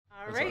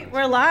All right,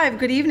 we're live.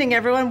 Good evening,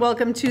 everyone.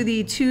 Welcome to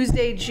the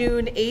Tuesday,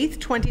 June 8th,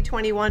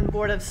 2021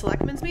 Board of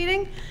Selectmen's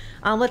meeting.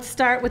 Let's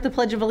start with the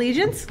Pledge of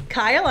Allegiance.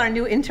 Kyle, our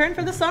new intern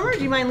for the summer,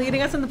 do you mind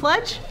leading us in the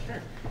pledge?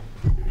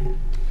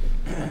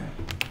 Sure.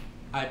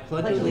 I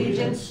pledge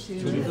allegiance to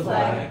the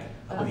flag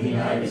of the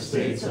United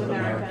States of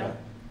America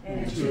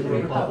and to the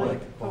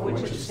republic for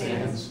which it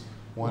stands,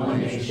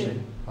 one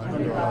nation,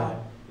 under God,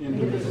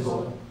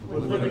 indivisible,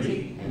 with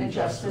liberty and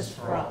justice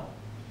for all.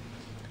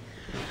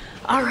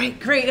 All right,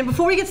 great. And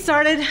before we get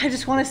started, I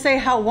just want to say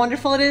how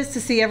wonderful it is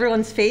to see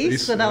everyone's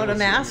face without a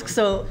mask.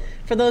 So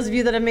for those of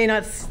you that may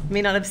not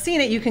have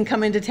seen it, you can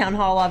come into Town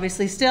Hall,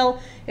 obviously,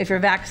 still. If you're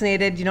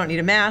vaccinated, you don't need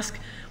a mask.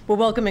 We're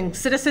welcoming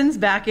citizens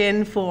back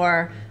in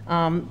for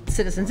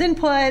citizens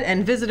input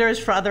and visitors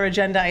for other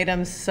agenda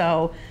items.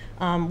 So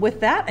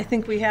with that, I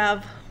think we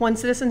have one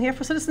citizen here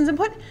for citizens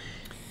input.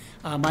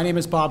 My name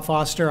is Bob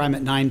Foster. I'm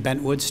at 9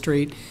 Bentwood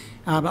Street.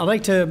 I'd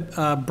like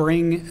to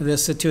bring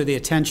this to the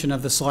attention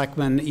of the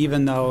selectmen,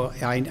 even though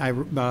I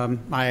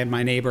and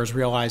my neighbors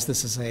realize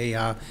this is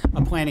a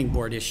planning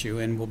board issue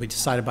and will be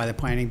decided by the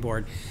planning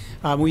board.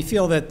 We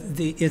feel that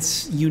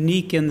it's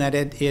unique in that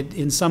it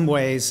in some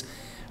ways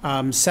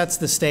sets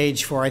the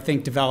stage for, I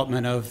think,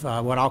 development of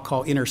what I'll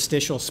call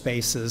interstitial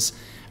spaces,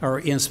 or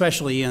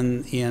especially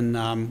in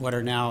what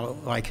are now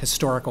like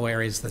historical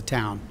areas of the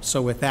town. So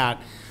with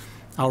that,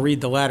 I'll read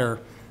the letter.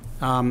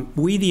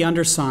 We, the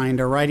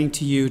undersigned, are writing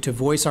to you to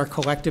voice our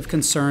collective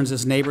concerns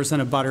as neighbors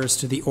and abutters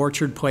to the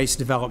Orchard Place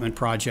development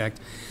project.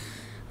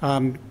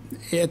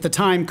 At the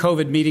time,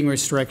 COVID meeting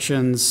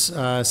restrictions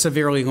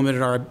severely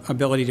limited our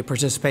ability to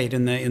participate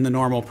in the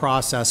normal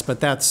process, but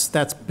that's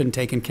been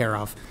taken care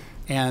of.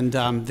 And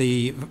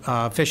the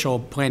official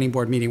planning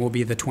board meeting will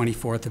be the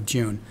 24th of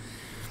June.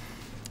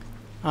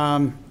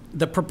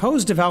 The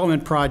proposed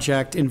development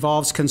project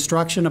involves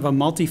construction of a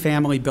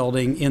multifamily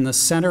building in the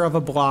center of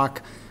a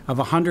block of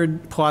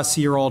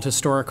 100-plus-year-old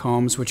historic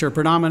homes, which are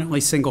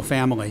predominantly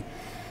single-family.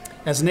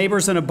 As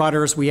neighbors and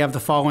abutters, we have the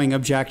following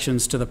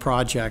objections to the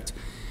project.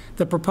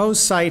 The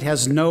proposed site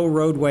has no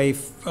roadway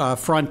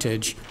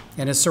frontage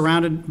and is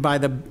surrounded by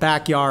the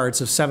backyards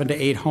of 7 to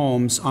 8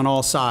 homes on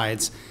all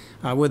sides,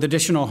 with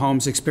additional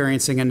homes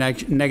experiencing a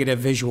negative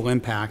visual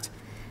impact.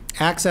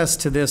 Access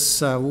to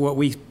this, what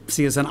we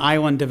see as an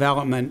island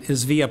development,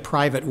 is via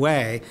private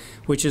way,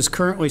 which is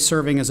currently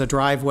serving as a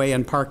driveway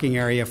and parking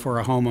area for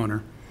a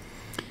homeowner.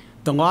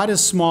 The lot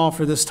is small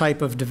for this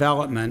type of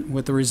development,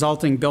 with the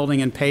resulting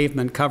building and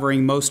pavement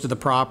covering most of the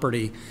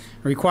property. It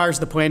requires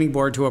the planning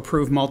board to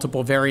approve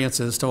multiple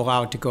variances to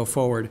allow it to go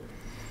forward.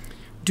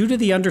 Due to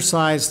the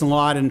undersized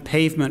lot and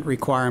pavement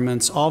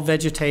requirements, all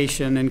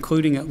vegetation,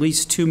 including at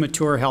least 2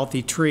 mature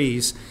healthy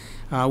trees,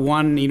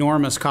 one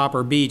enormous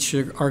copper beech,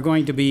 are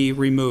going to be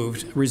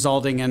removed,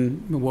 resulting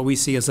in what we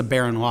see as a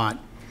barren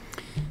lot.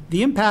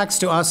 The impacts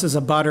to us as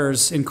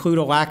abutters include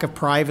a lack of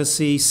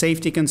privacy,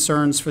 safety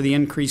concerns for the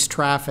increased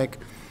traffic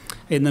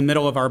in the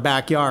middle of our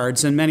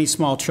backyards, and many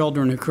small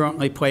children who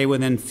currently play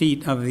within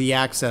feet of the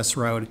access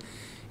road,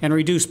 and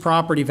reduced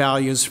property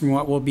values from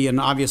what will be an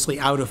obviously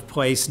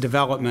out-of-place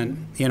development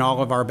in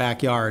all of our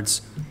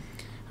backyards.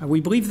 We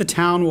believe the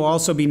town will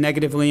also be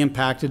negatively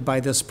impacted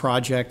by this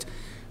project,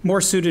 more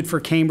suited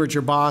for Cambridge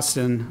or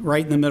Boston,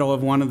 right in the middle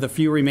of one of the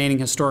few remaining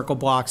historical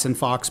blocks in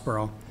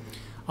Foxborough.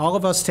 All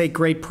of us take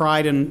great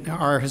pride in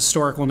our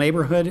historical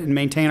neighborhood and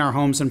maintain our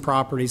homes and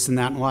properties in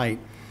that light.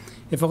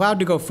 If allowed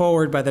to go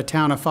forward by the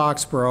town of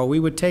Foxborough, we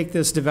would take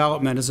this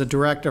development as a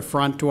direct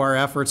affront to our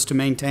efforts to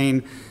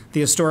maintain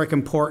the historic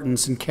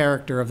importance and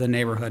character of the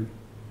neighborhood.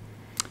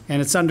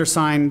 And it's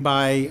undersigned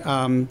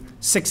by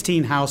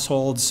 16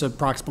 households,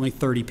 approximately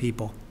 30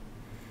 people.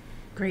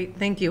 Great,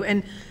 thank you.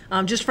 And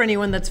just for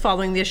anyone that's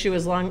following the issue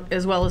as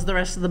well as the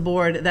rest of the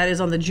board, that is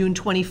on the June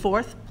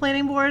 24th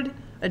planning board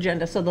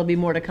agenda, so there'll be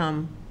more to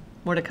come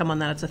on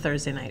that. It's a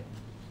Thursday night.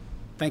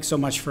 Thanks so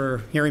much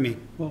for hearing me.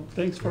 Well,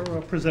 thanks for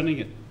presenting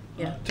it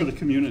to the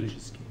community.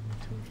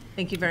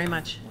 Thank you very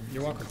much.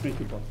 You're welcome. Thank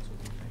you, Bob.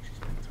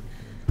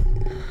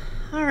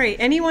 All right,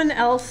 anyone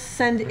else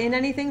send in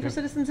anything for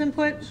citizens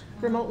input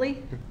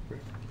remotely?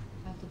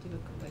 I have to do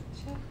a quick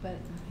check, but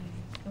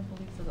I don't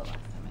believe so the last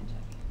time I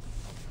checked.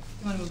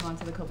 You want to move on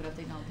to the COVID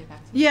update and I'll get back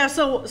to you? Yeah,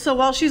 so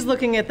while she's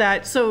looking at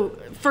that, so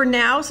for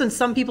now, since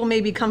some people may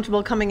be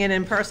comfortable coming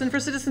in person for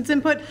citizens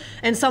input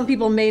and some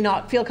people may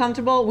not feel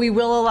comfortable, we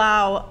will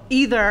allow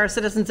either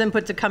citizens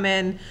input to come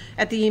in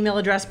at the email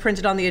address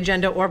printed on the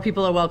agenda, or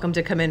people are welcome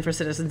to come in for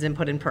citizens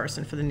input in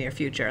person for the near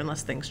future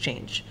unless things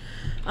change.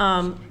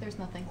 There's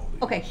nothing.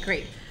 Okay,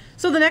 great.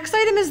 So the next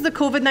item is the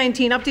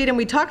COVID-19 update, and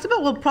we talked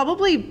about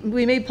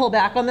we may pull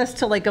back on this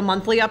to like a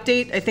monthly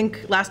update. I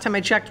think last time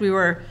I checked we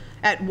were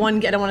at one,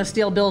 I don't want to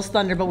steal Bill's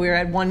thunder, but we were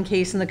at 1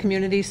 case in the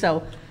community.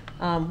 So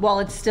while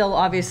it's still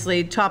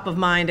obviously top of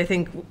mind, I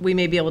think we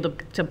may be able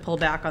to pull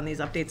back on these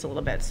updates a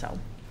little bit. So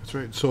that's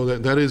right. So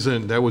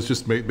that was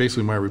just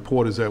basically my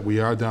report, is that we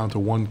are down to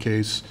 1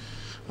 case.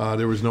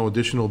 There was no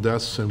additional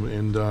deaths,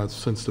 and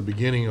since the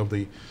beginning of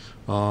the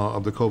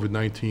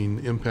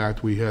COVID-19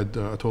 impact, we had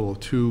a total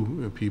of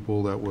 2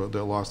 people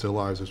that lost their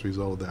lives as a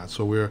result of that.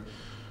 So we're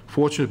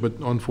fortunate but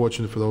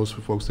unfortunate for those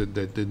folks that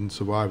didn't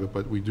survive it.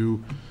 But we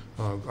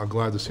are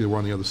glad to see that we're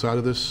on the other side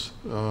of this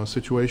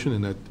situation,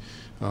 and that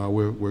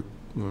we're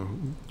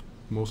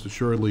most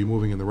assuredly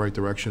moving in the right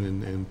direction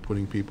and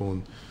putting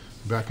people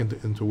back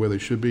into where they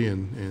should be,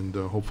 and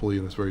hopefully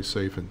in this very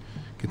safe and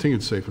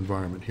continued safe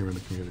environment here in the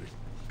community.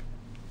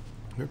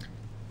 Yep.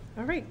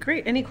 All right,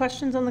 great. Any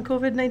questions on the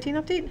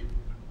COVID-19 update?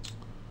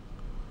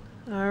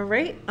 All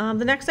right.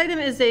 The next item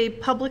is a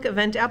public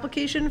event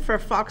application for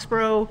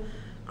Foxborough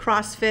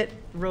CrossFit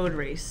Road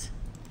Race.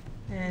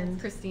 And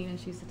Christine, and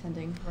she's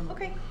attending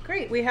remotely. okay,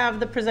 great. We have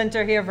the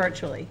presenter here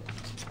virtually.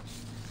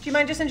 Do you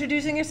mind just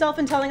introducing yourself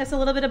and telling us a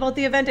little bit about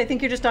the event? I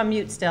think you're just on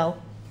mute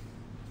still.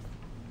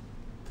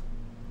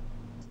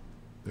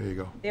 There you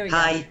go. There we go.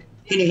 Hi,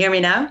 can you hear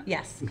me now?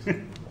 Yes.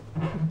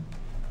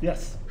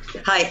 Yes.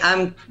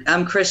 Hi,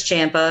 I'm Chris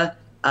Champa,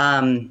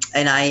 and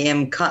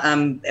I'm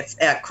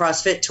at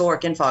CrossFit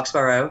Torque in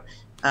Foxborough.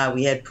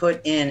 We had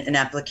put in an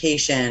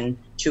application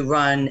to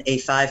run a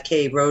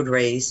 5K road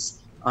race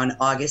on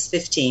August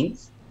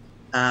 15th.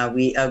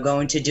 We are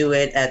going to do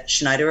it at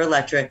Schneider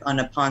Electric on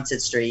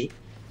Neponset Street.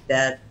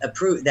 That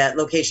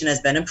location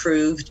has been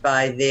approved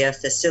by their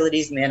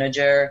facilities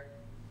manager,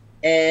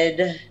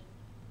 Ed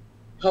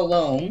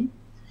Halome.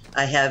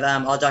 I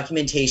have all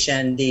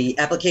documentation. The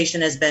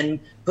application has been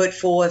put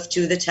forth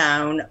to the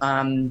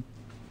town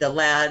the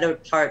latter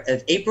part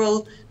of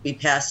April. We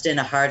passed in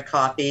a hard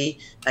copy.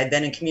 I've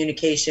been in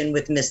communication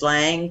with Ms.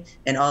 Lang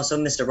and also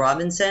Mr.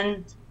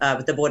 Robinson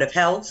with the Board of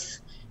Health.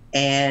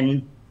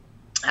 And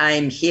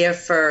I'm here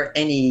for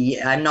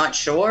I'm not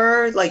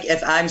sure, like,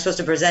 if I'm supposed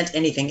to present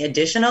anything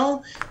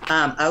additional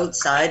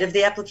outside of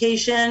the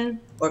application,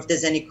 or if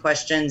there's any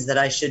questions that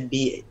I should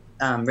be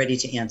ready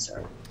to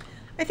answer.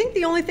 I think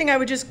the only thing I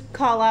would just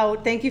call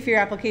out, thank you for your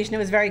application. It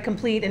was very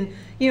complete. And,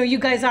 you know, you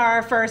guys are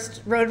our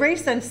first road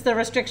race since the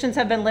restrictions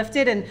have been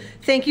lifted. And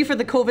thank you for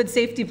the COVID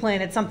safety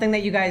plan. It's something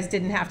that you guys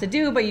didn't have to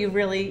do, but you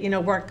really,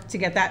 worked to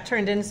get that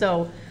turned in.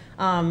 So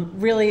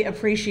really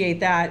appreciate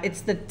that.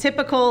 It's the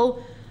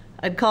typical,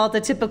 I'd call it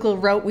the typical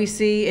route we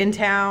see in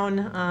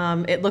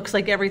town. It looks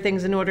like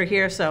everything's in order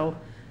here. So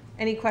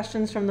any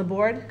questions from the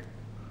board?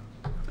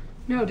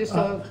 No, just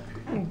go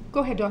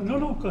ahead, Doc.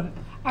 No, go ahead.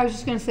 I was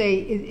just going to say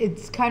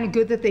it's kind of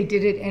good that they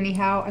did it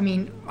anyhow. I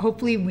mean,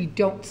 hopefully we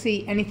don't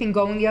see anything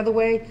going the other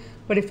way,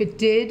 but if it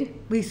did,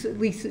 at least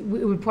it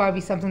would probably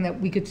be something that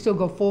we could still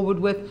go forward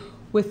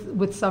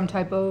with some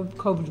type of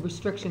COVID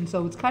restriction.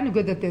 So it's kind of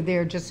good that they're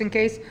there just in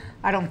case.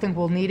 I don't think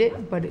we'll need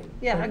it, but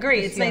Yeah, agree.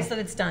 It's nice that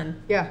it's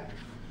done. Yeah.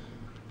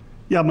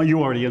 Yeah,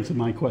 you already answered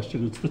my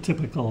question. It's the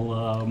typical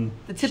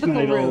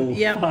route.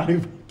 Yep.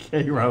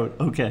 5K route.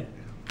 Okay.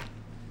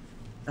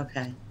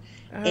 Okay.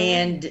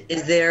 And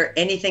is there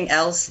anything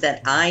else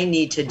that I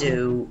need to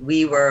do?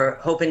 We were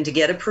hoping to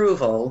get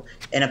approval,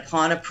 and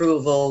upon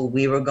approval,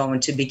 we were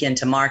going to begin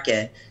to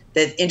market.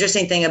 The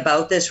interesting thing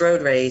about this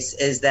road race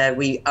is that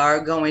we are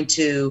going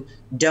to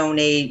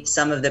donate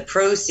some of the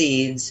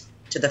proceeds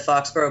to the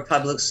Foxborough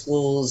Public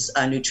Schools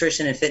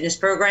nutrition and fitness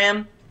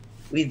program.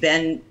 We've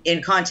been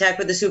in contact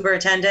with the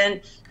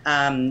superintendent.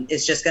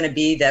 It's just going to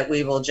be that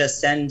we will just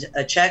send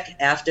a check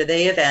after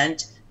the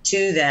event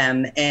to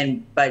them,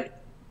 but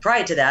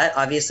prior to that,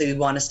 obviously, we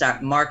want to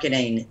start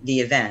marketing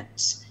the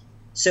event.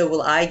 So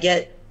will I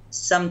get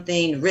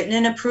something written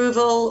in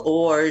approval,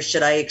 or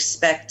should I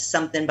expect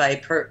something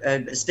by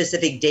a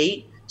specific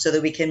date so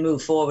that we can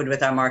move forward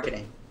with our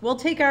marketing? We'll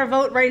take our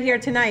vote right here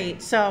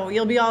tonight, so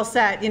you'll be all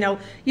set.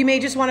 You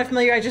may just want to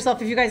familiarize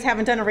yourself if you guys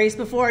haven't done a race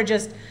before.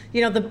 Just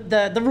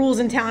the rules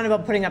in town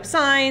about putting up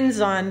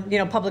signs on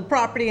public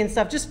property and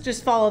stuff.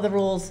 Just follow the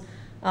rules.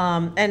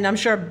 And I'm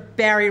sure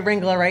Barry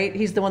Ringler, right?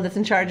 He's the one that's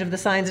in charge of the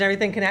signs and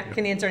everything.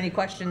 Can answer any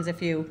questions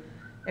if you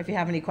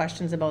have any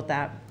questions about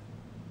that.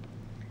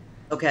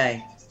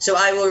 Okay, so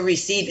I will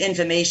receive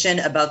information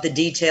about the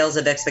details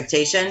of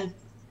expectation.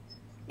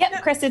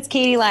 Yep, Chris, it's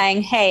Katie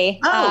Lang. Hey,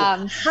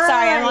 hi.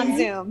 Sorry, I'm on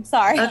Zoom.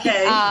 Sorry.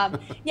 Okay.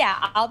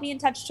 Yeah, I'll be in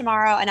touch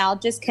tomorrow, and I'll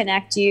just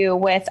connect you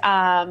with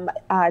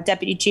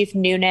Deputy Chief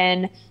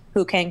Noonan,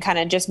 who can kind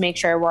of just make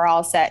sure we're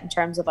all set in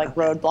terms of like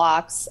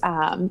roadblocks.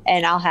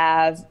 And I'll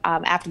have,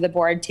 after the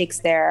board takes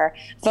their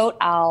vote,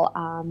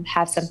 I'll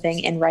have something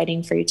in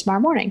writing for you tomorrow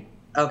morning.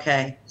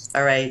 Okay.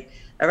 All right.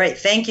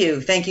 Thank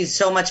you. Thank you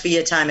so much for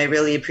your time. I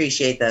really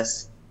appreciate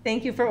this.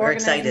 Thank you for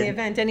organizing the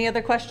event. Any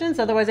other questions?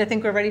 Otherwise, I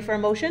think we're ready for a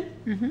motion.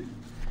 Mm-hmm.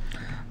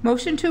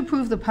 Motion to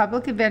approve the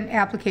public event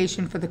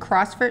application for the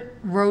CrossFit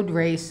Road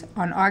Race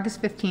on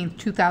August 15th,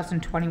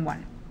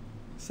 2021.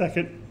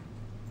 Second.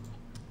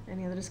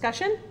 Any other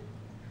discussion?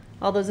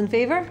 All those in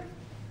favor?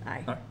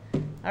 Aye.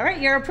 All right,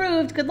 you're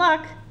approved. Good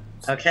luck.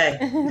 Okay.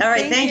 All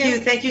right. Thank you.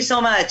 Thank you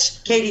so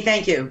much. Katie,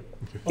 thank you.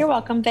 You're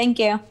welcome. Thank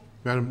you.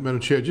 Madam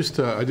Chair, just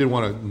I didn't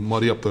want to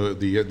muddy up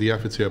the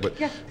efforts here, but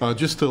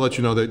just to let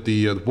you know that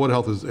the Board of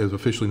Health has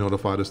officially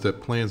notified us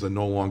that plans are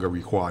no longer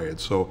required.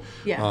 So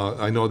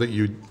I know that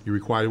you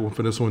required one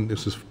for this one.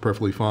 This is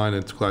perfectly fine,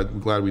 and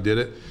glad we did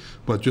it.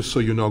 But just so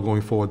you know,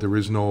 going forward, there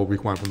is no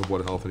requirement from the Board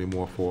of Health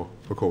anymore for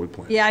COVID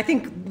plans. Yeah, I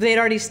think they'd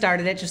already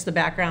started it, just the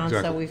background, so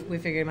Exactly. we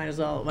figured might as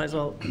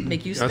well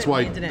make use of it. That's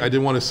why and land it in. I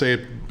didn't want to say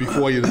it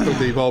before you took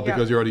the vote,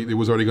 because it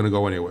was already going to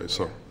go anyway,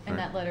 so. And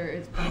that letter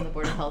is from the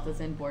Board of Health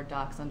is in board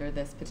docs under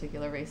this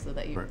particular race so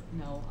that you Right.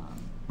 know.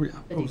 Yeah,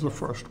 that was the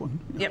first one.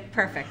 Yep,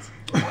 perfect.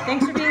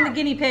 Thanks for being the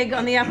guinea pig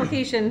on the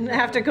application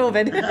after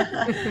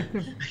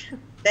COVID.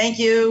 Thank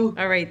you.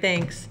 All right,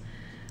 thanks.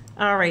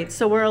 All right,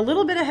 so we're a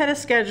little bit ahead of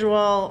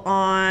schedule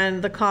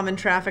on the common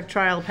traffic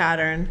trial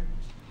pattern.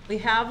 We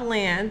have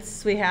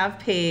Lance, we have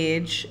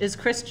Paige,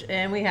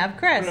 and we have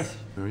Chris.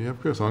 There you have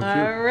Chris, on All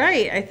cue.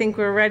 right, I think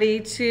we're ready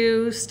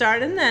to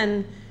start, and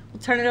then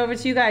we'll turn it over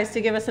to you guys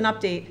to give us an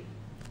update.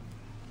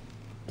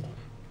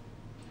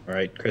 All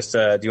right, Chris, do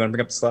you want to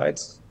bring up the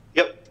slides?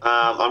 Yep,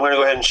 I'm going to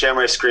go ahead and share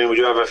my screen. We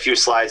do have a few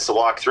slides to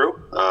walk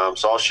through,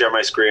 so I'll share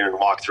my screen and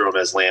walk through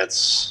them as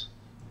Lance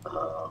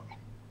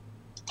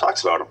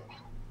talks about them.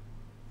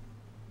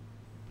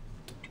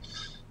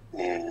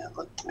 And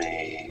let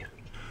me.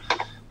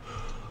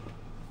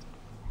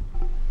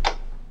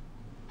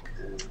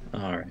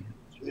 All right.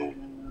 Yeah.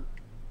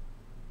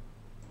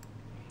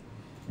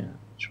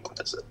 Which one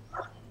is it?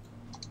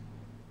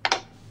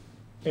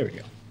 There we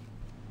go.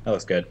 That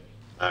looks good.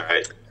 All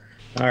right.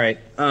 All right.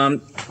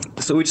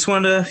 So we just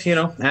wanted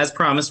to, as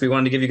promised, we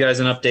wanted to give you guys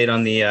an update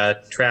on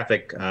the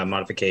traffic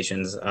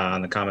modifications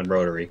on the Common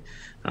Rotary.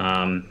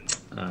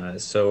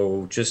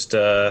 So just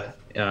a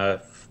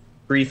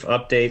brief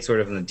update, sort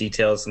of in the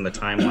details and the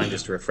timeline,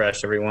 just to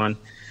refresh everyone.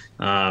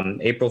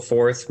 April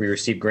 4th, we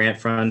received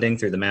grant funding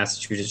through the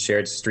Massachusetts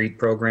Shared Street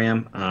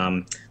Program.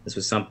 This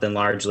was something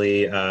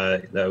largely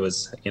that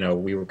was,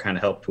 we were kind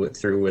of helped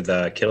through with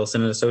Kittleson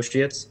and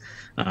Associates.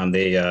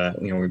 They,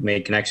 we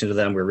made connection to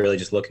them. We're really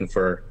just looking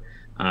for,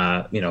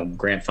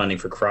 grant funding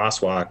for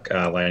crosswalk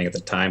lighting at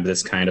the time. But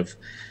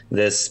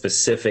this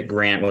specific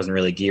grant wasn't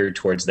really geared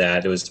towards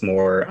that. It was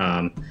more,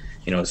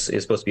 it's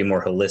supposed to be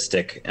more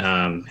holistic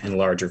and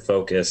larger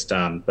focused.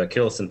 But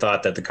Kittleson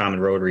thought that the Common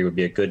Rotary would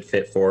be a good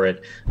fit for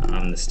it.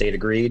 The state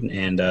agreed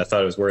and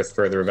thought it was worth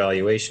further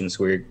evaluation.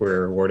 So we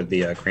were awarded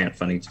the grant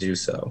funding to do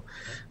so.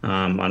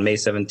 On May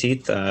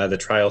 17th, the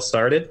trial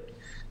started.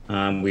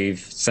 We've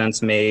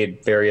since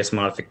made various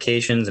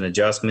modifications and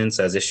adjustments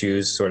as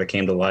issues sort of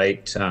came to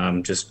light.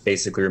 Just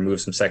basically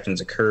removed some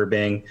sections of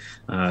curbing,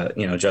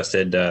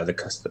 adjusted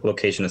the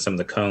location of some of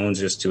the cones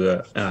just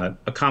to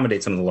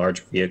accommodate some of the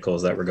large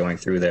vehicles that were going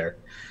through there.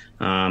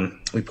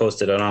 We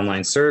posted an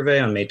online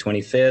survey on May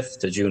 25th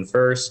to June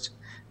 1st.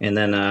 And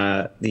then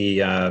the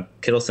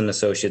Kittleson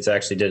Associates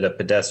actually did a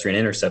pedestrian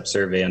intercept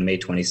survey on May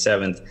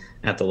 27th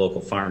at the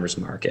local farmers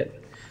market.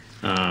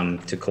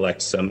 To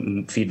collect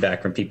some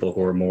feedback from people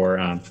who are more,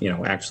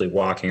 actually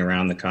walking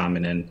around the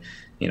common and,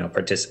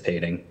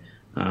 participating.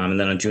 And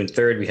then on June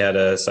 3rd, we had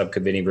a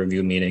subcommittee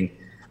review meeting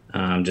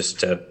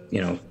just to,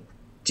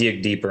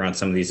 dig deeper on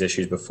some of these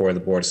issues before the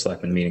Board of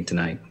Selectmen meeting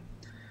tonight.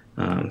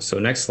 So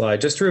next slide,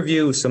 just to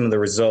review some of the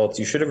results,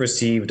 you should have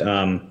received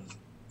a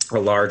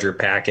larger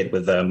packet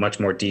with a much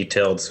more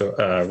detailed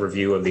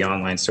review of the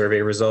online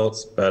survey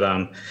results.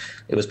 But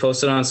it was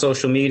posted on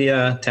social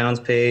media, town's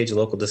page,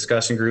 local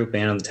discussion group,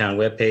 and on the town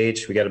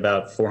webpage. We got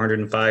about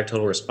 405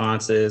 total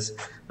responses,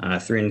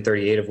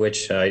 338 of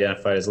which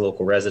identified as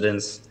local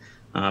residents.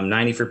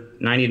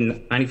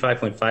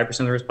 95.5%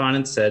 of the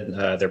respondents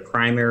said their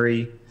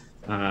primary,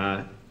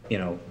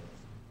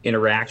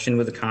 interaction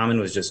with the common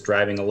was just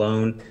driving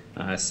alone.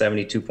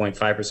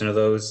 72.5% of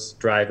those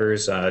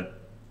drivers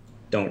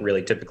don't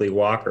really typically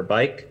walk or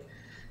bike.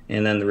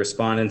 And then the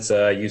respondents'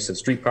 use of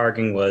street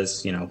parking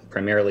was,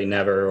 primarily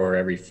never or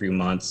every few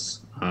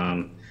months,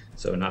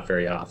 so not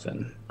very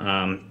often.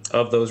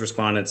 Of those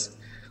respondents,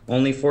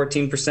 only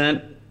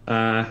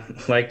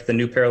 14% liked the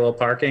new parallel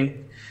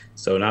parking,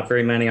 so not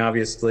very many,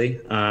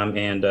 obviously.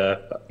 And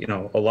a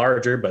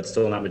larger, but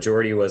still not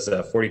majority, was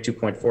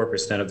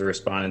 42.4% of the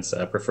respondents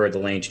preferred the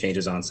lane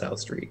changes on South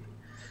Street.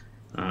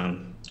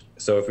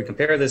 So if we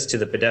compare this to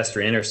the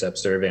pedestrian intercept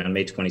survey on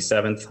May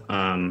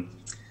 27th,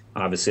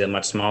 obviously a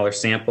much smaller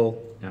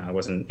sample,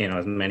 wasn't,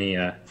 as many,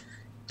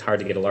 hard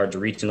to get a larger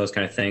reach in those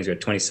kind of things. We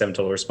had 27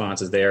 total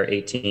responses there,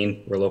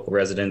 18 were local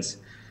residents,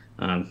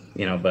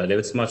 but it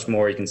was much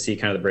more, you can see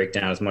kind of the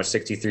breakdown, as much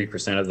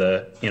 63% of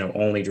the,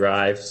 only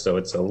drive. So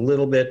it's a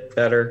little bit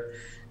better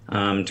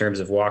in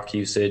terms of walk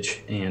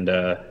usage, and,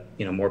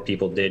 more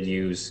people did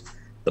use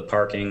the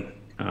parking.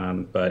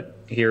 But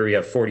here we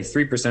have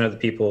 43% of the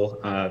people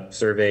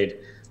surveyed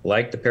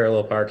liked the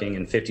parallel parking,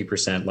 and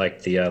 50%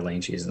 liked the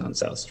lane changes on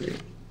South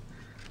Street.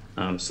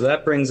 So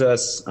that brings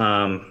us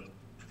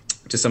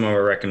to some of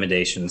our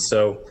recommendations.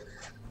 So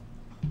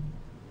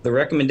the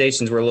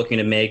recommendations we're looking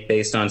to make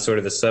based on sort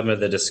of some of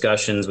the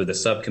discussions with the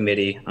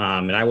subcommittee,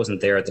 and I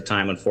wasn't there at the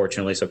time,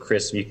 unfortunately, so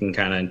Chris, you can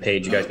kind of, and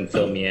Paige, you guys can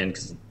fill me in,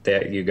 because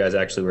you guys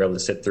actually were able to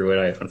sit through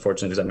it. I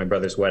unfortunately was at my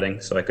brother's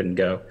wedding, so I couldn't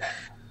go.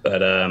 But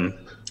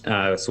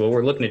so what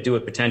we're looking to do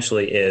it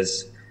potentially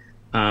is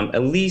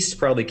at least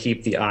probably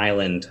keep the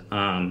island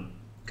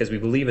because we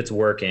believe it's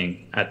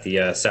working at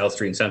the South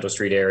Street and Central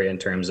Street area in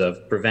terms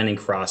of preventing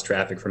cross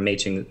traffic from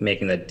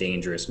making that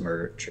dangerous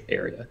merge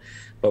area.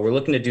 But we're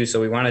looking to do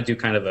so. We want to do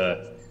kind of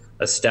a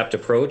stepped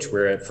approach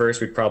where at first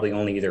we'd probably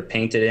only either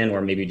paint it in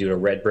or maybe do a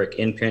red brick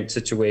imprint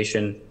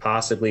situation,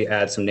 possibly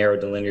add some narrow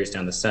delineators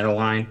down the center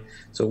line.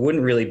 So it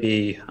wouldn't really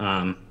be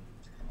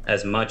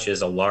as much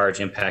as a large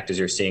impact as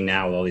you're seeing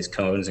now with all these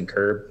cones and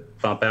curb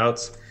bump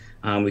outs.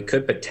 We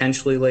could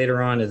potentially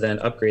later on and then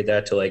upgrade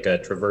that to like a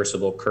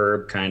traversable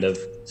curb kind of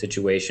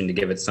situation to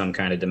give it some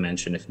kind of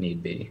dimension if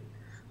need be.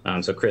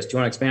 So Chris, do you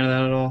want to expand on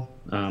that at all?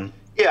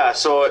 Yeah,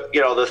 so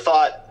the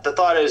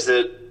thought is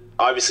that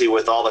obviously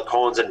with all the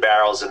cones and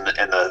barrels and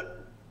the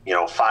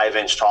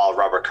 5-inch tall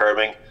rubber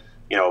curbing,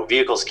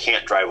 vehicles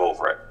can't drive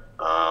over it.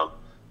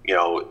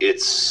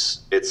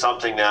 It's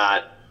something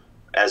that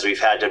as we've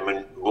had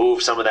to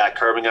move some of that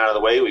curbing out of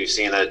the way, we've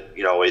seen that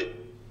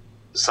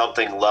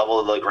something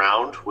level to the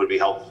ground would be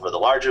helpful for the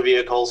larger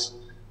vehicles,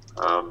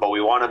 but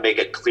we want to make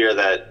it clear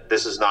that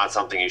this is not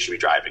something you should be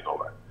driving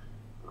over.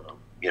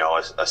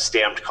 A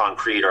stamped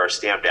concrete or a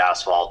stamped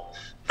asphalt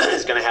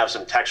is going to have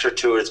some texture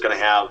to it. It's going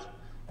to have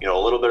a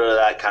little bit of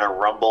that kind of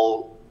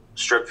rumble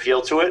strip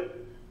feel to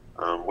it,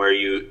 where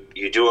you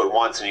do it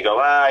once and you go,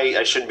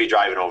 I shouldn't be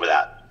driving over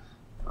that,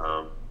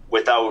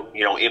 without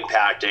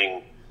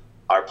impacting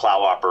our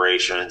plow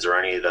operations or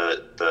any of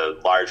the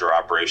larger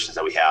operations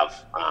that we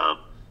have.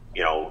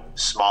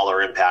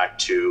 Smaller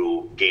impact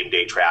to game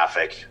day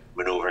traffic,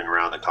 maneuvering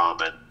around the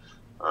common,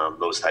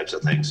 those types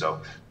of things. So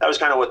that was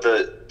kind of what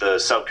the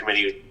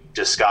subcommittee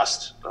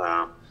discussed.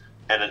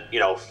 And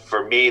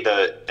for me, in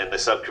the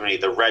subcommittee,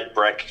 the red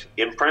brick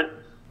imprint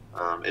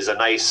is a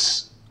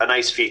nice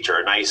feature,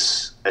 a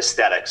nice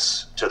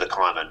aesthetics to the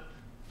common,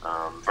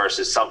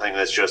 versus something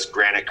that's just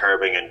granite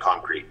curbing and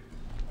concrete.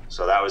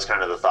 So that was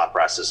kind of the thought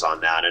process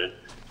on that.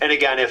 And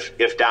again,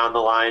 if down the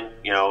line,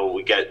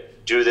 we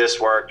do this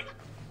work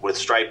with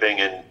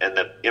striping and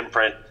the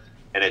imprint,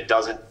 and it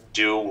doesn't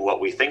do what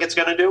we think it's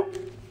going to do,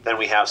 then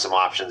we have some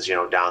options,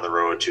 down the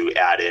road to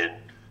add in,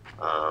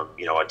 a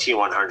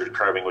T100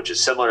 curbing, which is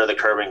similar to the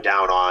curbing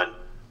down on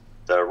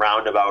the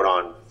roundabout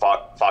on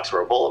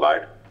Foxborough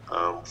Boulevard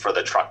for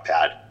the truck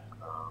pad.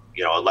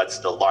 It lets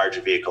the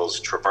larger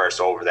vehicles traverse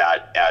over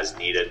that as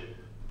needed,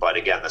 but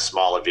again, the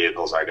smaller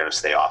vehicles are going to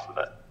stay off of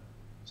it.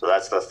 So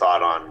that's the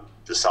thought on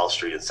the South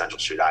Street and Central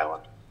Street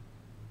Island.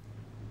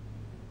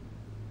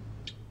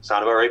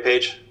 Sound about right,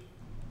 Paige?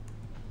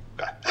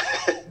 Okay.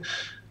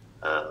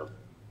 All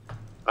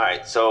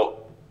right,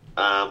 so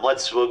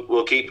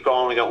we'll keep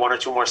going. We got one or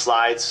two more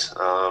slides,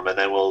 and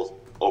then we'll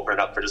open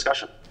it up for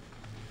discussion.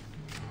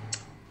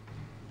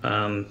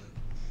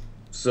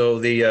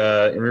 So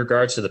in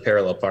regards to the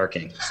parallel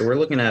parking, so we're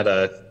looking at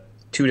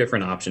two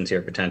different options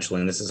here potentially,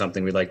 and this is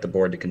something we'd like the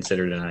board to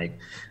consider tonight.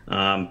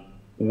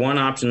 One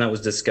option that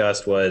was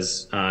discussed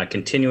was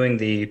continuing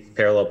the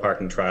parallel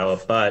parking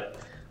trial, but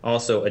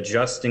also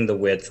adjusting the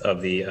width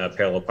of the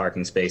parallel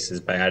parking spaces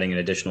by adding an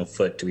additional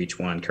foot to each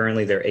one.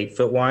 Currently, they're 8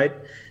 foot wide,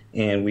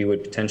 and we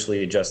would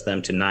potentially adjust them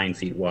to 9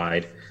 feet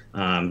wide,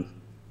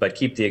 but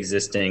keep the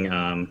existing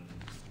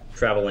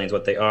travel lanes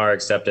what they are,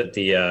 except at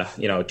the,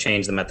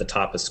 change them at the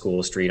top of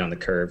School Street on the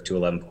curve to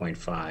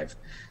 11.5.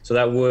 So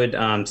that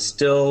would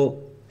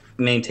still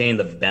maintain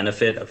the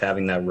benefit of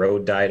having that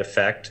road diet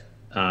effect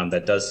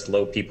that does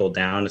slow people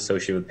down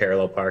associated with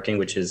parallel parking,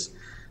 which is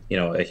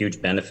a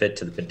huge benefit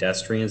to the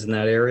pedestrians in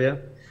that area,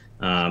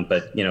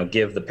 but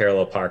give the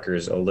parallel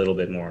parkers a little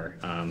bit more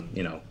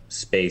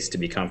space to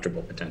be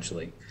comfortable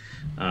potentially.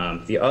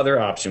 The other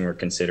option we're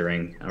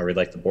considering, or we'd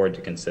like the board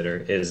to consider,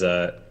 is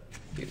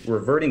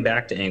reverting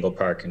back to angled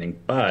parking,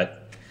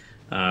 but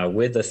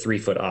with a 3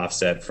 foot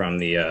offset from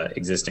the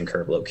existing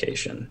curb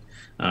location.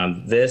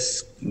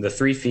 The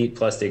 3 feet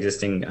plus the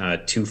existing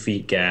 2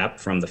 feet gap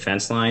from the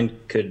fence line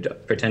could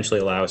potentially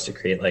allow us to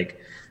create like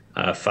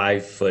a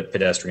 5 foot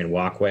pedestrian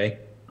walkway.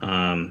 We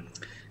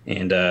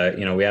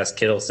asked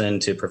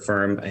Kittleson to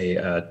perform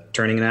a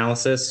turning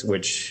analysis,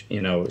 which,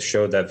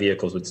 showed that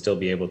vehicles would still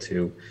be able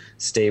to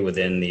stay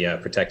within the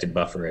protected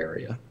buffer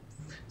area.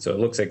 So it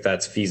looks like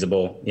that's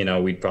feasible.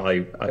 We'd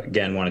probably,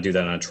 again, want to do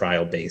that on a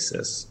trial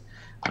basis.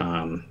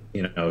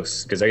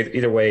 Because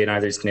either way, in either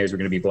of these scenarios, we're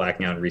going to be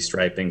blacking out and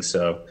restriping.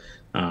 So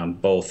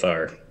both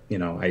are,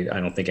 I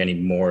don't think any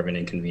more of an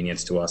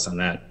inconvenience to us on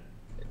that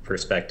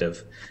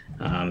perspective.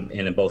 And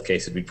in both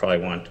cases,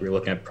 we're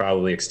looking at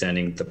probably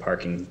extending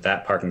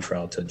that parking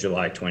trial to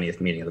July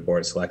 20th meeting of the Board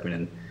of Selectmen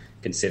and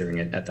considering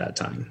it at that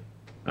time.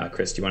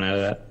 Chris, do you want to add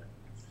to that?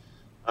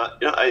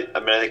 I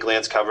think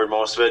Lance covered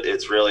most of it.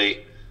 It's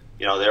really,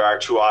 there are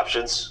two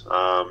options.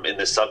 In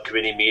the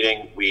subcommittee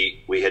meeting,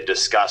 we had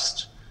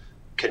discussed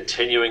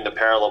continuing the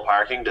parallel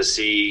parking to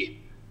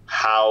see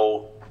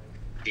how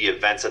the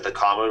events at the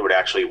Common would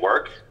actually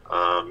work.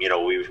 We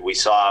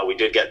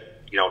did get,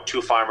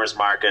 2 farmers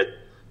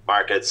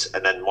markets,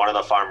 and then one of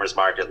the farmers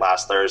market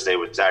last Thursday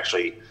was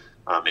actually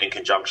in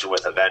conjunction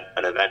with an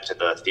event at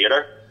the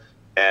theater,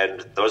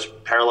 and those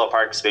parallel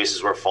parking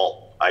spaces were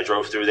full. I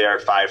drove through there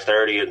at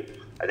 5:30, and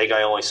I think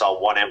I only saw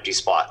one empty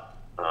spot.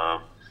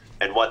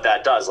 And what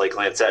that does, like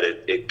Lance said,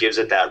 it gives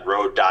it that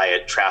road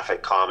diet,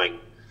 traffic calming,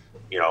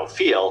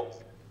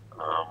 feel,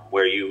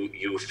 where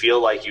you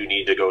feel like you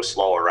need to go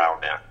slow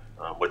around there,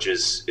 which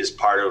is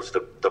part of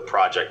the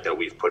project that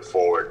we've put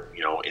forward,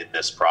 in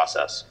this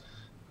process.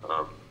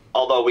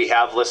 Although we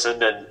have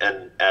listened,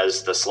 and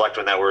as the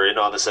selectmen that were in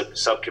on the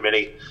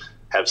subcommittee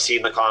have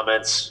seen the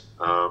comments,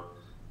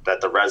 that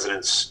the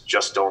residents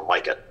just don't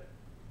like it.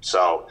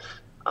 So,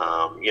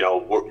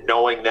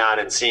 knowing that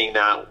and seeing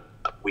that,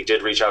 we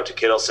did reach out to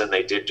Kittleson.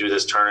 They did do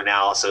this turn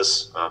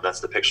analysis.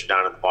 That's the picture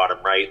down at the bottom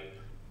right.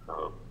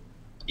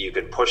 You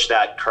can push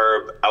that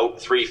curb out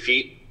 3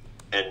 feet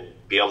and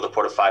be able to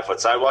put a 5-foot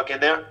sidewalk in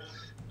there.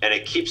 And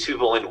it keeps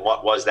people in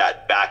what was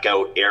that back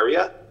out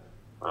area.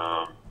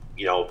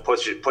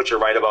 Put your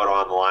right about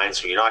on the line,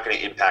 so you're not going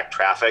to impact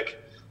traffic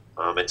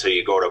until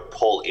you go to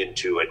pull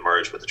into and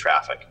merge with the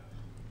traffic.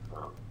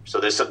 So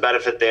there's some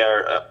benefit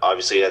there.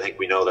 Obviously, I think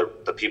we know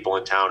the people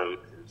in town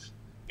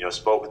who've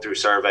spoken through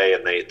survey,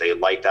 and they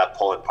like that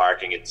pull-in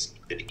parking. It's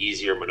an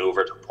easier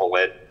maneuver to pull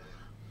in,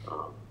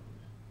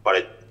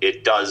 but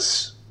it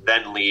does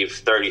then leave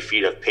 30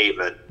 feet of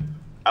pavement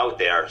out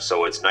there,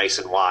 so it's nice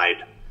and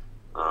wide.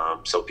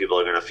 So people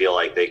are going to feel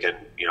like they can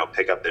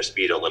pick up their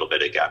speed a little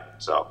bit again.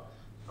 So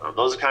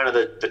those are kind of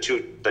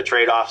the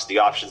trade-offs, the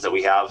options that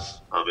we have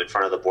in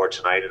front of the board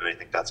tonight, and I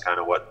think that's kind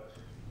of what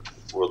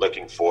we're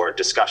looking for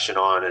discussion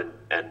on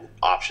and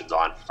options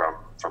on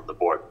from the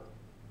board.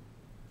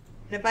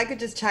 And if I could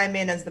just chime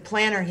in as the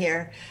planner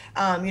here,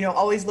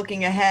 always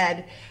looking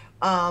ahead,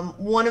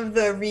 one of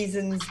the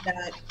reasons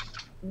that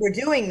we're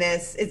doing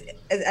this is,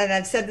 and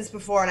I've said this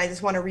before, and I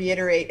just want to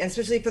reiterate,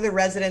 especially for the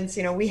residents,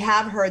 we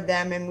have heard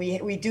them, and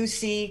we do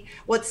see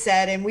what's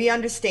said, and we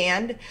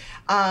understand.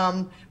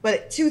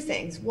 But two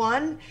things.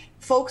 One,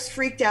 folks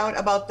freaked out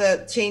about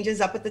the changes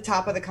up at the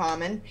top of the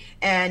common,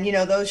 and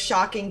those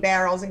shocking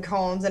barrels and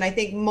cones. And I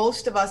think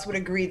most of us would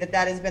agree that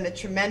that has been a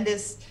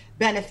tremendous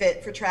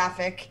benefit for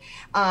traffic,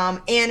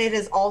 and it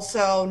has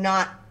also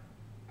not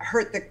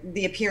hurt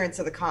the appearance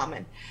of the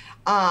common.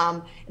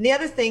 And the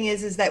other thing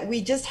is that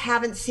we just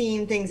haven't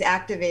seen things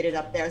activated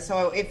up there.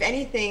 So if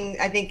anything,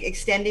 I think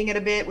extending it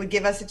a bit would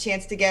give us a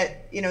chance to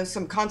get,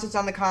 some concerts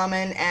on the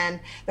common and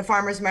the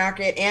farmers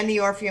market and the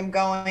Orpheum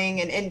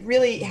going, and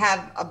really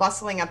have a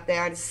bustling up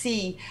there to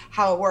see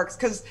how it works.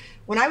 Because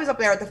when I was up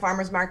there at the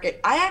farmers market,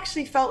 I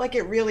actually felt like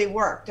it really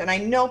worked. And I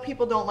know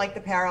people don't like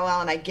the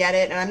parallel, and I get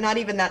it. And I'm not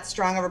even that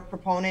strong of a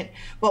proponent.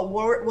 But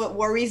what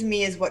worries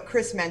me is what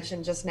Chris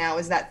mentioned just now,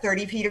 is that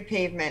 30 feet of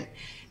pavement.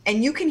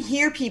 And you can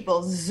hear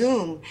people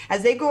zoom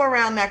as they go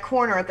around that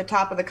corner at the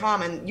top of the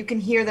common. You can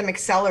hear them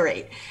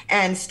accelerate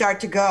and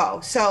start to go.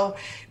 So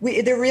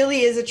there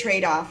really is a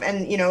trade-off.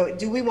 And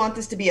do we want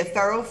this to be a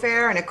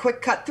thoroughfare and a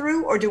quick cut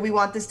through, or do we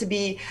want this to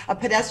be a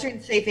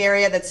pedestrian safe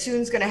area that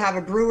soon's going to have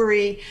a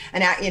brewery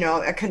and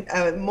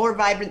a more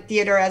vibrant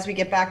theater as we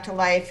get back to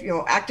life,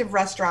 active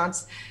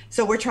restaurants.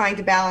 So we're trying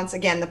to balance,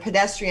 again, the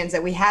pedestrians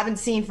that we haven't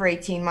seen for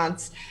 18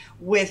 months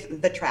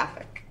with the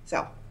traffic.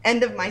 So.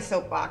 End of my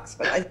soapbox,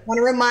 but I want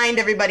to remind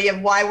everybody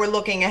of why we're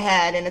looking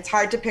ahead, and it's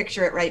hard to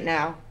picture it right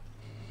now.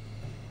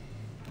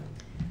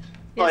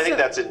 Well, I think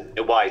that's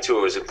why too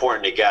it was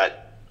important to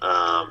get,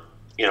 the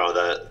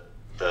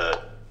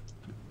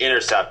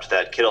intercept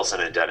that Kittleson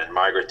had done and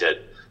Margaret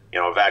did,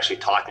 of actually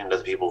talking to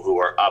the people who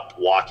are up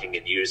walking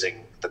and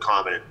using the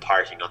common and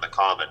parking on the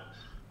common,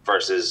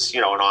 versus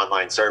an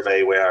online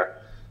survey where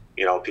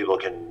people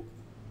can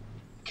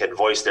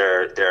voice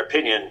their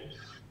opinion.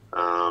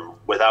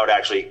 Without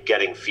actually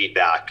getting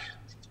feedback,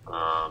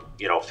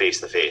 face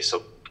to face.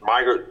 So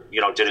Margaret,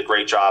 did a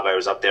great job. I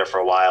was up there for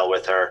a while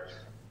with her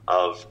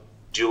of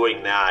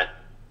doing that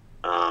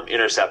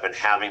intercept and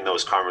having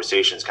those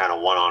conversations kind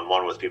of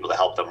one-on-one with people to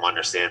help them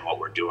understand what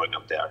we're doing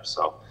up there.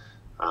 So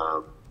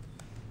I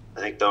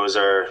think those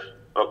are,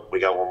 we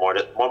got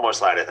one more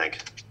slide, I think.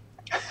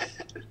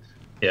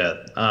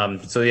 Yeah.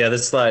 So yeah,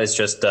 this slide is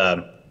just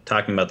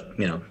talking about,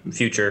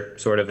 future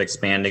sort of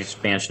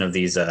expansion of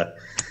these,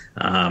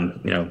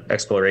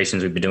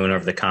 explorations we've been doing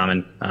over the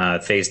common.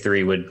 Phase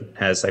 3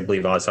 has, I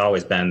believe, has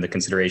always been the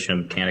consideration of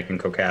Mechanic and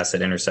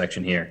Cohasset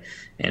intersection here,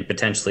 and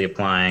potentially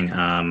applying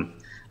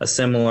a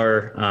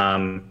similar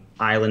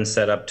island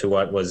setup to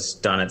what was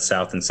done at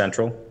South and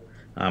Central.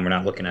 We're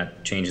not looking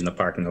at changing the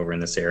parking over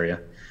in this area,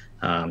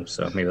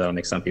 so maybe that'll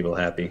make some people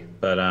happy.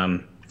 But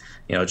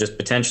just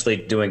potentially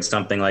doing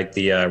something like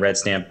the red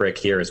stamp brick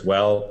here as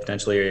well,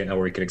 potentially, where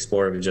we could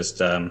explore it with just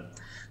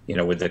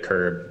with the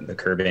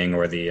curbing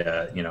or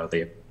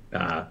the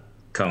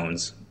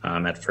cones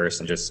at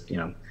first, and just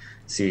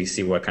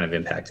see what kind of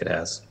impact it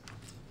has.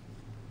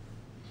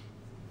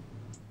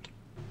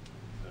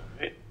 All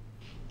right.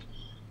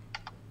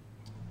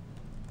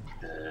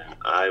 And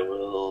I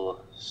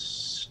will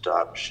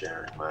stop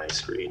sharing my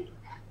screen.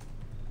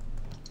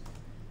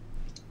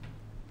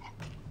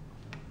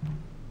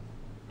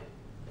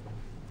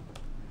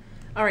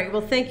 All right,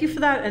 well, thank you for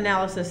that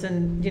analysis,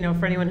 and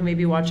for anyone who may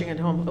be watching at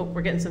home,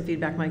 we're getting some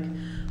feedback, Mike.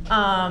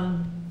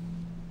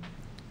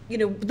 you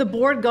know, the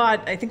board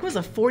got, I think it was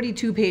a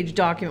 42-page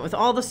document with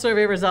all the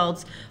survey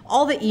results,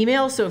 all the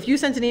emails. So if you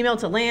sent an email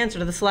to Lance or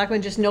to the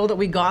selectmen, just know that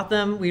we got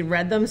them, we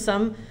read them.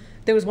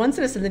 There was one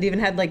citizen that even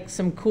had like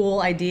some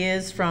cool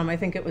ideas from, I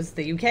think it was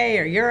the UK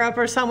or Europe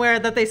or somewhere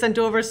that they sent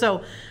over.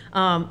 So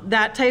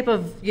that type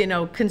of, you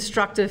know,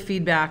 constructive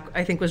feedback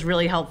I think was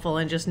really helpful,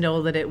 and just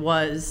know that it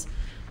was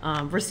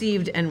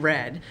received and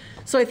read.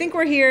 So I think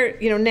we're here,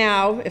 you know,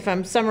 now, if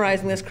I'm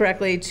summarizing this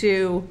correctly,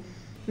 to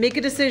make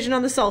a decision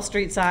on the South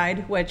Street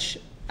side, which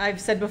I've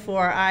said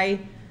before, I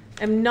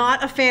am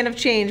not a fan of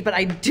change, but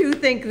I do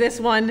think this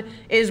one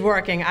is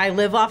working. I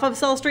live off of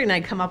South Street and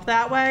I come up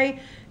that way,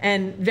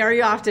 and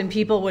very often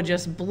people would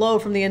just blow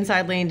from the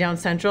inside lane down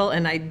Central,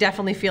 and I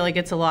definitely feel like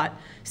it's a lot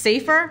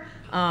safer.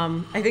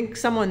 I think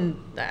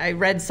I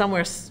read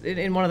somewhere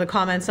in one of the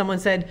comments, someone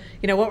said,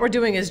 you know, what we're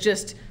doing is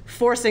just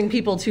forcing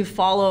people to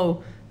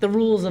follow the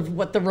rules of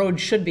what the road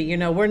should be. You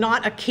know, we're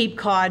not a Cape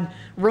Cod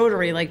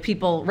rotary like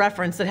people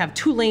reference that have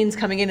 2 lanes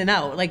coming in and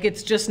out. Like,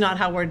 it's just not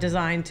how we're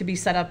designed to be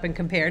set up and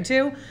compared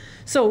to.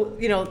 So,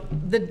 you know,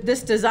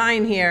 this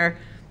design here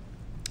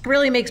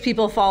really makes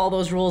people follow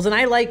those rules, and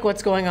I like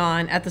what's going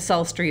on at the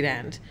South Street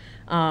end.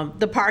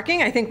 The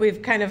parking, I think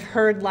we've kind of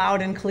heard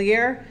loud and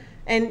clear.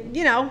 And,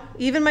 you know,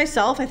 even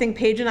myself, I think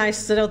Paige and I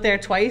stood out there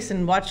twice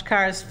and watched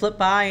cars flip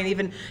by, and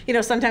even, you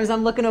know, sometimes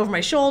I'm looking over my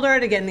shoulder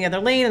to get in the other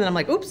lane, and then I'm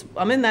like, oops,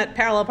 I'm in that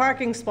parallel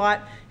parking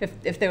spot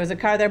if there was a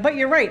car there. But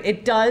you're right,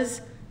 it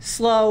does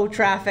slow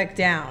traffic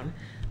down.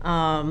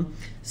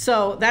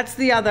 So that's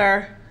the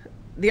other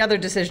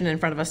decision in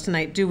front of us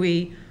tonight. Do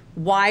we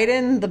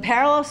widen the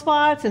parallel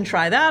spots and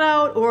try that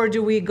out, or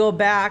do we go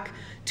back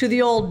to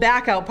the old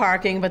back out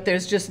parking, but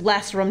there's just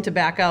less room to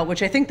back out,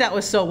 which I think that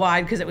was so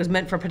wide because it was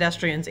meant for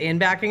pedestrians and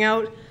backing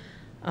out.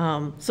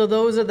 So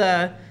those are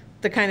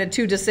the kind of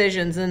 2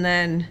 decisions. And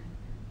then,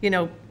 you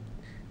know,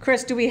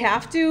 Chris, do we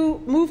have to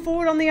move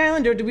forward on the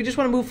island, or do we just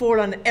want to move forward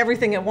on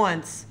everything at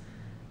once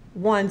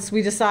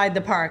we decide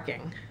the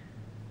parking?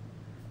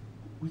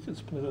 We can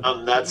split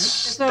it.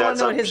 That's I want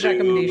to know up, his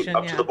recommendation,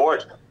 up to the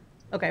board.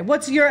 Okay,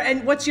 what's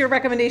your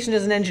recommendation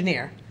as an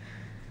engineer?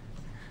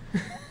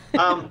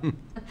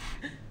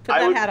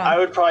 I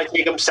would probably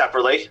take them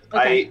separately.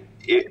 Okay.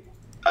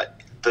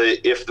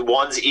 If the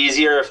one's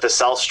easier, if the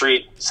Central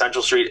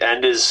Street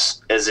end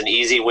is an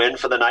easy win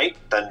for the night,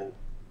 then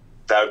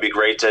that would be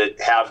great to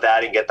have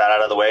that and get that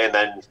out of the way, and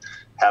then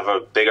have a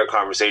bigger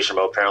conversation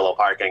about parallel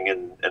parking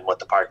and what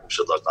the parking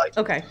should look like.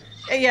 Okay.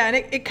 Yeah, and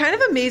it kind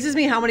of amazes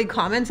me how many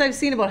comments I've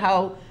seen about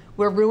how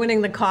we're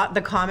ruining the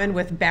common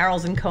with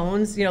barrels and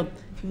cones. You know,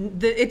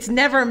 it's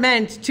never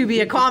meant to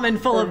be a common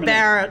full of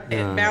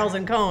barrels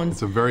and cones.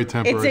 It's a very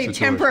temporary It's a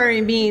situation.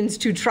 temporary means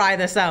to try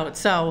this out.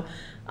 So,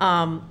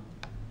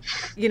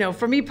 you know,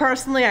 for me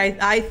personally,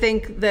 I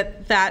think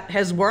that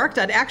has worked.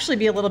 I'd actually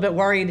be a little bit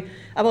worried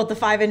about the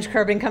 5-inch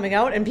curbing coming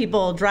out and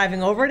people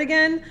driving over it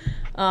again.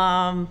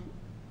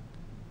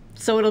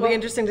 So it'll be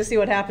interesting to see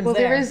what happens there.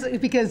 Well, there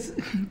is,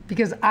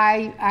 because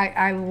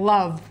I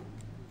love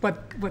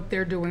what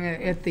they're doing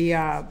at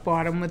the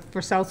bottom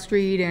for South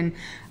Street, and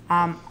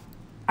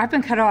I've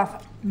been cut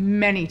off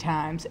many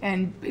times,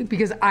 and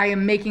because I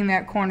am making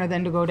that corner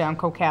then to go down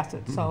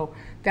Comcast. So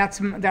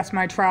that's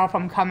my trial if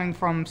I'm coming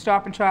from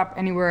Stop and Shop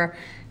anywhere,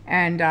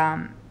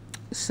 and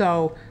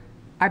so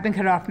I've been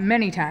cut off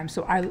many times.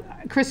 So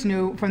Chris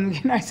knew from the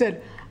beginning. I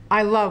said,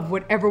 I love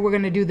whatever we're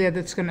going to do there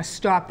that's going to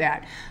stop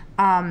that.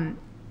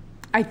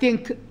 I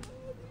think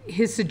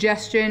his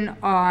suggestion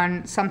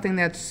on something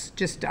that's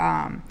just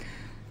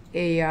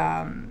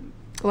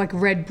like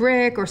red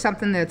brick or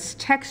something that's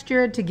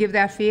textured to give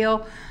that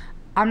feel,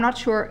 I'm not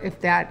sure if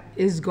that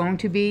is going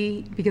to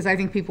be, because I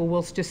think people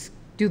will just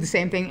do the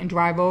same thing and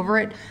drive over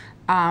it.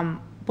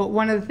 But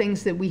one of the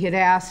things that we had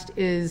asked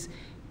is,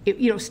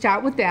 you know,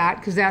 start with that,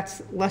 because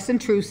that's less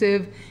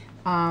intrusive.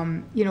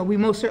 You know, we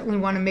most certainly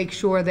want to make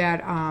sure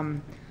that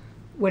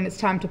when it's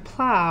time to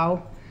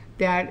plow,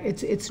 that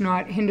it's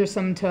not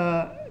hindersome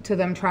to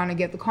them trying to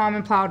get the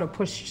common plowed or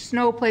push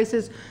snow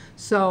places.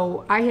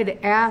 So I had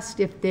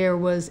asked if there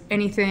was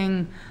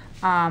anything,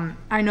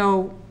 I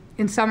know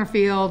in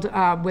Summerfield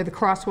where the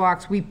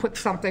crosswalks, we put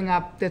something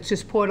up that's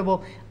just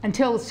portable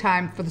until it's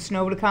time for the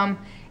snow to come,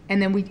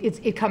 and then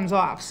it comes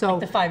off. So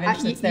like the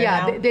 5-inch that's there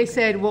yeah, now? They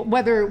said, well,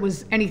 whether it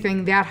was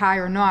anything that high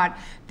or not,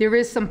 there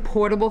is some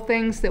portable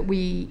things that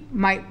we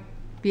might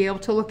be able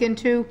to look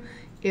into.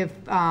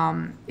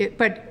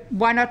 But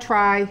why not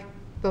try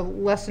the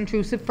less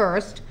intrusive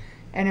first?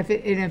 And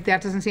if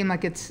that doesn't seem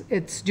like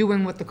it's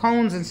doing what the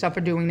cones and stuff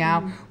are doing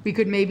now, we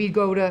could maybe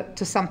go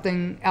to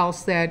something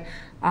else that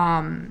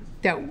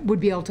that would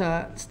be able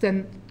to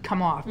then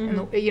come off,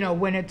 and you know,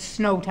 when it's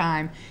snow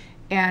time.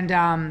 And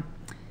and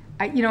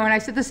I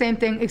said the same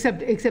thing,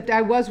 except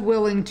I was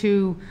willing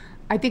to.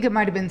 I think it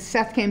might have been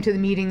Seth came to the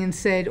meeting and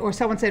said, or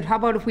someone said, how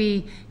about if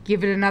we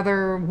give it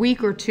another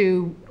week or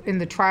 2 in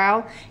the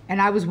trial?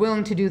 And I was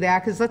willing to do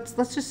that, because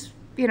let's just,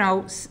 you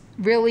know,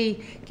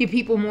 really give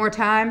people more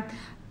time.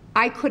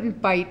 I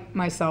couldn't bite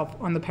myself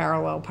on the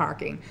parallel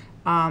parking.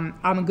 I'm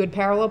a good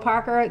parallel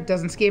parker. It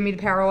doesn't scare me to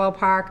parallel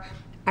park.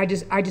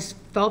 I just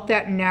felt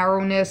that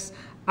narrowness.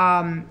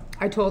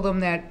 I told them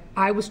that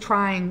I was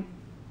trying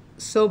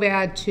so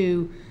bad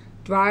to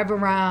drive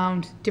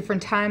around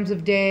different times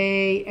of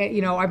day.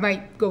 You know, I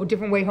might go a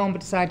different way home, but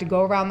decide to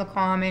go around the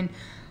common.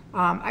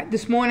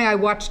 This morning I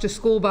watched a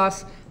school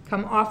bus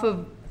come off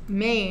of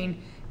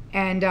Main,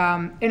 and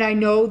I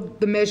know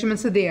the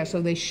measurements are there,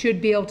 so they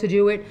should be able to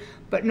do it.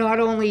 But not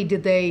only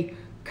did they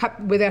cut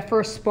where that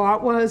first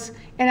spot was,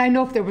 and I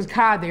know if there was a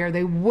car there,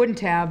 they wouldn't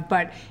have,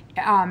 but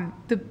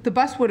the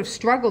bus would have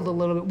struggled a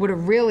little bit, would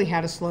have really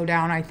had to slow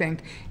down, I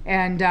think.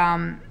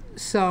 And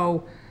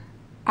so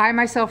I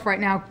myself right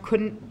now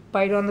couldn't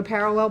bite on the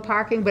parallel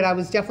parking, but I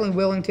was definitely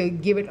willing to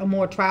give it a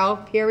more trial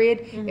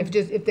period,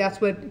 if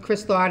that's what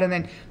Chris thought. And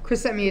then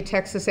Chris sent me a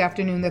text this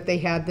afternoon that they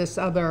had this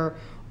other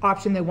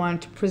option they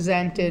wanted to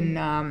present,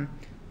 and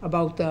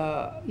about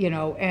the, you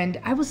know, and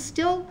I was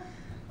still,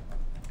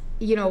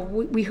 you know,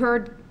 we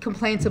heard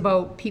complaints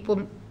about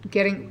people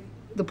getting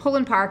the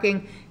pull-in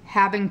parking,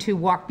 having to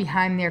walk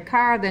behind their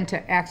car, then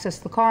to access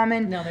the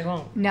common. No, they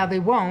won't. Now they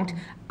won't.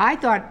 I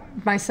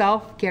thought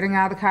myself, getting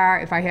out of the car,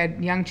 if I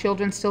had young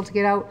children still to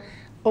get out,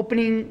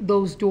 opening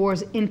those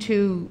doors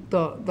into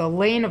the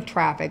lane of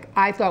traffic,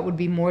 I thought would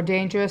be more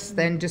dangerous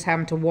than just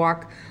having to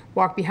walk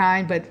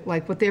behind. But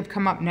like what they've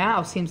come up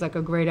now seems like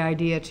a great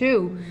idea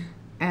too.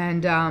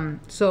 And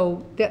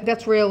so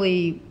that's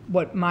really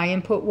what my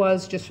input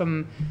was, just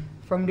from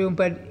doing.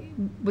 But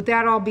with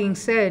that all being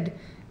said,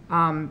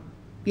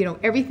 you know,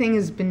 everything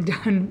has been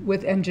done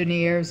with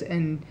engineers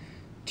and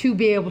to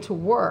be able to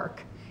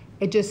work.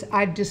 I'm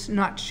just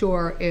not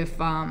sure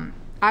if,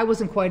 I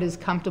wasn't quite as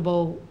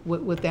comfortable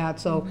with that.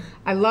 So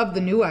I love the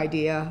new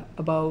idea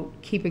about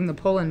keeping the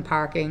pull-in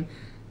parking.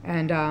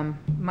 And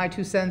my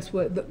 2 cents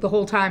the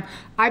whole time,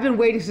 I've been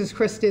waiting since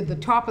Chris did the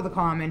top of the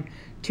common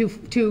to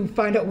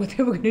find out what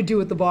they were going to do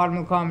at the bottom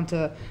of the common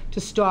to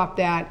stop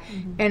that.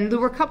 And there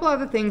were a couple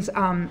other things.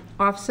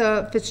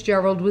 Officer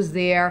Fitzgerald was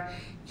there.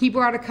 He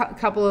brought a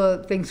couple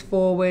of things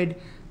forward.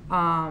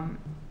 Number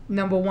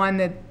one,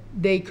 that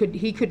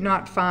he could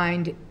not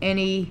find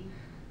any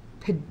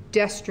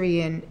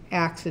pedestrian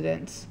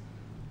accidents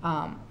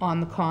on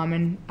the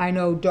common. I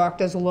know Doc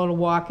does a lot of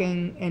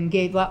walking, and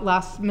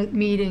last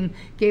meeting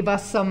gave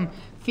us some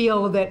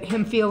feel that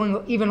him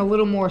feeling even a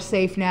little more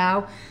safe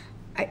now.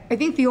 I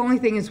think the only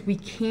thing is we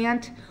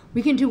can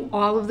do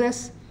all of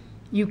this.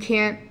 You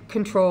can't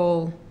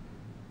control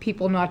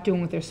people not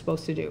doing what they're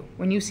supposed to do.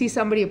 When you see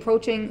somebody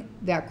approaching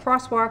that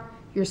crosswalk,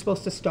 you're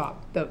supposed to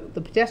stop. The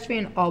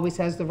pedestrian always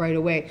has the right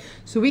of way.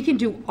 So we can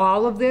do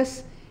all of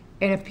this,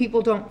 and if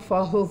people don't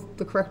follow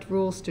the correct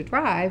rules to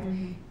drive,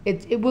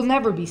 it will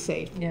never be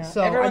safe. Yeah.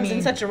 So Everyone's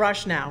in such a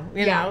rush now,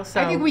 you know.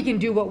 So I think we can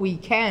do what we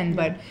can,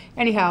 but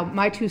anyhow,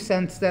 my 2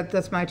 cents.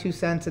 That's my 2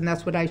 cents, and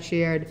that's what I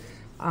shared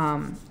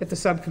at the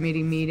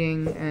subcommittee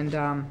meeting. And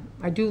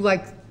I do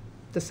like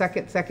the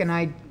second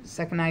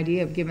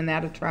idea of giving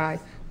that a try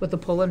with the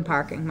pull-in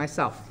parking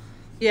myself.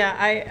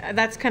 yeah,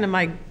 that's kind of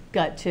my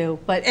gut too.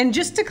 But, and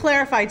just to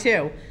clarify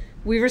too,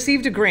 we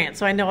received a grant,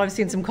 so I know I've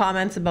seen some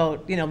comments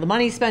about, you know, the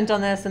money spent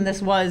on this, and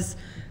this was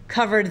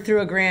covered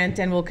through a grant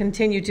and will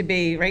continue to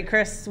be, right,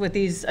 Chris, with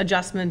these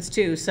adjustments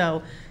too.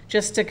 So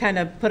just to kind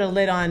of put a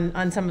lid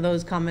on some of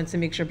those comments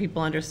and make sure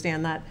people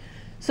understand that.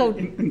 So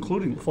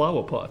including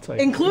flower pots.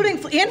 Including,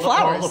 and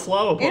flowers. All the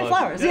flower pots. And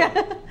flowers,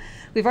 yeah.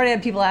 We've already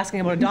had people asking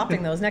about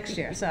adopting those next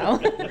year,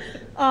 so.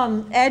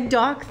 Ed,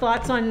 Doc,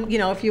 thoughts on, you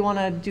know, if you want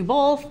to do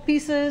both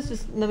pieces,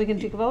 just then we can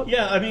take a vote?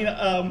 Yeah, I mean,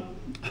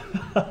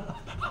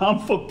 I'm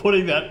for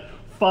putting that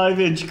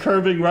 5-inch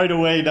curbing right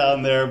away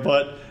down there,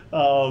 but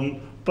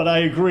I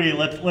agree.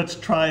 Let's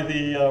try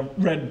the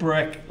red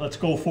brick. Let's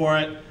go for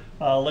it.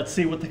 Let's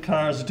see what the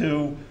cars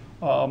do.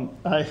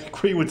 I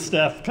agree with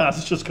Steph. Cars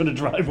is just going to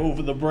drive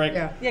over the brick.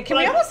 Yeah. Can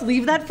we almost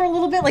leave that for a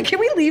little bit? Like, can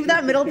we leave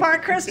that middle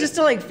part, Chris, just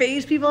to like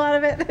phase people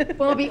out of it?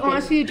 Well, I'll be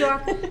honest with you,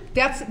 Doc.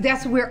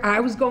 That's where I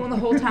was going the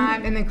whole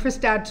time, and then Chris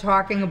started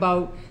talking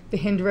about the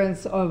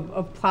hindrance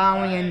of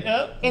plowing,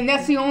 and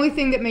that's the only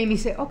thing that made me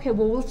say, okay,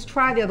 well, let's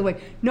try the other way,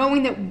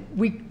 knowing that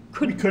we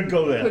could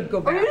go there. Could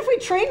go back. Or even if we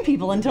train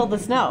people until the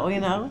snow,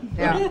 you know?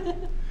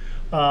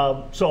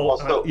 Yeah.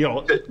 So you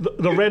know,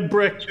 the red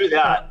brick. Do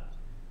that.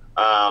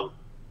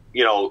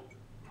 You know,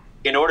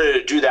 in order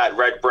to do that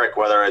red brick,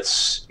 whether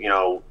it's, you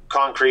know,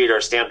 concrete or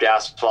stamped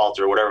asphalt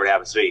or whatever it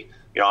happens to be,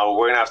 you know,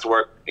 we're going to have to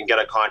work and get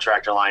a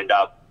contractor lined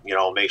up, you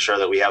know, make sure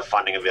that we have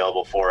funding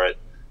available for it.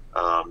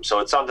 So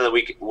it's something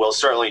that we'll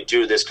certainly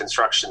do this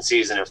construction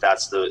season if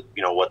that's the,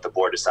 you know, what the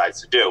board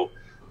decides to do.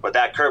 But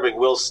that curbing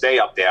will stay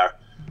up there.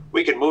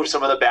 We can move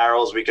some of the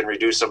barrels, we can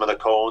reduce some of the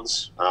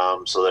cones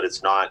so that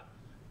it's not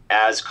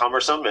as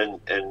cumbersome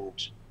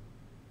and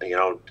you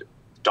know,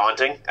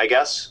 daunting, I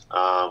guess.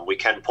 We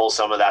can pull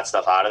some of that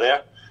stuff out of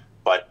there,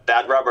 but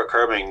that rubber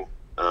curbing,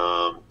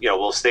 you know,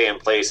 will stay in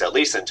place at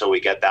least until we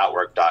get that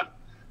work done.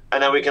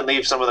 And then we can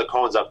leave some of the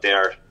cones up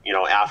there, you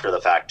know, after the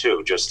fact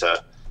too, just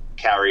to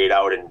carry it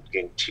out and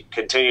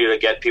continue to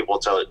get people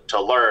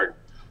to learn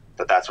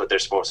that that's what they're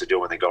supposed to do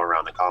when they go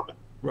around the common.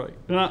 Right,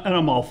 and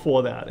I'm all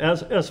for that.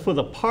 As for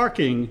the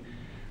parking,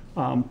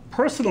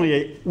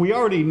 Personally, we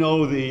already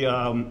know the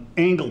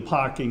angle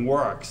parking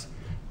works.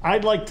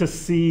 I'd like to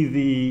see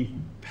the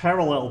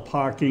parallel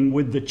parking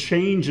with the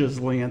changes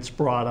Lance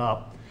brought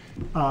up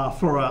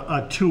for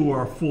a 2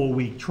 or 4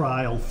 week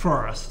trial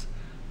first.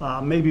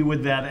 Maybe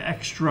with that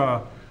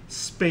extra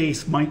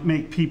space might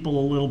make people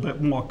a little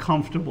bit more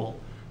comfortable.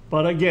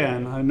 But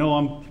again, I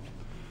know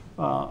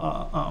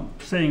I'm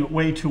saying it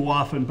way too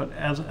often, but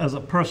as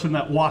a person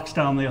that walks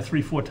down there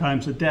 3-4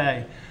 times a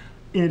day,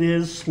 it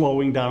is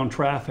slowing down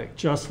traffic,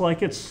 just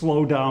like it's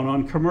slowed down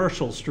on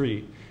Commercial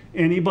Street.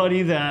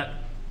 Anybody that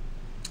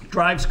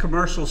drives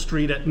Commercial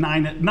Street at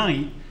 9 at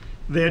night,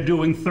 they're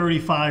doing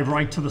 35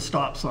 right to the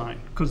stop sign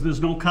because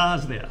there's no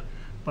cars there.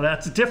 But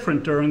that's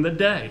different during the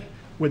day.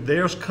 With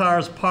there's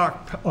cars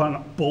parked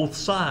on both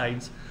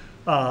sides,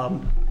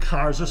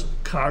 cars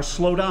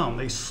slow down.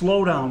 They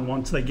slow down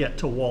once they get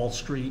to Wall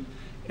Street,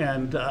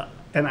 and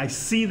I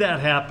see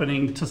that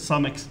happening to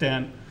some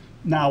extent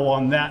now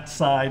on that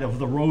side of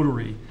the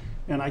Rotary.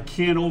 And I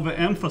can't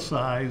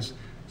overemphasize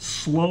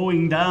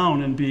slowing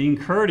down and being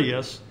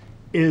courteous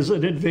is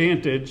an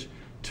advantage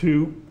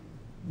to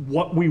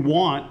what we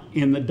want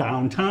in the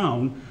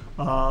downtown.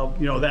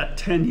 You know, that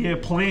 10-year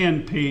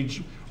plan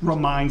page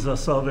reminds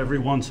us of every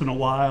once in a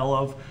while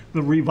of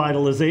the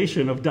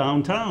revitalization of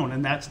downtown,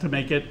 and that's to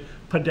make it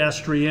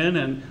pedestrian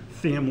and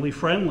family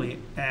friendly,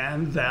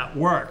 and that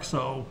works.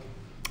 So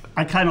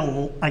I kind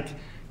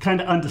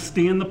of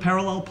understand the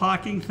parallel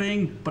parking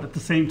thing, but at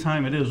the same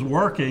time it is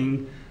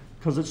working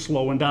because it's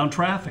slowing down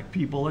traffic.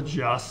 People are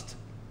just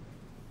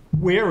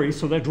wary,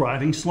 so they're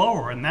driving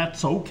slower, and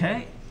that's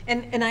okay.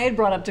 And I had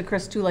brought up to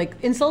Chris too, like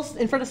in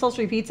front of Soul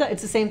Street Pizza,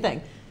 it's the same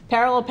thing.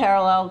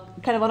 Parallel,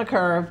 kind of on a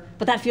curve,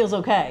 but that feels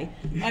okay.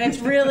 And it's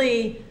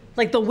really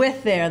like the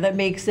width there that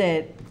makes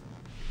it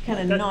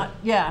kind of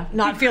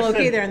not feel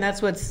okay there, and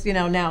that's what's, you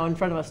know, now in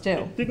front of us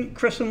too. Didn't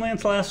Chris and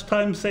Lance last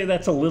time say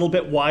that's a little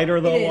bit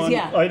wider though? It is,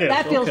 yeah. Oh, it is.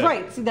 That feels okay.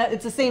 right. See, that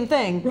it's the same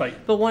thing, right?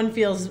 But one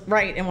feels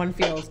right and one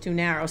feels too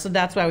narrow. So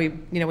that's why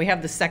we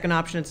have the second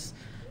option. It's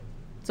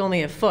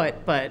only a foot,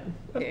 but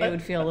it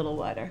would feel a little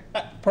wider.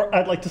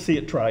 I'd like to see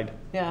it tried.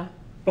 Yeah.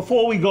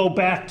 Before we go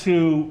back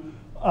to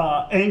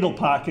angle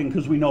parking,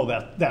 because we know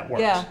that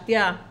works.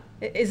 Yeah.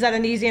 Is that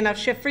an easy enough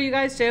shift for you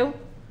guys too?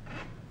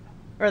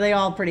 Or are they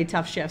all pretty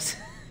tough shifts?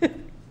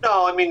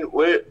 No, I mean,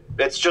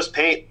 it's just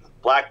paint,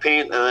 black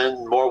paint, and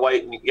then more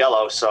white and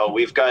yellow. So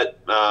we've got,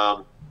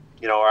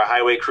 you know, our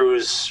highway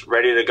crews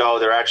ready to go.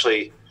 They're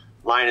actually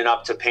lining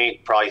up to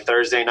paint probably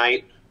Thursday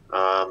night,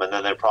 and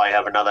then they'll probably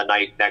have another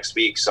night next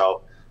week.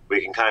 So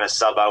we can kind of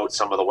sub out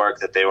some of the work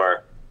that they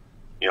were,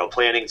 you know,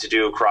 planning to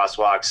do,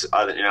 crosswalks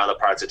in other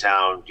parts of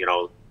town, you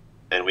know,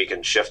 and we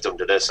can shift them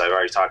to this. I've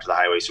already talked to the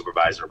highway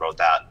supervisor about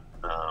that.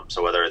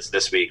 So whether it's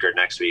this week or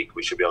next week,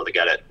 we should be able to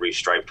get it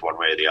restriped one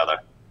way or the other.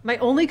 My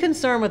only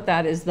concern with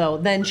that is, though,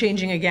 then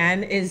changing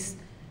again is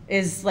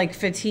like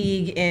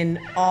fatigue in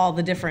all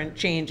the different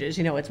changes.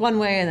 You know, it's one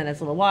way and then it's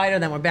a little wider,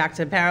 then we're back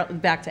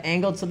to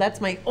angled. So that's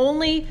my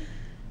only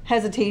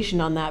hesitation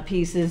on that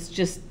piece, is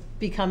just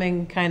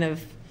becoming kind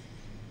of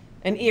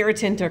an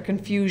irritant or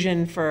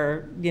confusion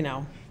for, you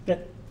know.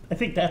 I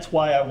think that's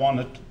why I want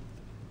to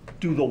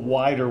do the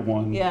wider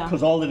one. Yeah.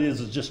 Because all it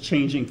is just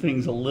changing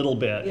things a little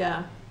bit.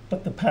 Yeah.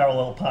 But the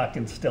parallel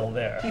parking's still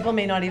there. People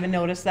may not even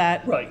notice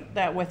that. Right.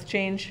 That width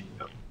change.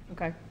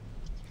 Okay.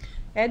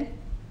 Ed,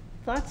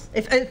 thoughts?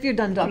 If you're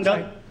done, Doug.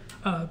 Sorry.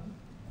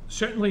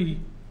 Certainly,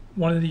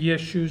 one of the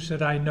issues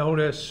that I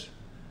notice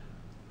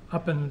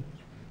up in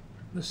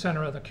the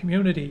center of the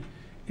community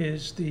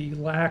is the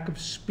lack of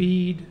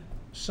speed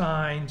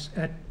signs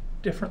at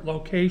different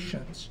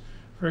locations.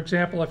 For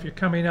example, if you're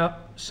coming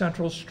up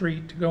Central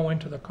Street to go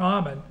into the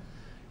Common,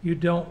 you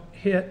don't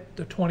hit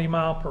the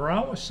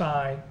 20-mile-per-hour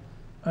sign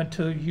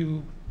until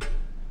you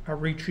are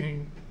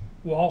reaching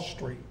Wall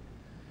Street.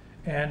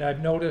 And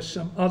I've noticed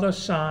some other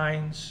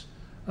signs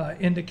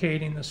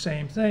indicating the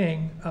same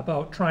thing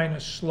about trying to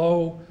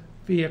slow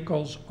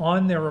vehicles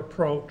on their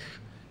approach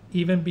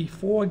even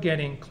before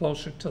getting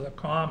closer to the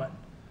Common.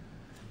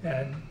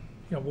 And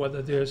you know,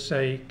 whether there's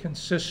a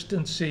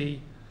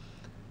consistency,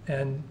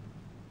 and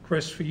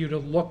Chris, for you to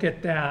look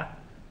at that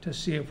to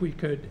see if we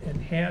could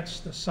enhance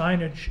the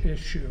signage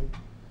issue,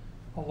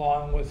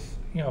 along with,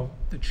 you know,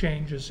 the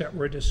changes that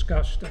were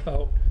discussed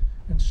about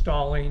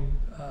installing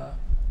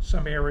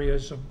some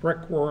areas of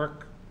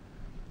brickwork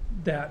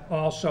that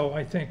also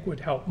I think would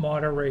help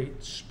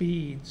moderate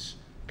speeds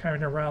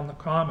coming around the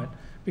Common.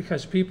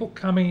 Because people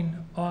coming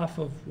off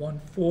of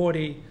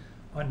 140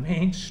 on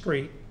Main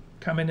Street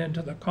coming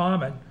into the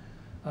Common,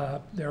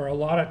 there are a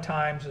lot of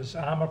times as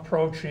I'm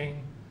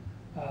approaching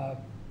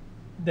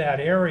that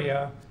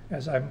area,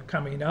 as I'm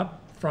coming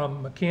up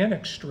from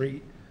Mechanic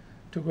Street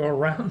to go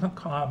around the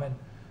Common,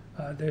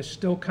 they're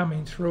still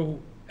coming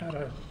through at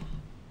a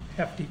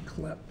hefty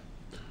clip.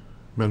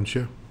 Madam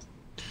Chair.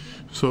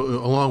 So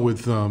along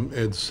with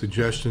Ed's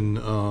suggestion,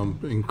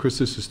 and Chris,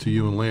 this is to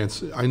you and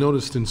Lance, I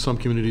noticed in some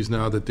communities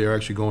now that they're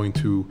actually going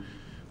to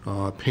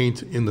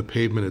paint in the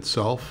pavement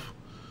itself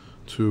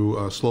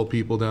to slow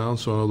people down.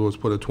 So in other words,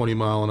 put a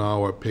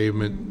 20-mile-an-hour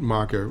pavement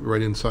marker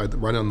right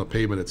on the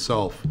pavement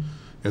itself,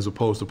 as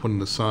opposed to putting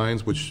the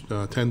signs, which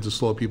tend to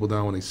slow people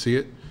down when they see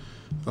it.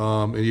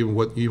 And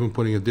even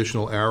putting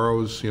additional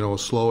arrows,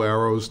 slow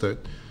arrows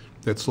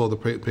that slow the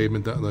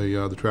pavement down,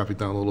 the traffic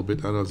down a little bit.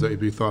 I don't know,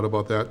 have you thought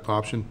about that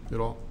option at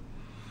all?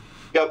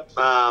 Yep.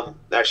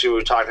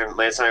 Actually,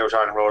 Lance and I were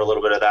talking about a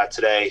little bit of that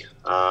today.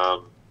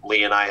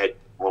 Lee and I had,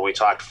 when we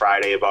talked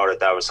Friday about it,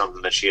 that was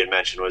something that she had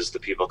mentioned, was the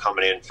people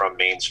coming in from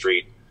Main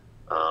Street,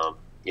 and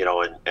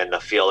the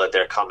feel that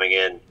they're coming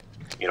in,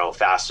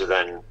 faster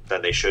than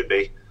they should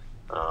be.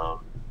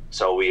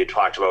 So we had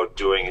talked about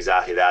doing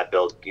exactly that,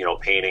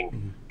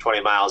 painting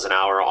 20 miles an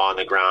hour on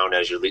the ground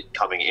as you're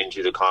coming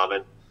into the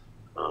common.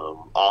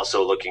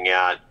 Also looking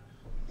at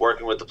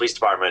working with the police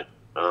department.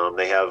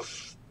 They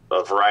have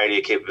a variety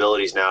of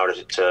capabilities now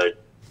to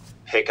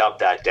pick up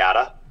that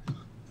data.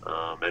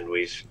 And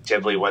we've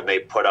typically, when they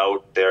put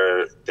out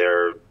their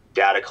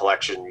data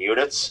collection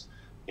units,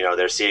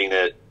 they're seeing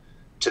that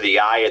to the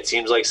eye, it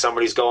seems like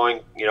somebody's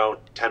going,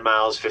 10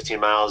 miles, 15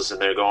 miles,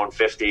 and they're going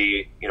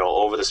 50,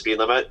 over the speed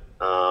limit.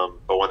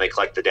 But when they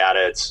collect the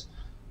data,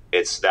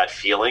 it's that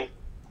feeling.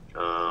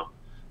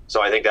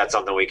 So I think that's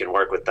something we can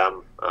work with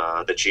them,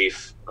 the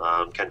chief,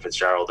 Ken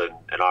Fitzgerald,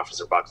 and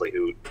Officer Buckley,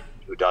 who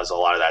does a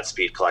lot of that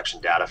speed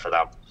collection data for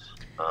them,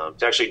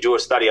 to actually do a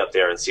study up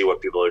there and see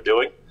what people are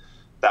doing.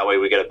 That way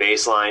we get a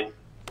baseline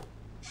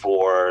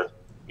for,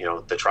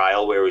 the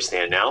trial where we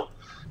stand now,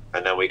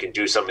 and then we can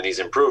do some of these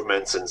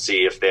improvements and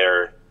see if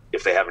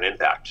they have an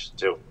impact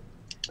too,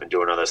 and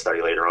do another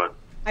study later on.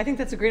 I think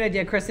that's a great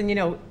idea, Chris.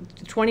 And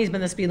 20 has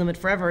been the speed limit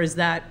forever. Is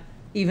that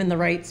even the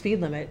right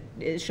speed limit?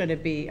 Should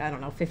it be, I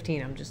don't know,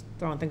 15? I'm just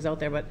throwing things out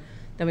there, but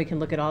then we can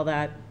look at all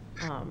that.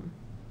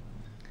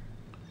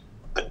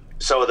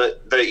 So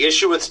the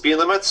issue with speed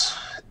limits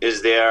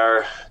is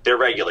they're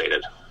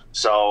regulated.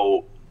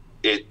 So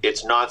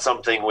it's not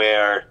something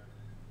where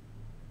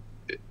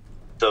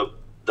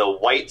the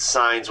white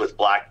signs with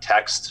black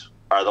text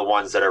are the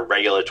ones that are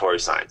regulatory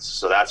signs.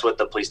 So that's what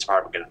the police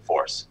department can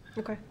enforce.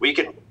 Okay. We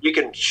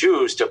can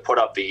choose to put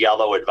up the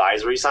yellow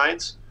advisory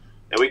signs,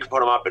 and we can put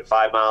them up at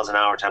 5 miles an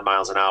hour, 10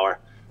 miles an hour.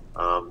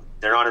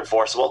 They're not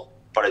enforceable,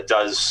 but it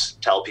does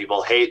tell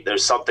people, hey,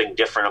 there's something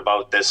different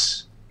about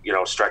this,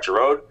 stretch of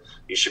road.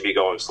 You should be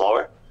going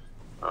slower.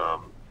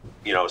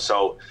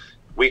 So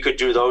we could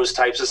do those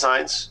types of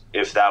signs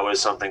if that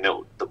was something that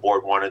the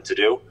board wanted to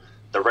do.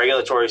 The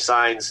regulatory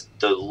signs,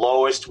 the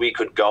lowest we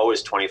could go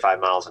is 25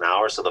 miles an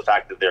hour. So the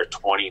fact that they're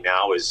 20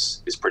 now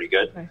is pretty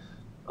good. Okay.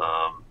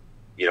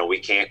 We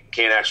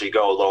can't actually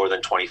go lower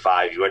than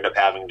 25. You end up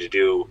having to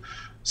do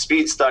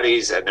speed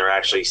studies, and they're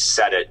actually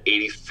set at the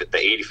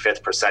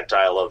 85th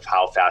percentile of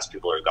how fast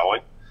people are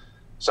going.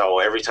 So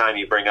every time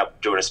you bring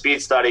up doing a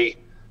speed study,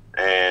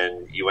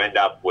 and you end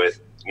up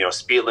with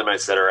speed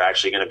limits that are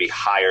actually going to be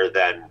higher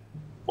than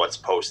what's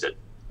posted.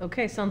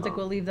 Okay, sounds like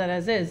we'll leave that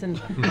as is. And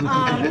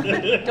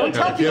don't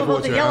tell people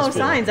about the yellow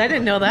signs. I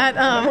didn't know that.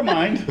 Never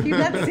mind. Keep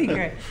that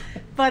secret.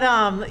 But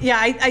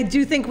I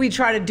do think we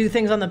try to do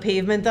things on the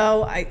pavement,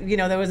 though.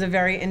 There was a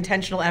very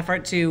intentional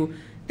effort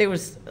there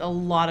was a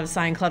lot of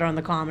sign clutter on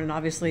the common, and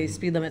obviously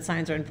speed limit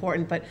signs are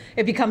important, but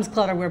it becomes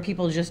clutter where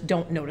people just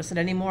don't notice it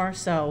anymore.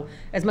 So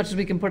as much as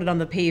we can put it on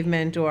the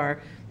pavement,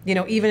 or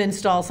even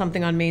install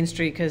something on Main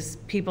Street, because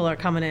people are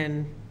coming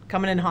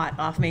in hot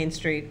off Main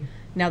Street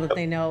now that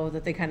they know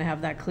that they kind of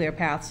have that clear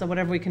path. So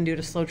whatever we can do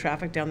to slow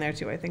traffic down there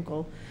too, I think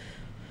will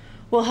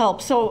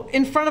help. So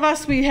in front of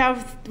us, we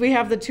have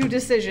the two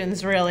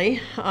decisions, really.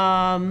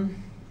 I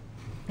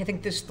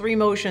think there's 3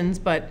 motions,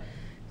 but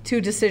 2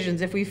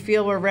 decisions. If we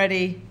feel we're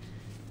ready.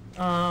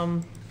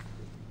 So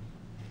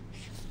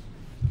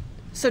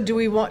do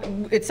we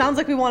want, it sounds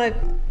like we want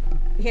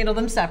to handle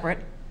them separate.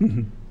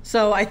 Mm-hmm.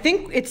 So I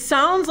think it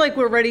sounds like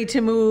we're ready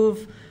to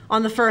move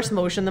on the first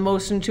motion, the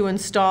motion to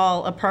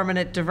install a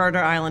permanent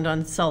diverter island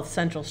on South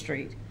Central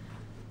Street.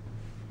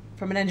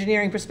 From an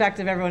engineering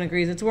perspective, everyone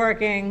agrees it's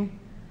working.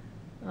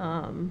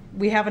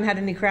 We haven't had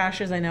any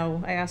crashes. I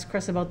know I asked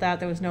Chris about that.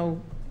 There was no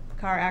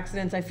car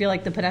accidents. I feel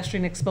like the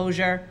pedestrian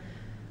exposure,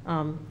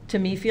 to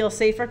me, feels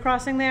safer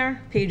crossing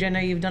there. Paige, I know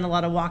you've done a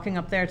lot of walking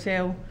up there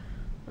too.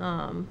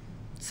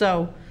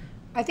 So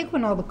I think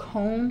when all the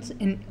cones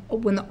and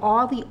when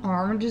all the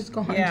orange is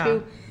gone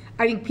too,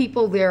 I think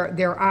people,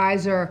 their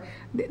eyes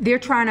they're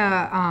trying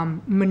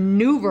to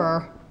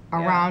maneuver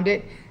around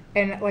it.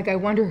 And I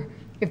wonder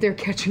if they're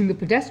catching the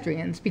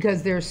pedestrians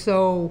because they're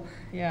so,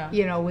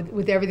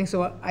 with everything.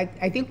 So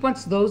I think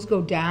once those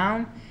go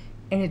down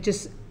and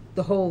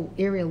the whole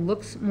area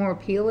looks more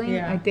appealing,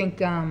 I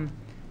think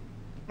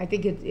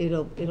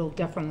it'll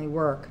definitely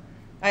work.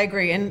 I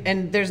agree.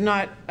 And there's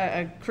not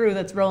a crew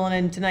that's rolling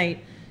in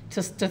tonight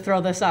to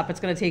throw this up. It's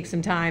going to take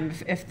some time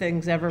if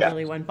things ever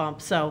really went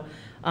bump. So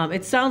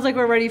it sounds like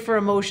we're ready for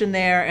a motion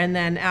there. And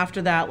then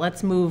after that,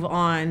 let's move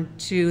on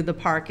to the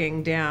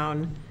parking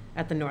down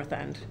at the north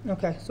end.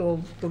 Okay,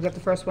 so we'll get the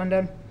first one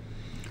done.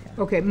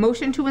 Okay,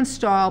 motion to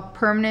install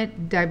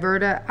permanent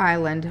diverter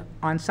island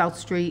on South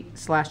Street /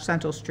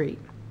 Central Street.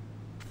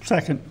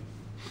 Second.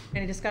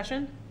 Any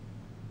discussion?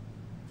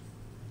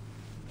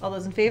 All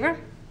those in favor?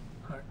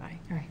 Aye.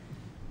 Aye.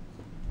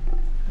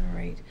 All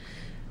right.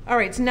 All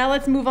right, so now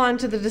let's move on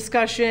to the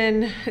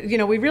discussion. You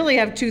know, we really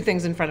have two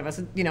things in front of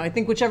us. You know, I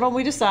think whichever one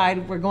we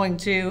decide, we're going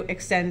to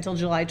extend until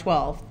July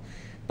 12th.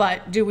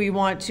 But do we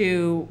want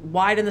to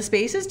widen the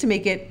spaces to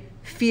make it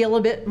feel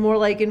a bit more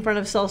like in front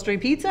of South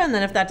Street Pizza? And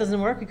then if that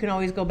doesn't work, we can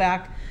always go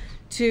back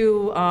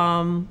to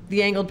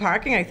the angled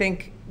parking. I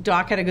think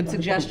Doc had a good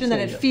suggestion that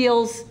it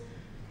feels,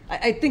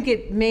 I think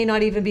it may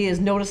not even be as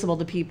noticeable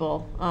to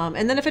people.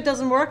 And then if it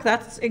doesn't work,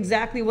 that's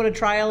exactly what a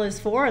trial is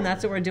for, and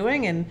that's what we're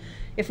doing. And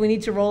if we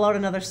need to roll out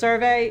another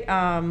survey,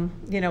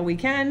 you know, we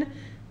can.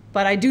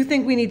 But I do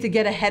think we need to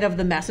get ahead of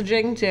the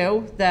messaging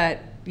too,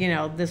 that, you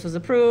know, this was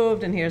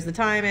approved and here's the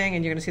timing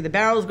and you're gonna see the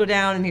barrels go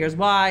down and here's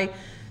why.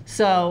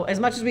 So as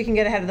much as we can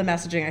get ahead of the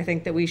messaging, I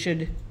think that we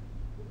should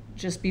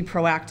just be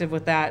proactive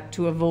with that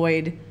to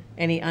avoid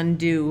any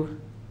undue,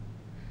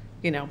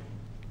 you know,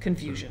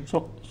 confusion.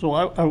 So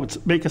I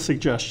would make a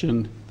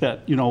suggestion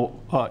that, you know,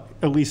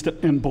 at least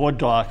in board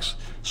docs,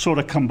 sort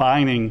of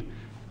combining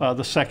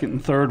the second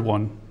and third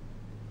one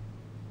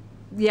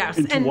Yes.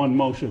 into one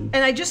motion.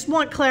 And I just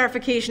want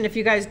clarification if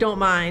you guys don't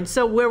mind.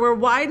 So where we're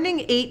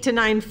widening 8 to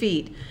 9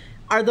 feet,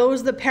 are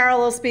those the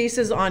parallel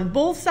spaces on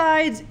both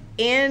sides?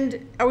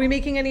 And are we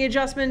making any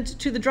adjustment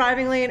to the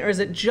driving lane, or is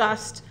it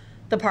just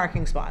the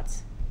parking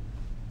spots?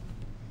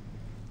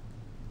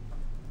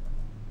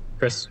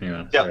 Chris, you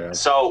know. Yep.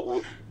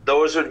 So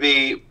those would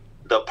be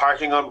the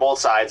parking on both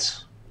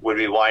sides would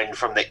be widened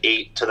from the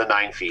 8 to the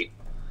 9 feet.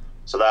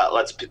 So that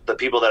lets the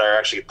people that are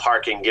actually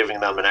parking,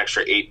 giving them an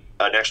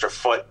extra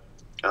foot,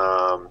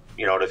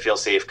 you know, to feel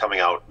safe coming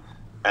out.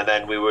 And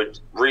then we would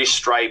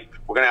restripe.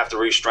 We're going to have to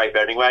restripe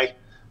anyway.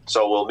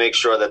 So we'll make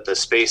sure that the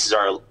spaces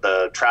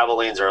the travel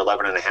lanes are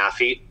 11.5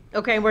 feet.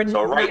 Okay, we're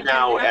so right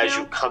now, as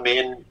you come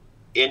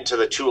into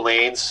the 2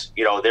 lanes,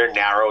 you know, they're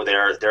narrow.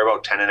 They're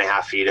about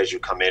 10.5 feet as you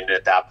come in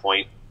at that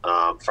point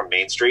from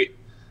Main Street.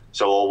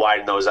 So we'll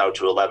widen those out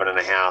to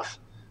 11.5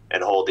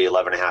 and hold the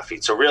 11.5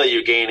 feet. So really,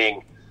 you're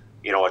gaining,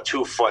 you know,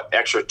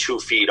 extra 2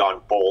 feet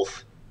on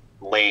both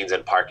lanes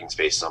and parking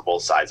spaces on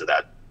both sides of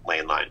that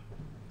lane line.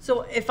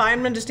 So if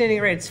I'm understanding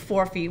it right, it's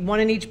 4 feet, 1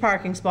 in each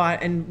parking spot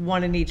and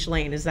 1 in each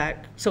lane. Is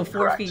that so?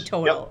 4 Correct. feet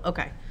total. Yep.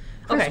 Okay.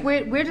 Chris,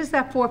 Okay. where does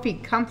that 4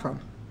 feet come from?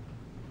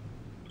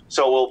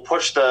 So we'll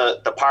push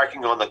the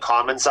parking on the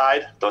common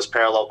side, those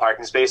parallel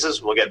parking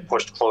spaces, will get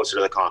pushed closer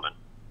to the common.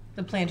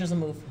 The planters will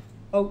move.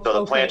 Oh, So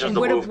the planters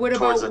will move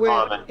towards the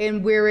common.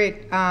 And where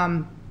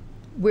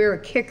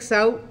it kicks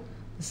out,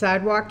 the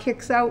sidewalk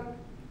kicks out?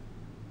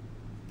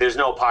 There's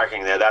no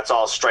parking there. That's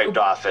all striped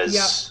off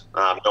as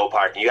no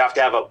parking. You have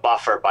to have a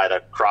buffer by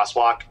the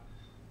crosswalk,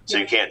 so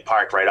you can't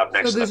park right up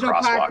next to the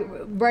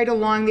crosswalk. Right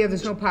along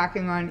there's no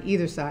parking on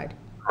either side?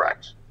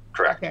 Correct.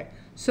 Okay.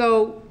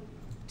 So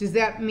does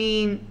that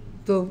mean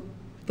the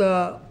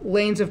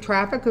lanes of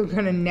traffic are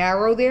going to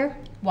narrow there?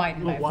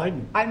 Widen.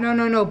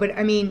 No. But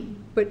I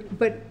mean,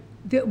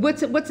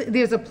 what's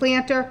there's a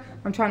planter.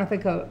 I'm trying to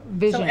think of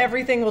vision. So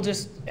everything will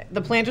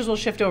the planters will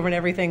shift over and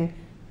everything.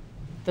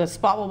 The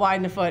spot will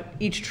widen a foot.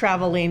 Each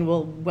travel lane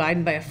will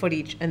widen by a foot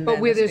each. And but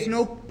then where there's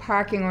no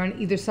parking on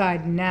either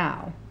side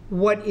now,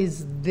 what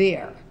is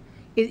there?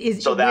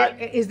 Is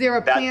there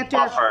a planter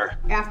buffer,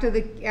 after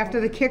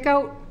the kick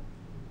out?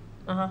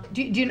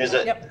 Do you know?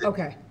 Yep.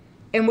 Okay.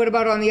 And what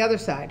about on the other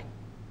side?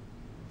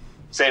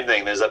 Same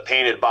thing. There's a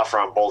painted buffer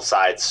on both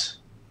sides,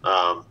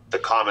 the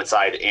common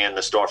side and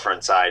the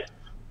storefront side,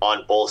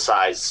 on both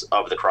sides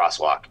of the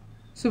crosswalk.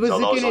 So is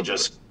it going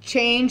to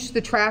change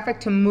the traffic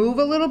to move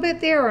a little bit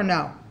there, or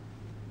no?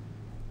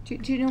 Do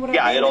you know what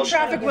I mean? The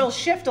traffic will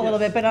shift a little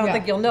bit, but I don't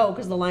think you'll know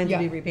because the lines will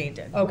be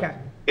repainted. Okay.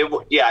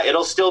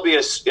 It'll still be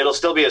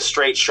a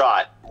straight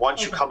shot.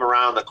 Once you come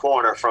around the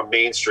corner from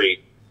Main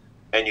Street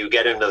and you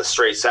get into the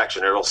straight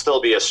section, it'll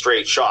still be a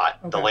straight shot.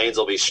 The lanes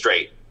will be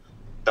straight.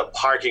 The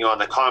parking on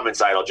the common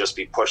side will just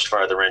be pushed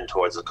further in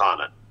towards the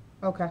common.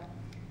 Okay.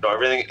 So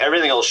everything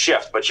will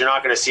shift, but you're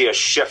not going to see a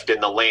shift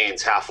in the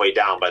lanes halfway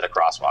down by the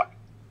crosswalk.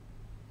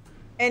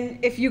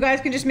 And if you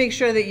guys can just make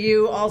sure that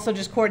you also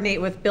just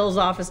coordinate with Bill's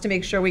office to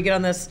make sure we get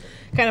on this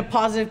kind of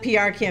positive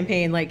PR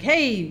campaign, like,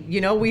 hey, you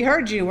know, we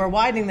heard you, we're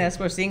widening this,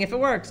 we're seeing if it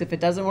works. If it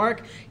doesn't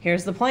work,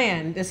 here's the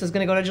plan. This is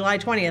going to go to July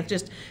 20th.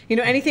 Just, you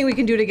know, anything we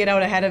can do to get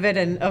out ahead of it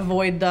and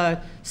avoid the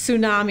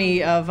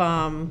tsunami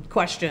of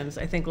questions,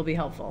 I think will be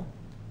helpful.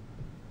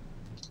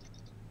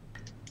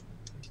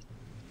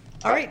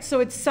 All right, so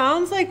it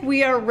sounds like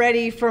we are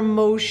ready for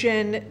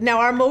motion.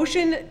 Now, our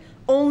motion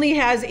only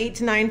has 8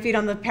 to 9 feet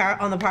on the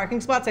parking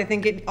spots. I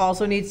think it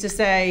also needs to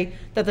say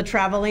that the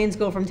travel lanes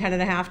go from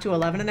 10.5 to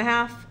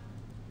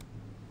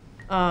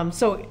 11.5.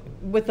 So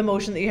with the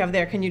motion that you have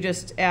there, can you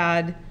just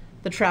add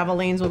the travel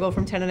lanes will go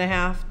from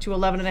 10.5 to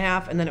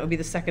 11.5, and then it would be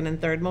the second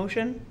and third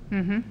motion?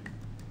 Mm-hmm.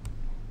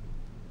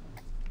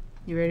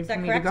 You ready for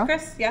me to go? Is that correct,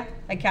 Chris? Yeah,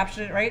 I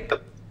captured it right?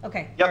 Yep.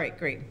 Okay, Yep. all right,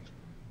 great.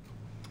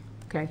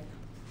 Okay.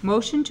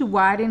 Motion to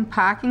widen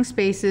parking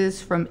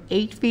spaces from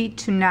 8 feet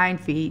to 9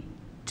 feet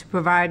to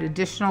provide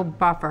additional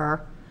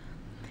buffer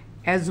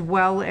as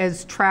well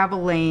as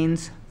travel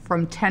lanes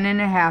from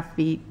 10.5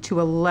 feet to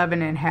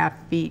 11.5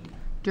 feet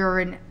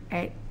during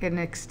an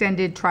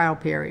extended trial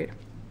period.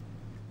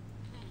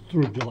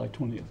 Through July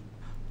 20th.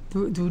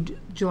 Through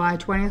July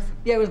 20th?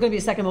 Yeah, it was going to be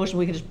a second motion.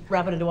 We could just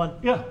wrap it into one.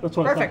 Yeah, that's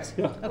what I thought. Perfect.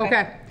 Yeah.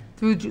 Okay.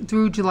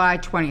 Through July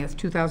 20th,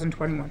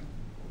 2021.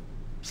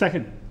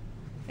 Second.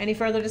 Any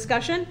further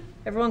discussion?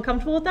 Everyone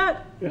comfortable with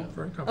that? Yeah,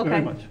 Very comfortable. very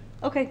Okay. much.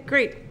 Okay,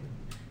 great.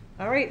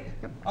 All right.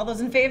 All those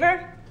in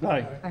favor?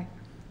 Aye.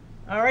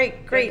 All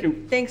right, great. Thank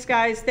you. Thanks,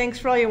 guys. Thanks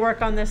for all your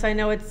work on this. I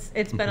know it's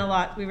been a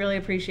lot. We really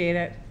appreciate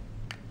it.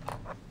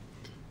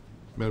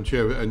 Madam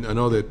Chair, I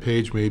know that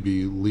Paige may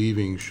be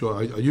leaving.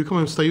 Are you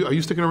coming to stay? Are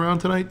you sticking around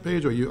tonight,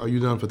 Paige, or are you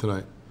done for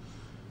tonight?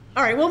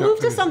 All right, we'll move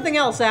to something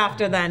else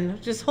after then.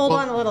 Just hold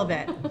on a little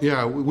bit.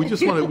 Yeah, we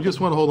just want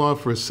to hold on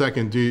for a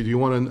second. Do you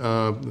want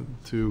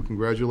to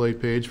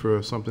congratulate Paige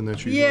for something that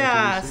she's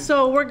Yeah,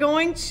 so we're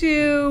going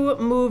to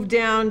move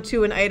down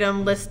to an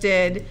item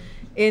listed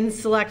in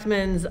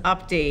Selectmen's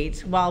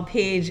update while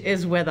Paige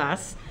is with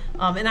us.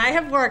 And I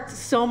have worked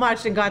so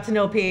much and got to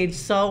know Paige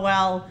so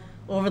well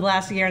over the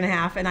last year and a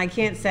half, and I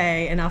can't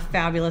say enough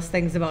fabulous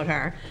things about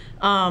her.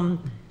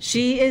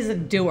 She is a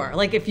doer.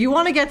 Like, if you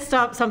want to get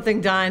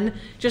something done,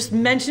 just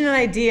mention an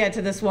idea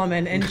to this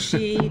woman and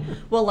she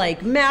will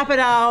like map it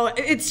out.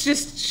 It's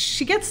just,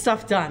 she gets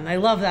stuff done. I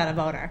love that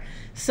about her.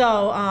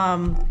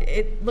 So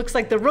it looks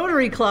like the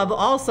Rotary Club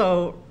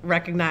also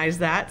recognized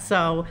that.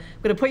 So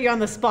I'm going to put you on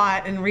the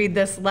spot and read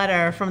this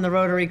letter from the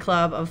Rotary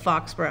Club of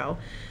Foxborough.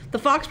 The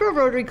Foxborough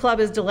Rotary Club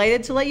is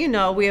delighted to let you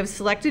know we have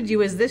selected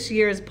you as this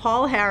year's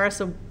Paul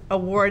Harris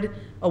Award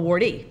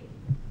awardee.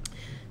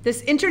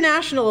 This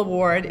international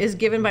award is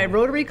given by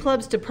Rotary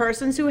clubs to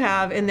persons who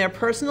have, in their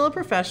personal or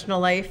professional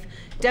life,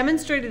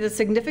 demonstrated a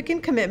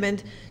significant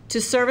commitment to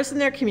service in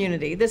their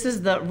community. This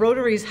is the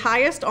Rotary's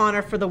highest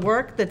honor for the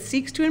work that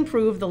seeks to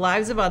improve the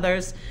lives of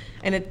others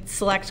and a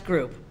select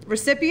group.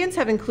 Recipients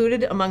have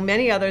included, among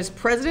many others,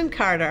 President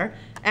Carter,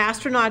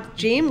 astronaut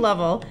James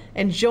Lovell,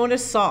 and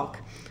Jonas Salk.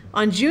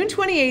 On June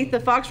 28th, the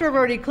Foxborough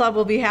Rotary Club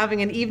will be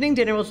having an evening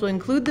dinner which will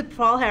include the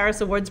Paul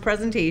Harris Awards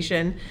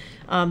presentation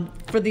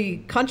for the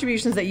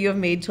contributions that you have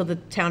made to the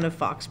town of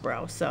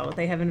Foxborough. So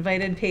they have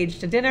invited Paige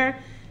to dinner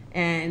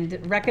and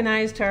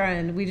recognized her,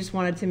 and we just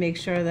wanted to make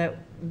sure that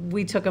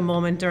we took a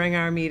moment during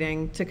our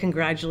meeting to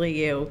congratulate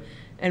you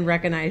and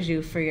recognize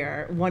you for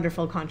your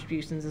wonderful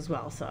contributions as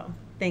well. So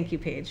thank you,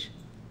 Paige.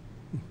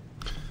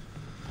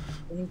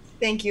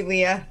 Thank you,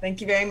 Leah.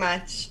 Thank you very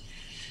much.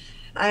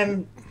 I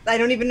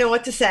don't even know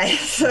what to say.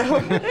 So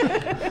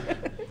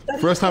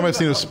First time I've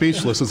seen her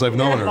speechless since I've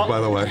known her,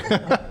 by the way.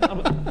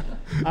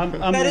 I'm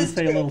going to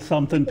say a little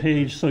something,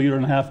 Paige, so you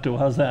don't have to.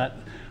 How's that?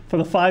 For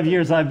the 5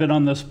 years I've been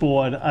on this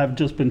board, I've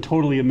just been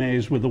totally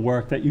amazed with the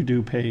work that you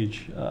do,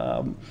 Paige.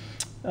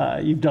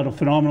 You've done a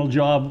phenomenal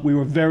job. We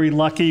were very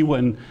lucky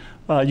when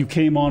you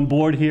came on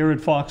board here at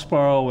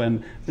Foxborough,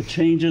 and the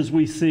changes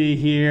we see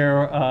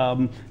here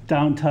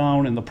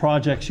downtown and the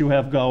projects you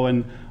have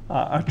going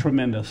are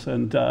tremendous,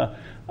 and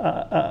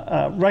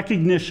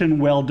recognition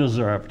well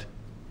deserved.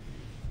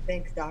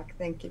 thanks, Doc.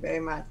 Thank you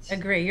very much.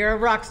 Agree. You're a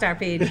rock star,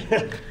 Paige.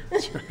 Thank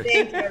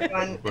you,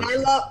 everyone.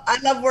 And I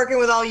love working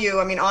with all you.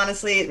 I mean,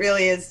 honestly, it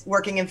really is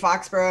working in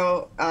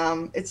Foxborough.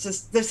 It's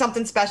just, there's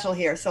something special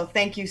here. So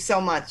thank you so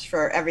much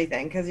for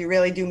everything, because you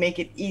really do make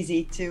it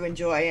easy to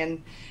enjoy,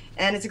 and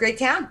it's a great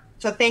town.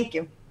 So thank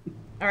you.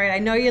 All right, I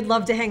know you'd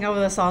love to hang out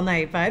with us all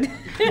night, but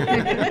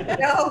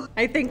No.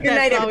 I think Good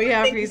that's night, all we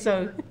have for you, everybody.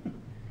 so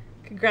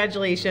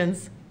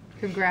congratulations.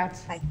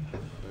 Congrats. Bye.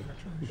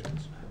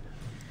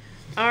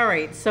 All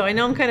right, so I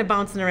know I'm kind of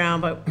bouncing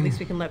around, but at least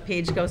we can let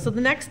Paige go. So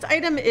the next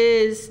item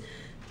is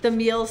the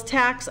meals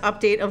tax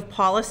update of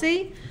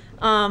policy.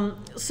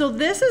 So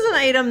this is an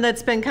item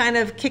that's been kind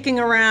of kicking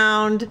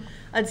around,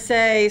 I'd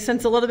say,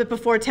 since a little bit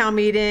before town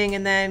meeting,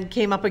 and then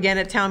came up again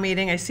at town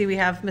meeting. I see we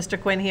have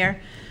Mr. Quinn here,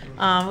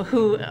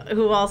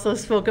 who also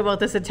spoke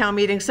about this at town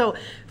meeting. So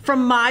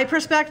from my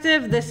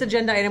perspective, this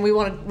agenda item, we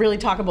want to really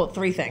talk about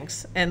three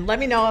things. And let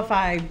me know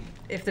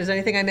if there's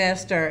anything I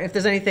missed, or if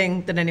there's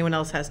anything that anyone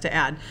else has to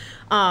add.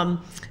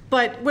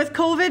 But with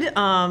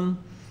COVID,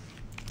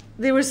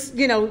 there was,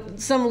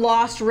 some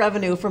lost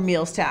revenue from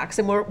meals tax.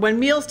 And when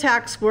meals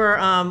tax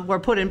were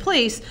put in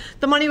place,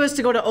 the money was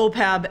to go to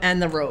OPEB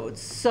and the roads.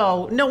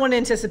 So no one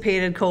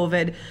anticipated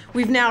COVID.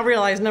 We've now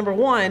realized, number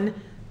one,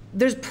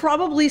 there's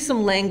probably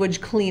some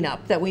language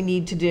cleanup that we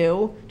need to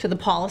do to the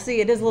policy.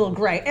 It is a little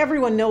gray.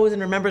 Everyone knows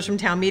and remembers from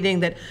town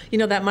meeting that,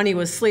 that money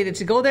was slated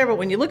to go there. But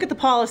when you look at the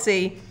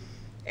policy,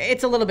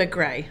 it's a little bit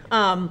gray.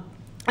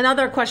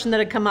 Another question that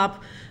had come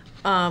up,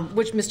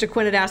 which Mr.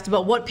 Quinn had asked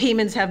about, what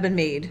payments have been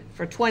made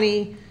for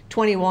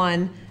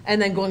 2021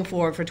 and then going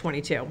forward for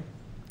 22.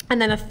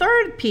 And then a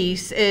third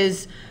piece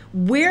is,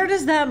 where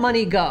does that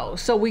money go?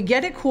 So we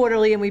get it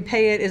quarterly and we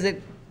pay it, is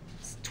it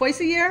twice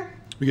a year?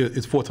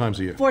 It's 4 times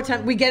a year.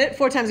 We get it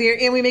 4 times a year,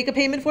 and we make a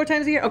payment 4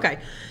 times a year? Okay.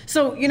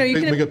 So, you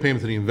can... We get payment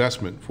to the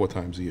investment 4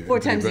 times a year. 4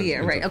 times a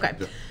year, right, okay.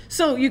 Yeah.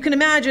 So you can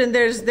imagine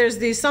there's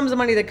these sums of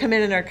money that come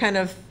in and are kind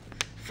of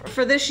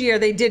for this year,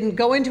 they didn't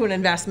go into an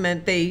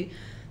investment. They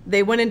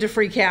went into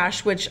free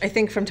cash, which I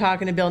think from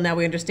talking to Bill now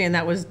we understand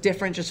that was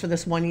different just for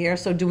this 1 year.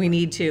 So do we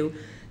need to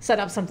set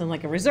up something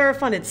like a reserve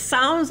fund? It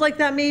sounds like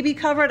that may be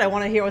covered. I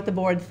want to hear what the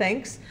board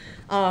thinks.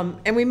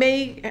 And we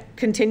may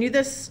continue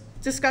this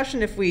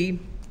discussion if we,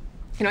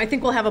 I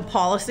think we'll have a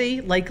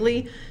policy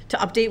likely to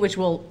update, which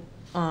will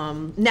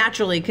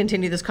naturally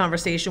continue this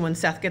conversation when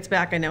Seth gets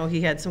back. I know he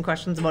had some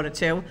questions about it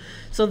too.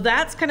 So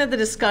that's kind of the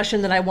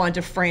discussion that I wanted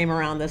to frame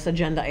around this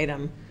agenda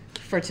item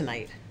for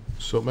tonight.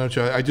 So, Madam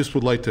Chair, I just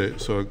would like to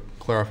sort of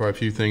clarify a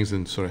few things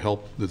and sort of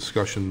help the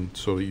discussion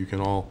so that you can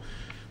all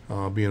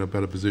be in a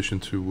better position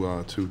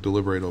to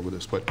deliberate over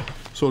this. But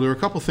so there are a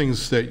couple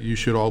things that you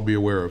should all be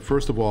aware of.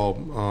 First of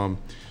all,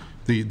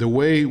 the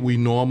way we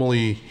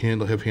normally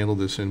have handled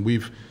this, and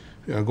we've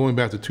going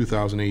back to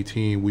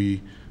 2018,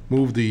 we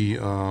moved the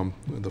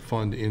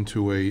fund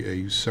into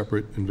a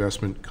separate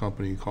investment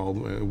company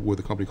with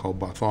a company called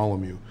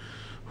Bartholomew,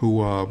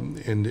 who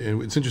and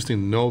it's interesting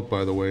to note,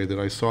 by the way, that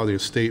I saw their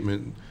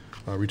statement.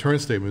 Return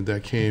statement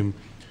that came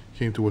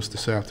to us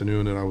this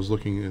afternoon, and I was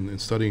looking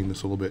and studying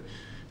this a little bit.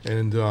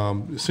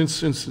 And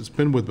since it's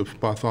been with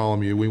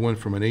Bartholomew, we went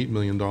from an $8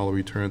 million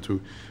return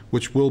to,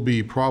 which will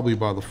be probably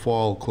by the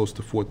fall close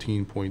to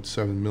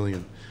 14.7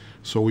 million.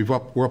 So we're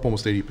up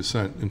almost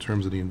 80% in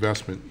terms of the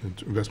investment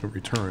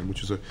return,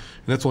 which is and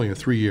that's only a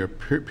 3-year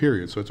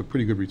period. So it's a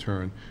pretty good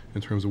return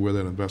in terms of where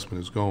that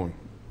investment is going.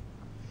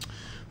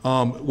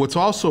 What's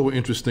also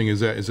interesting is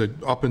that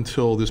up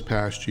until this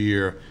past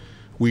year,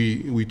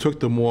 we took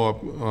the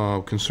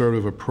more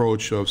conservative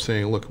approach of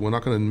saying, look, we're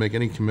not going to make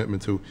any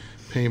commitment to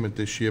payment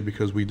this year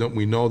because we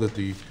know that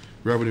the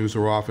revenues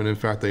are off, and in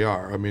fact they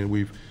are. I mean,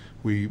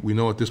 we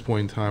know at this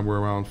point in time we're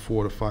around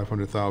 $400,000 to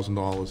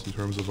 $500,000 in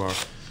terms of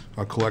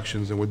our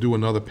collections, and we'll do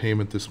another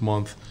payment this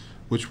month,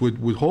 which would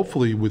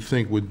hopefully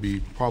would be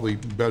probably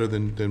better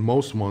than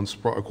most months,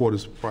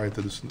 quarters prior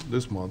to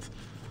this month,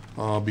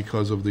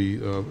 because of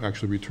the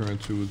actual return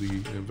to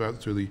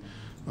the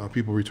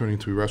people returning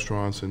to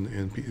restaurants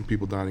and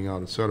people dining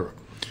out, et cetera.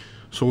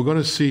 So we're going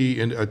to see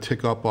a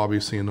tick up,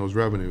 obviously, in those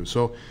revenues.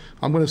 So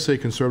I'm going to say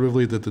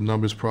conservatively that the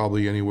number's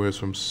probably anywhere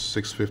from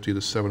 $650,000 to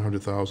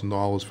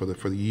 $700,000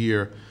 for the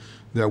year,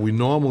 that we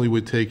normally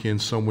would take in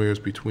somewhere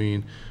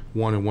between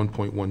 $1 and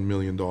 $1.1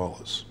 million.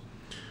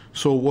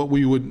 So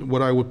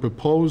what I would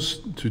propose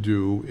to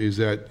do is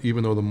that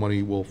even though the money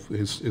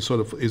is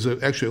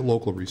actually a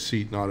local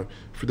receipt, it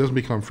doesn't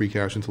become free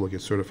cash until it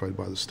gets certified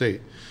by the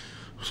state.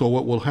 So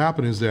what will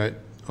happen is that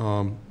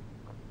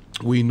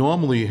we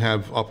normally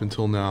have, up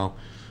until now,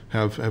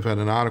 have had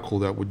an article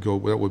that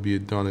would be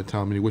done at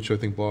town meeting, which I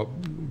think Bob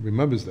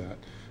remembers that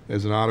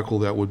as an article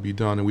that would be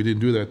done, and we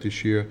didn't do that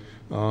this year,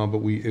 but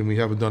we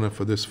haven't done it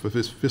for this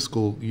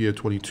fiscal year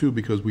 22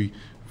 because we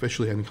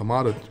officially hadn't come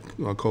out of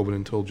COVID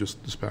until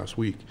just this past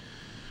week.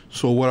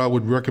 So what I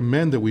would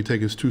recommend that we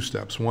take is 2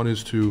 steps. One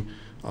is to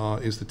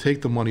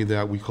take the money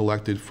that we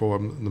collected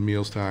from the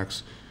meals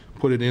tax,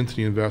 put it into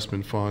the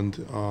investment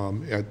fund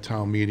at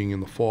town meeting in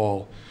the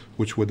fall,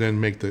 which would then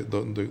make the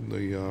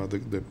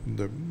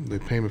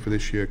payment for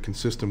this year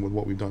consistent with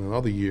what we've done in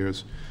other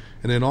years,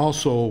 and then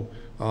also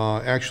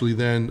actually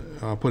then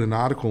put an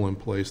article in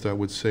place that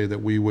would say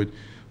that we would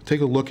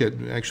take a look at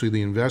actually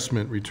the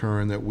investment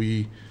return that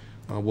we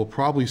will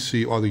probably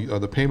see, or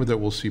the payment that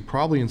we'll see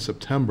probably in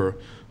September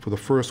for the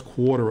first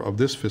quarter of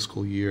this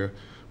fiscal year,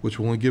 which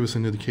will only give us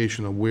an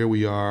indication of where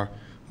we are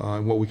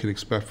and what we can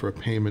expect for a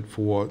payment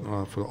for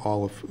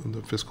all of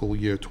the fiscal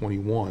year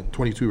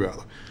 22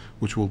 rather,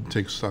 which will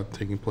start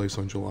taking place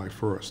on July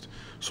 1st.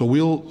 So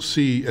we'll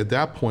see at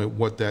that point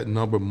what that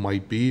number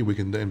might be. We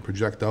can then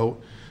project out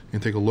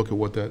and take a look at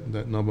what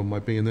that number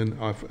might be, and then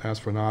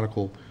ask for an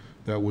article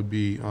that would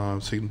be,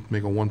 say,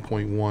 make a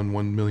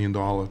 $1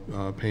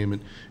 million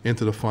payment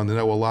into the fund, and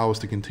that will allow us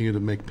to continue to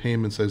make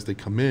payments as they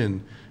come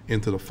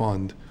into the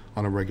fund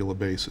on a regular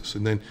basis,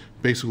 and then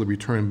basically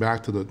return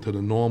back to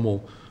the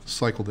normal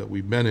cycle that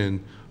we've been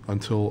in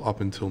up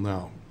until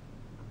now.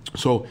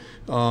 So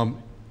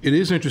it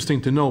is interesting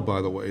to know,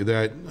 by the way,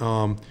 that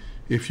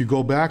if you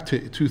go back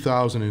to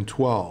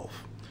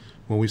 2012,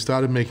 when we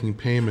started making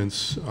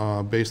payments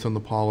based on the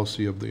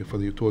policy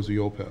towards the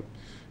OPEB,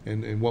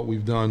 and what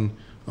we've done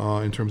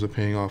in terms of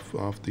paying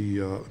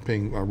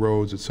paying our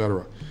roads, et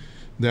cetera,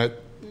 that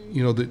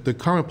the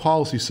current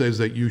policy says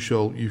that you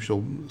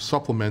shall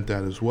supplement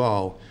that as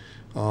well.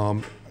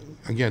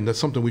 Again, that's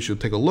something we should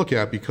take a look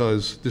at,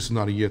 because this is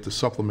not a year to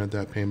supplement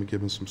that payment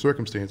given some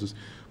circumstances,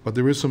 but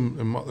there is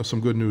some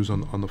good news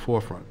on the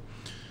forefront.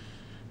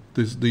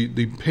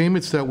 The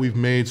payments that we've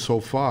made so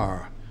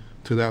far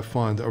to that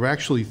fund are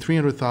actually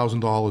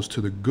 $300,000 to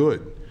the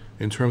good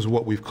in terms of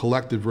what we've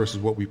collected versus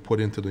what we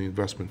put into the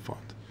investment fund.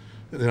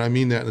 And I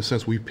mean that in the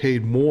sense we've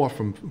paid more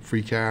from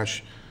free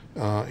cash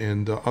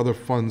and other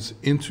funds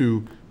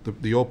into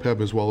the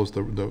OPEB as well as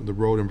the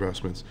road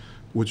investments,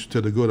 which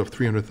to the good of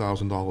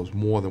 $300,000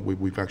 more than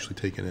we've actually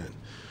taken in.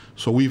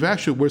 So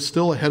we're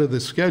still ahead of the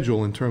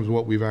schedule in terms of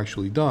what we've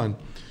actually done,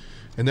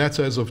 and that's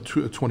as of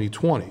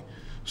 2020.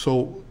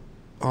 So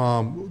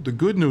the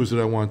good news that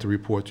I wanted to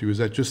report to you is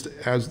that just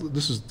as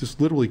this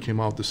literally came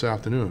out this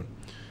afternoon.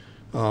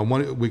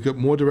 We got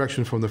more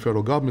direction from the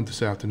federal government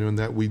this afternoon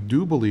that we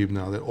do believe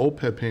now that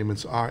OPEB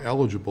payments are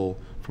eligible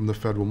from the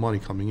federal money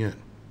coming in,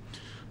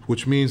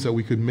 which means that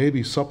we could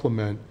maybe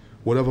supplement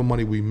whatever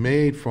money we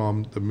made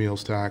from the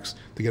meals tax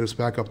to get us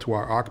back up to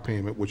our ARC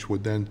payment, which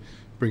would then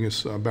bring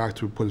us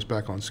put us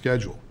back on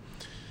schedule.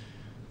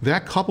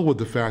 That, coupled with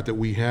the fact that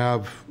we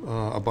have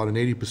about an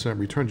 80%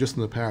 return just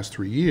in the past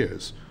 3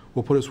 years,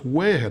 will put us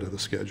way ahead of the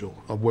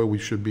schedule of where we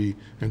should be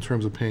in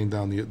terms of paying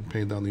down the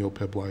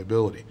OPEB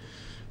liability.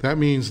 That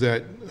means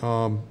that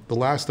the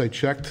last I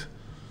checked,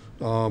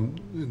 the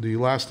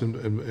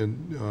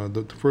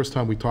first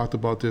time we talked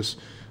about this,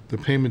 the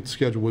payment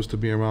schedule was to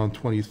be around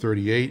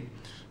 2038.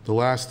 The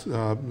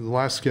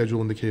last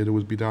schedule indicated it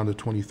would be down to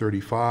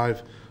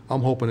 2035.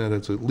 I'm hoping that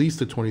it's at least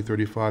to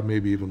 2035,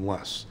 maybe even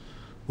less,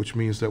 which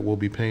means that we'll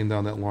be paying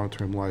down that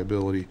long-term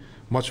liability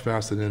much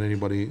faster than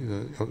anybody,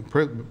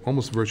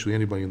 almost virtually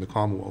anybody in the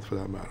Commonwealth for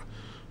that matter.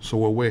 So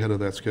we're way ahead of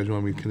that schedule,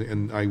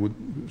 and I would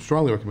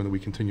strongly recommend that we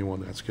continue on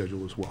that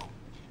schedule as well.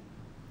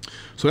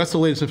 So that's the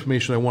latest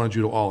information I wanted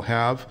you to all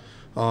have.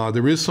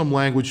 There is some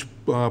language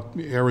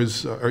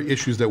errors or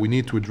issues that we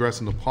need to address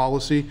in the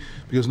policy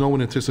because no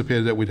one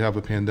anticipated that we'd have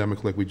a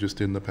pandemic like we just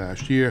did in the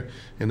past year,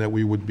 and that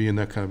we would be in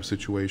that kind of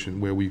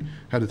situation where we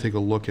had to take a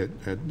look at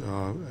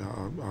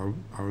our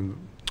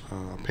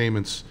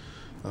payments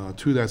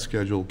to that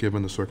schedule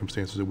given the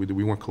circumstances that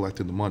we weren't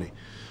collecting the money.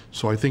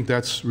 So I think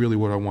that's really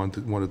what I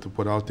wanted to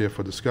put out there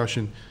for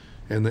discussion.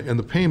 And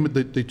the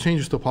payment, the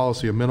changes to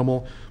policy are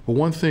minimal. But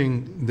one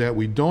thing that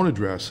we don't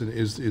address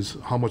is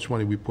how much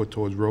money we put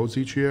towards roads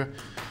each year.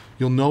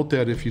 You'll note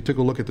that if you took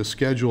a look at the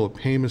schedule of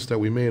payments that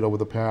we made over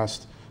the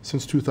past,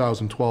 since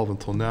 2012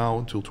 until now,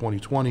 until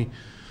 2020,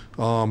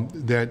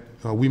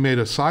 we made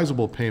a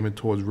sizable payment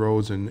towards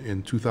roads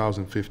in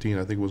 2015.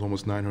 I think it was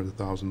almost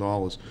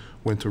 $900,000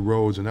 went to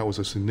roads, and that was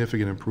a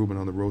significant improvement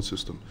on the road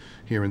system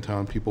here in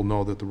town. People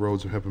know that the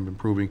roads have been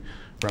improving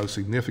rather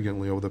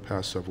significantly over the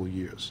past several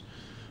years.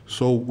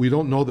 So we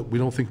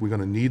don't think we're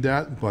going to need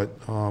that, but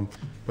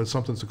it's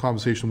something, it's a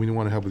conversation we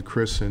want to have with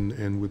Chris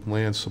and with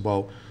Lance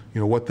about,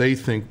 what they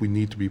think we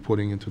need to be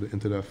putting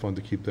into that fund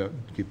to keep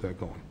that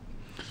going.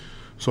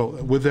 So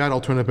with that,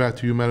 I'll turn it back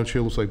to you, Madam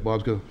Chair. Looks like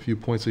Bob's got a few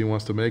points that he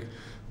wants to make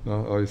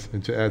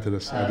and to add to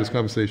this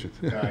conversation.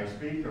 Can I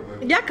speak?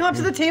 Or Yeah, come up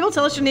to the table,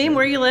 tell us your name,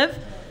 where you live.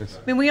 Yes.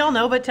 I mean, we all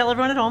know, but tell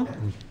everyone at home.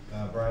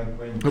 Brian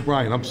Quinn. Oh,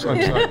 Brian, I'm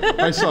sorry.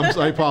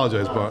 I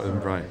apologize,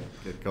 Brian.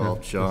 Get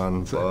called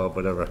Sean, Bob,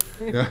 whatever.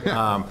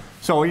 Yeah.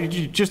 So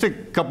just a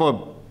couple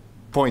of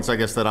points, I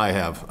guess, that I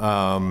have.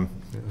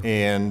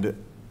 And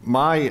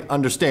my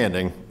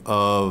understanding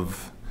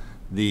of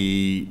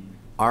the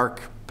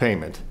ARC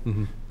payment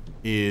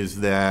is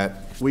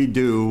that we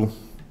do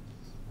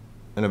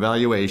an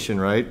evaluation,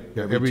 right?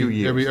 Yeah, every 2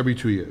 years. Every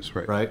 2 years,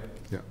 right. Right?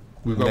 Yeah.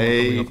 We've got one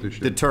coming up this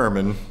year.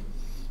 Determine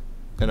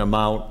an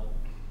amount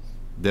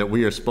that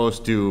we are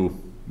supposed to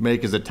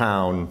make as a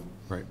town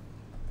Right.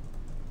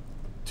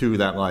 to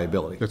that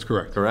liability. That's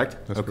correct. Correct?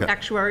 That's Okay.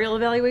 Actuarial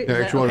evaluation?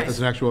 Yeah, it's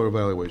an actual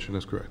evaluation,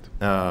 that's correct.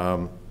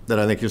 That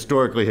I think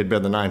historically had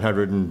been the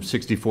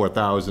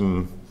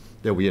 $964,000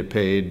 that we had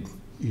paid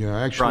Yeah,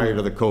 actually. prior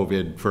to the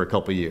COVID for a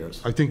couple of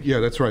years. I think, yeah,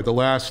 that's right. The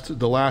last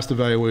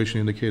evaluation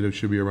indicated it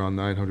should be around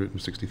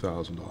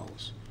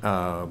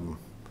 $960,000.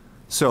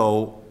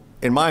 So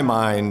in my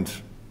mind,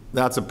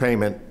 that's a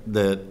payment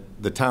that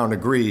the town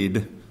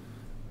agreed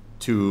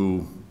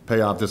to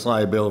pay off this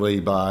liability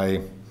by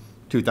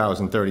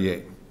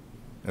 2038.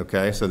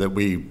 Okay, so that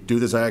we do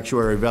this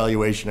actuary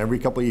evaluation every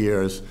couple of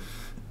years.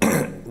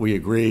 We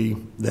agree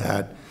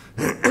that,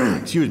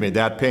 excuse me,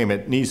 that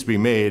payment needs to be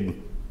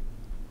made.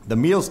 The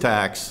meals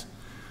tax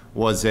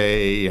was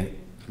a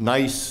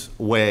nice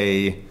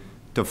way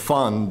to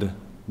fund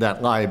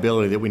that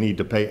liability that we need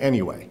to pay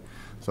anyway.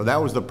 So that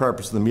was the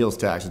purpose of the meals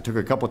tax. It took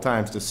a couple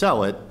times to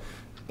sell it,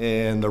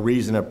 and the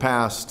reason it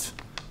passed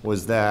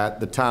was that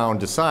the town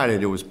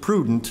decided it was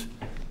prudent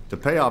to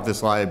pay off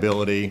this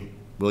liability.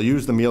 We'll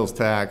use the meals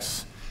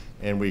tax,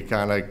 and we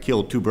kind of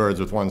kill two birds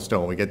with one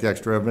stone. We get the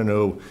extra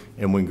revenue,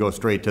 and we can go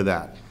straight to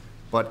that.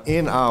 But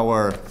in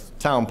our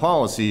town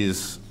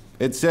policies,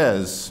 it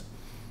says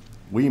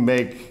we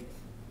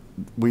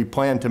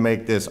plan to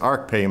make this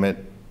ARC payment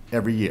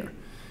every year.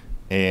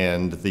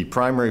 And the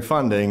primary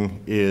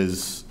funding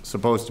is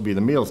supposed to be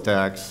the meals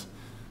tax.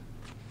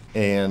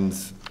 And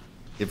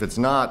if it's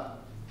not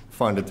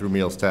funded through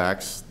meals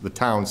tax, the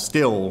town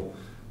still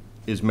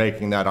is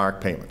making that ARC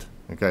payment.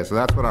 Okay, so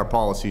that's what our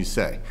policies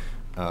say.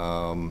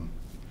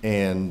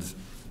 And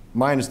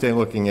my understanding,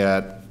 looking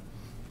at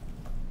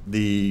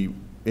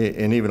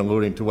and even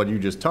alluding to what you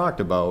just talked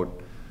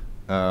about,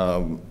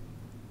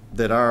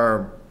 that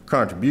our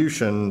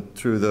contribution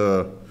through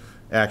the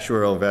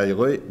actuarial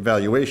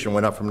valuation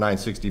went up from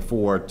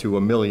 964 to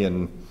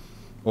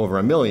over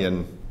a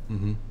million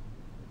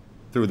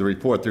through the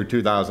report through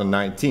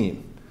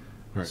 2019.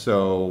 Right.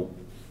 So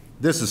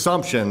this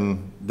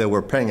assumption that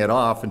we're paying it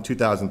off in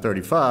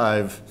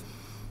 2035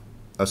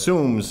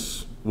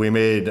 assumes we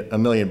made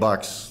 $1 million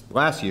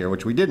last year,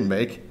 which we didn't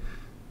make,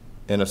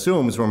 and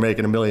assumes we're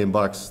making $1 million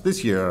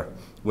this year,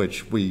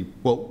 which we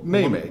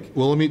may make.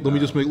 Well, let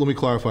me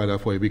clarify that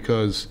for you,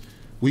 because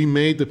we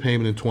made the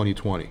payment in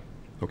 2020,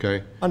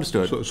 okay?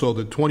 Understood. So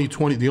the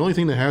 2020, the only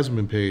thing that hasn't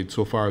been paid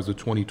so far is the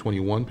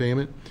 2021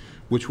 payment,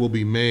 which will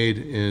be made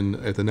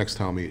at the next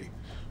town meeting.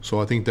 So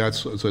I think the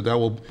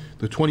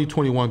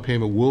 2021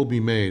 payment will be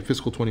made,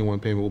 fiscal 21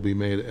 payment will be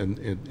made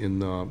in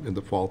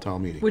the fall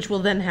town meeting. Which will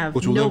then have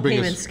Which will no then bring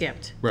us- payment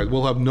skipped. Right,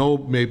 we'll have no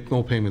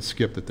payment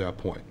skipped at that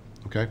point,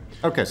 okay?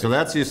 Okay, so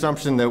that's the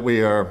assumption that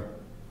we're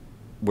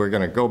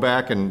going to go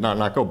back and,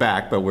 not go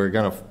back, but we're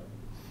going to,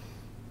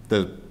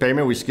 the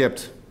payment we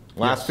skipped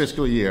last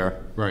fiscal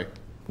year, Right.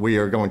 we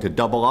are going to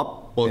double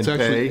up Well, and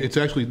it's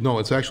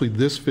actually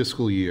this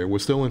fiscal year. We're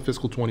still in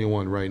fiscal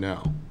 21 right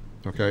now,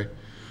 okay?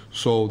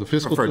 So the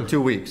fiscal. For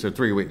 2 weeks or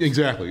 3 weeks.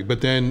 Exactly, but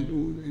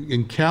then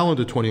in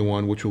calendar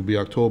 21, which will be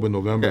October,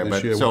 November Okay,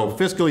 this year. so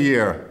fiscal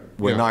year,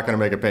 we're not going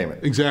to make a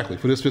payment. Exactly,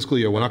 for this fiscal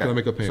year, we're not going to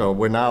make a payment. So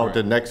we're now Right.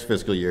 to next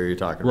fiscal year you're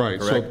talking about, Right,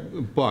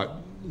 correct? but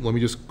let me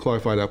just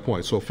clarify that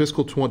point. So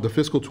the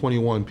fiscal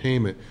 21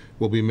 payment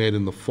will be made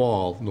in the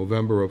fall,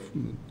 November of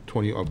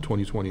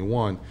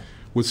 2021.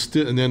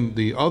 And then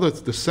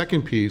the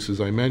second piece, as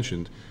I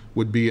mentioned,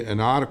 would be an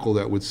article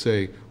that would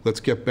say, let's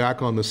get back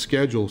on the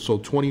schedule, so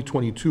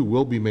 2022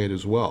 will be made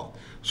as well.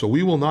 So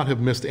we will not have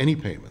missed any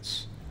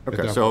payments. at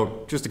Okay, that so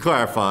point. just to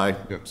clarify,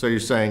 Yeah. so you're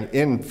saying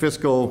in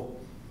fiscal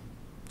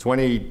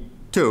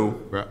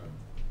 22, Right.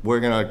 we're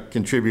going to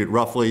contribute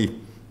roughly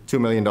 $2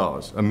 million.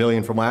 $1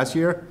 million from last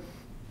year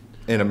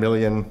and $1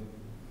 million.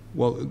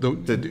 Well,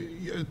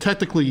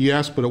 technically,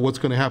 yes, but what's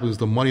going to happen is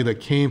the money that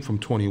came from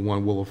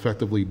 21 will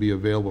effectively be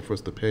available for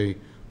us to pay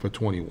for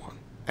 21.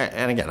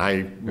 And again,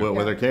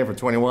 whether it came from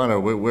 21 or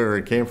where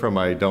it came from,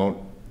 I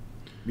don't,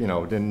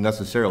 didn't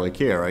necessarily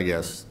care, I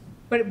guess.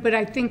 But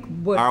I think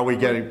what.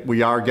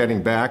 We are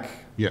getting back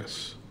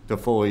Yes. to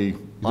fully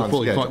on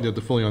schedule. They're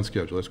fully on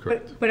schedule, that's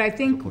correct. But I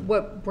think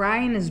what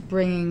Brian is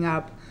bringing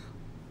up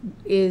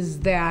is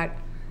that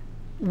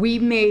we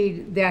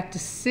made that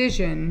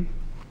decision,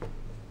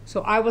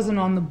 so I wasn't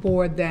on the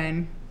board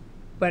then,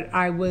 but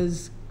I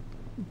was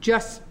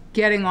just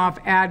getting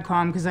off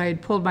AdCom because I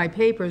had pulled my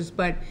papers,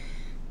 but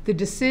the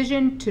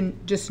decision to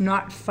just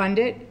not fund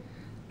it,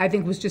 I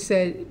think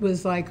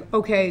was like,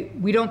 okay,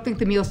 we don't think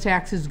the meals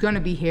tax is gonna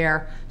be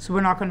here, so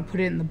we're not gonna put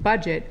it in the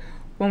budget.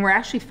 When we're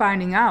actually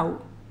finding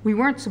out, we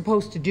weren't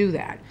supposed to do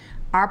that.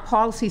 Our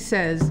policy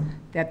says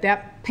that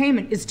that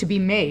payment is to be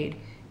made,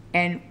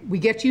 and we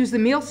get to use the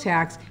meals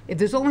tax. If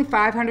there's only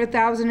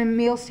 $500,000 in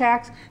meals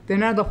tax, then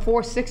another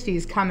 $460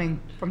 is coming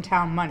from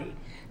town money.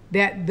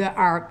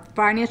 Our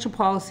financial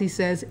policy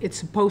says it's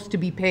supposed to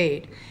be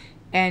paid.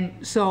 And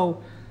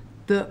so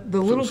the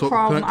little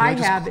problem I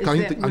have is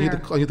that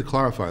I need to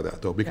clarify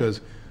that, though,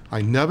 because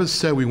I never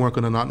said we weren't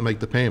going to not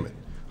make the payment.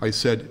 I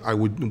said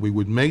we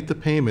would make the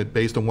payment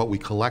based on what we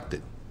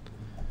collected.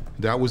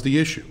 That was the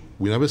issue.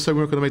 We never said we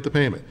weren't going to make the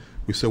payment.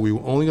 We said we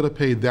were only going to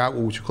pay that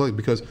what we collected,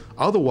 because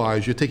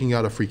otherwise you're taking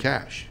out a free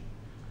cash,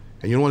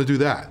 and you don't want to do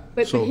that.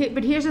 But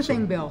here's the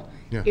thing, Bill.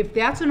 Yeah. If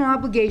that's an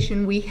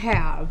obligation we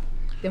have,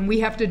 then we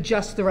have to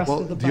adjust the rest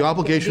of the budget. The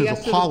obligation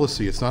is a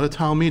policy. It's not a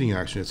town meeting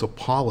action. It's a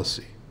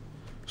policy.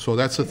 So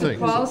that's the thing.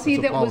 The policy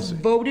that was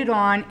voted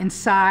on and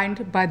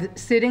signed by the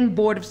sitting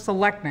Board of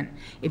Selectmen.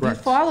 If you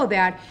Correct. follow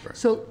that,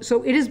 so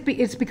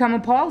it's become a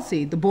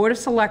policy. The Board of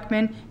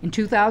Selectmen in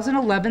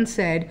 2011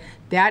 said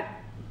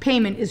that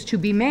payment is to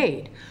be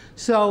made.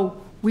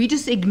 So we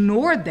just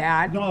ignored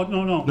that.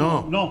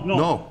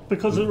 No.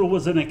 Because it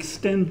was an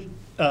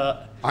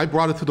I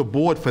brought it to the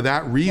board for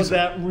that reason. For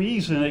that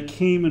reason, it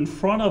came in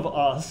front of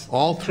us.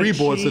 All three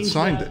boards that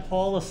signed to change that it.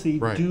 policy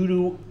Right. due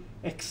to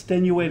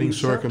extenuating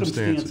Circumstances.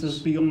 circumstances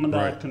beyond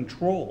our Right.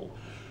 control.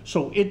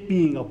 So it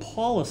being a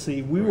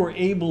policy, we were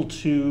able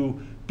to,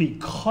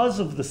 because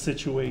of the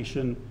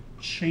situation,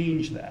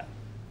 change that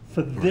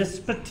for this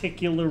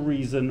particular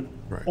reason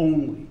Right.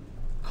 only,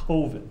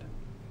 COVID.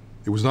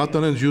 It was not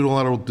done as a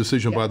unilateral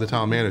decision by the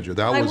town manager.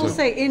 That I was will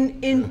say,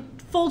 in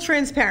full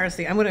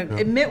transparency, I'm going to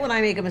admit when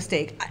I make a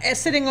mistake.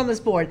 Sitting on this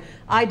board,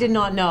 I did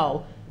not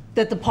know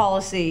that the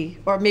policy,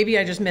 or maybe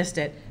I just missed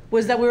it,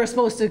 was that we were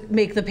supposed to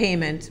make the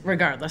payment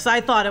regardless. I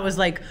thought it was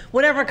like,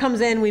 whatever comes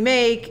in, we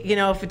make,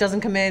 if it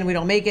doesn't come in, we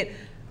don't make it.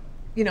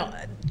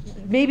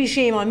 Maybe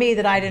shame on me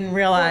that I didn't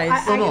realize.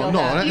 No.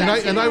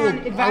 Even I will- on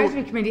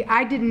advisory committee,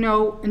 I didn't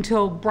know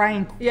until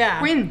Brian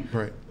Quinn,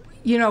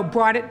 Right.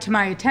 brought it to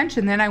my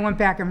attention. Then I went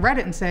back and read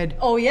it and said,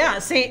 Oh, yeah,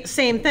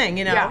 same thing,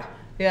 Yeah.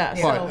 Yeah,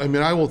 But, so, I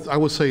mean, I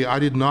will say, I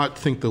did not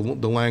think the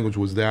language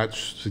was that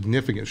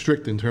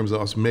strict in terms of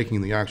us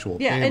making the actual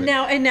yeah, payment.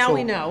 and now So-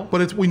 we know.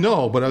 But we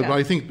know, but Yeah.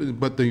 I think,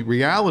 but the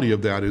reality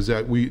of that is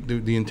that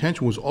the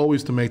intention was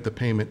always to make the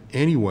payment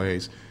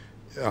anyways,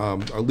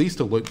 at least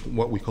to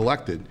what we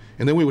collected,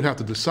 and then we would have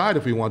to decide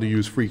if we wanted to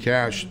use free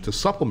cash to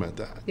supplement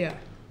that. yeah.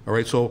 All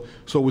right, so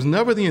it was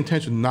never the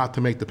intention not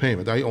to make the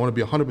payment. I want to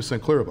be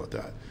 100% clear about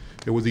that.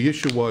 The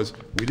issue was,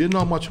 we didn't know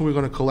how much we were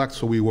going to collect,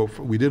 so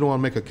we didn't want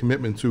to make a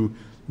commitment to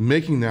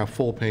making that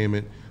full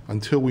payment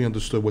until we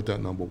understood what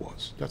that number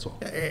was. That's all.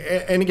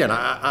 And again,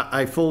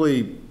 I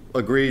fully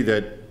agree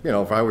that, you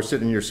know, if I were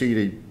sitting in your seat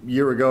a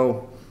year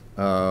ago,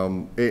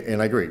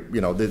 and I agree,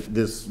 you know,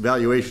 this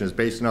valuation is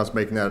based on us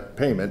making that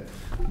payment,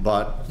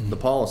 but the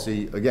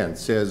policy, again,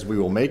 says we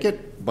will make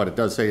it, but it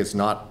does say it's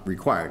not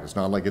required. It's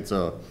not like it's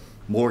a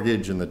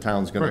mortgage and the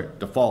town's going to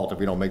default if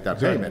we don't make that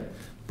payment.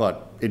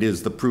 But it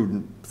is the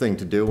prudent thing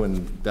to do,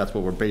 and that's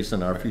what we're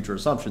basing our future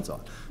assumptions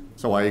on.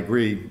 So I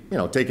agree, you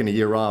know, taking a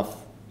year off,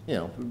 you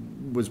know,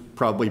 was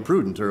probably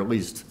prudent, or at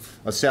least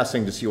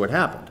assessing to see what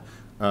happened.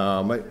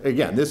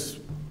 Again, this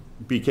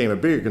became a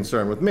bigger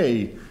concern with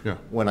me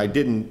when I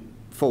didn't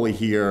fully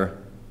hear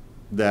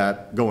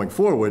that going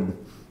forward,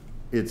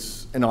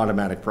 it's an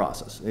automatic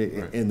process.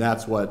 And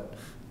that's what,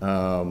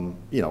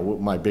 you know, what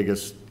my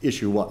biggest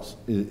issue was,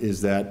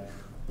 is that,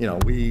 you know,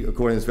 we,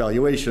 according to this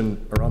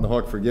valuation, are on the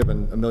hook for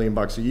giving $1 million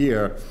a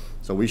year,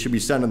 so we should be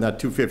sending that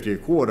 $250 a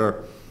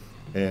quarter.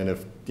 And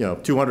if, you know,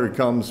 200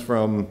 comes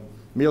from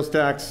meals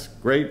tax,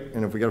 great.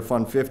 And if we got to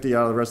fund 50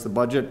 out of the rest of the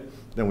budget,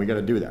 then we got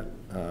to do that.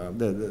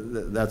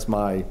 That's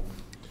my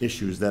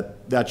issues.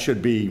 That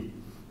should be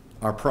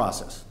our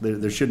process.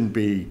 There shouldn't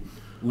be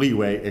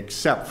leeway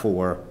except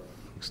for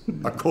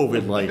a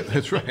COVID-like.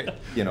 That's right.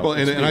 You know, well,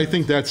 and I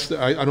think that's,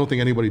 I don't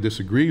think anybody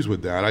disagrees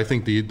with that. I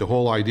think the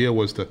whole idea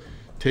was to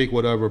take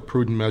whatever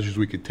prudent measures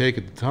we could take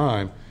at the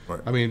time. Right.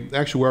 I mean,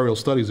 actuarial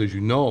studies, as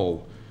you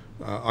know,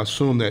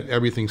 assume that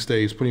everything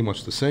stays pretty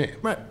much the same.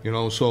 Right. You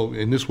know, so,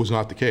 and this was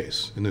not the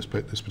case in this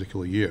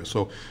particular year.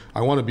 So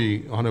I want to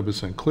be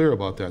 100% clear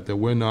about that, that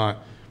we're not,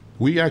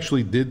 we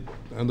actually did,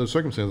 under the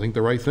circumstances, I think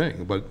the right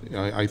thing. But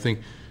I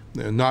think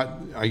not,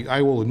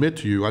 I will admit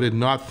to you, I did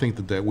not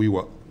think that we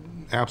were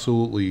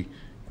absolutely,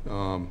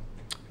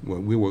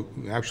 we were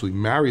actually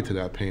married to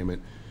that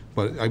payment.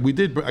 But I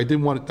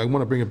want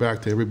to bring it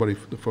back to everybody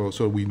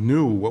so we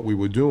knew what we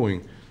were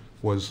doing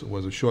was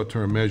a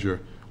short-term measure,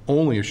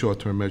 only a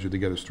short-term measure to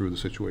get us through the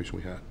situation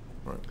we had.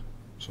 Right.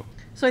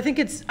 So I think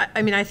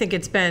I think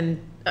it's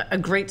been a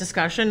great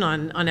discussion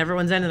on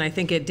everyone's end, and I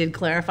think it did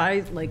clarify,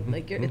 it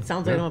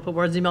sounds like I don't want to put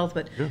words in your mouth,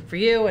 but for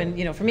you and,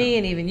 you know, for me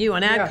and even you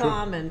on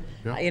AdCom, and,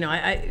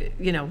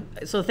 you know,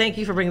 so thank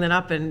you for bringing that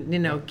up and, you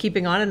know,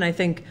 keeping on it, and I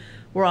think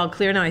we're all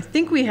clear now. I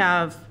think we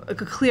have a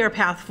clear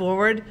path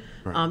forward,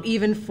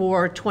 even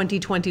for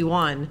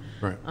 2021.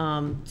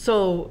 Right.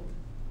 So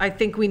I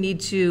think we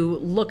need to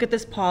look at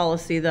this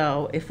policy,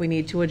 though, if we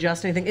need to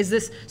adjust anything. Is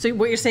this, so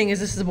what you're saying is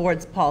this is the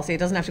board's policy? It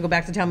doesn't have to go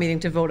back to town meeting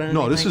to vote on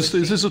anything? No, this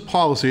is a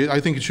policy. I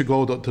think it should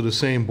go to the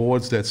same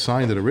boards that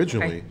signed it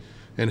originally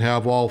and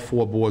have all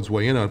 4 boards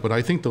weigh in on it. But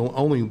I think the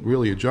only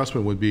really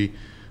adjustment would be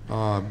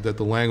that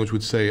the language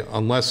would say,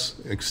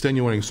 unless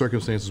extenuating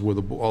circumstances where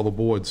all the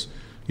boards,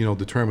 you know,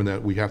 determine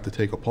that we have to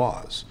take a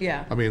pause.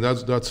 Yeah. I mean,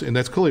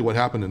 that's clearly what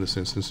happened in this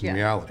instance in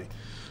reality.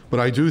 But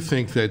I do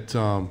think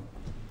that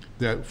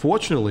that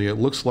fortunately it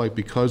looks like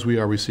because we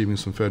are receiving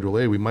some federal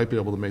aid, we might be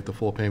able to make the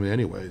full payment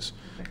anyways,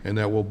 and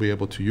that we'll be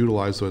able to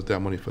utilize that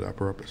money for that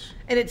purpose.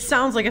 And it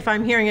sounds like, if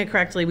I'm hearing it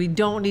correctly, we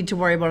don't need to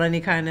worry about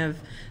any kind of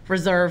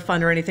reserve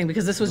fund or anything,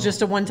 because this was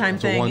just a one-time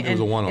thing, and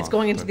it's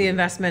going into the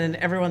investment, and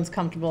everyone's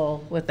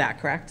comfortable with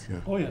that, correct? Yeah.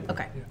 Oh, yeah.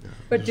 Okay.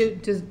 But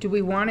do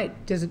we want it,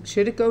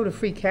 should it go to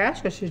free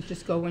cash, or should it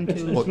just go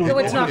into? No,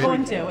 it's not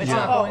going to. It's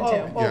not going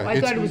to. Oh,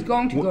 I thought it was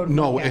going to go to free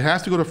No, cash. it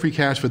has to go to free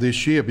cash for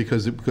this year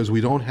because we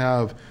don't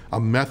have a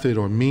method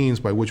or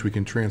means by which we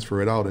can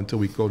transfer it out until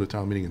we go to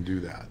town meeting and do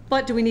that.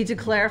 But do we need to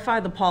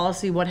clarify the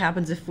policy? What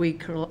happens if we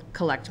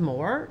collect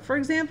more, for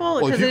example?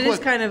 Because it is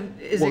kind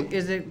of, is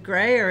it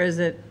gray, or is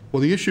it?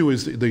 Well, the issue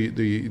is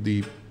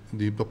the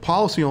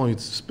policy only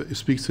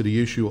speaks to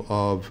the issue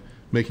of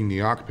making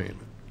the ARC payment.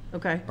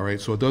 Okay. All right,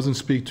 so it doesn't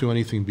speak to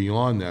anything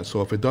beyond that.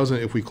 So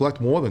if we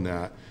collect more than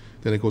that,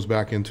 then it goes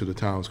back into the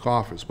town's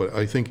coffers. But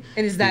I think.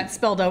 And is that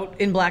spelled out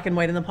in black and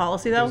white in the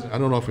policy, though? I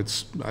don't know if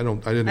it's. I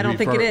don't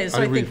think it is.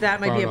 So I think that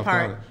might be a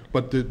part.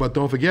 But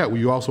don't forget,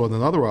 we also have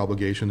another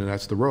obligation, and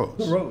that's the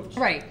roads. The roads.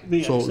 Right.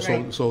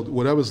 So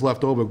whatever's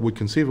left over would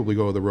conceivably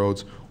go to the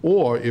roads.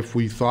 Or if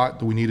we thought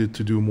that we needed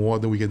to do more,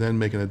 then we could then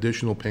make an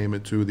additional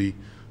payment to the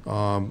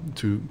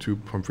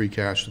from free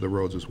cash to the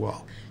roads as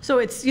well. So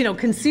it's, you know,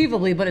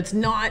 conceivably, but it's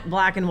not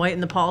black and white in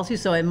the policy,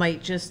 so it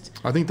might just.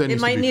 I think that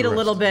needs it might to be need corrected. a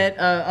little bit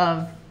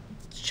of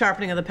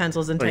sharpening of the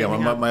pencils and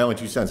tightening up. My only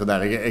 2 cents on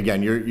that.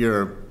 Again,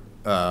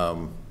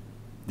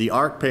 the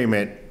ARC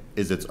payment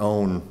is its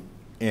own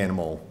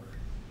animal,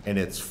 and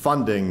its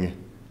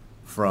funding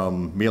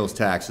from meals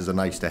tax is a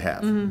nice to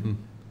have. Mm-hmm.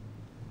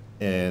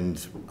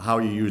 And how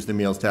you use the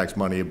meals tax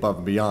money above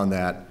and beyond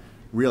that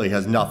really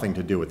has nothing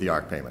to do with the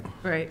ARC payment.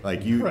 Right.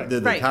 Like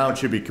the town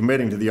should be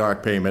committing to the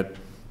ARC payment.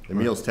 The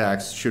meals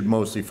tax should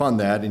mostly fund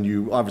that, and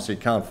you obviously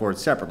account for it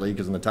separately,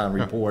 because in the town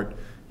report,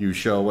 you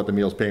show what the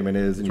meals payment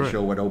is, and you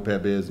show what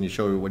OPEB is, and you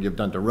show what you've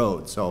done to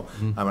roads. So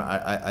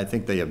I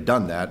think they have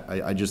done that.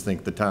 I just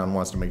think the town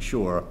wants to make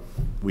sure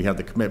we have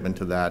the commitment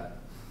to that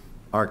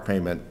ARC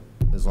payment,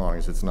 as long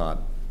as it's not.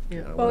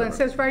 Well, it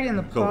says right in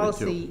the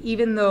policy,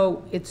 even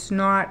though it's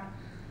not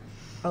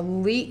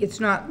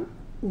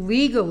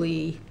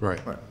legally, Right.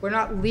 we're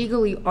not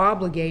legally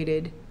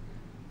obligated.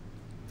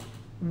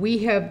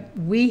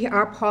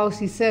 Our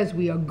policy says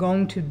we are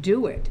going to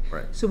do it.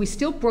 Right. So we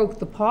still broke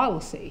the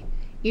policy,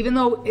 even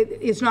though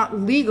it's not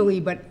legally,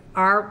 but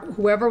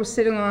whoever was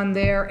sitting on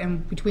there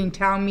and between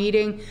town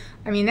meeting,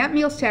 I mean, that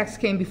meals tax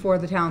came before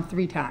the town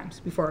 3 times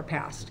before it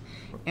passed.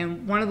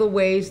 And one of the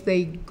ways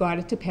they got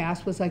it to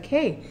pass was like,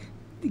 hey,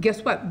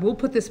 guess what? We'll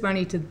put this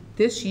money to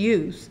this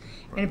use.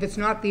 And if it's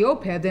not the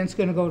OPEB, then it's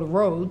gonna go to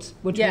roads,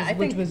 which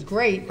was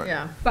great.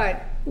 Yeah.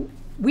 But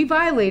we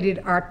violated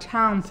our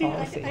town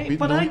policy.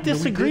 But I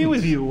disagree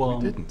with you. We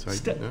didn't.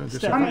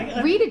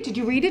 Read it, did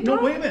you read it, No,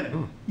 Tom? wait a minute.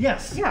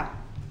 Yes. Yeah.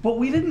 But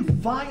we didn't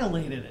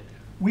violate it.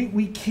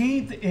 We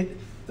came,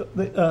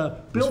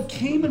 Bill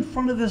came in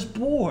front of this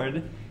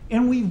board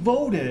and we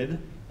voted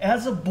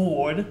as a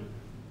board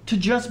to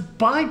just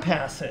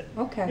bypass it.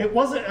 Okay. It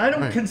wasn't, I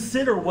don't Right.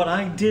 consider what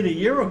I did a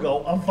year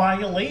ago a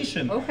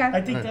violation. Okay. I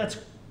think that's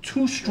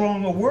too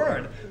strong a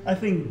word. I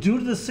think due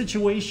to the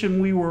situation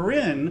we were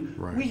in,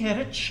 Right. we had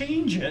to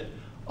change it,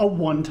 a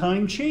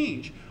one-time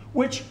change,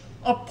 which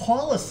a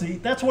policy,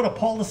 that's what a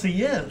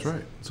policy is. That's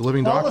right. It's a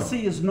living document.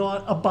 Policy is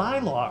not a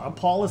bylaw. A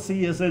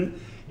policy isn't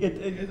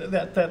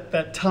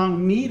that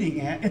town meeting.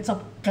 It's a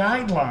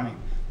guideline.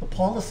 The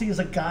policy is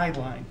a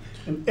guideline.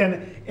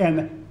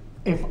 And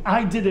if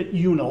I did it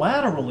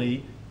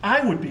unilaterally,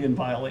 I would be in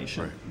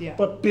violation. Right. Yeah.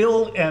 But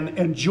Bill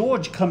and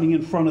George coming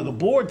in front of the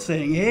board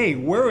saying, hey,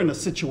 we're in a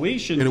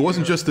situation And it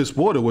wasn't here. just this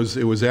board, it was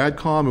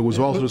AdCom, it was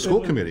also the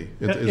school committee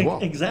as well.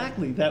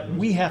 Exactly, that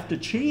we have to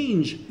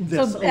change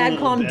this So a little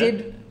AdCom bit.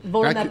 did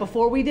vote on that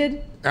before we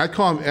did?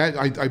 AdCom,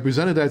 I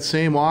presented that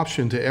same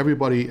option to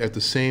everybody at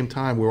the same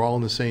time. We were all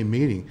in the same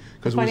meeting.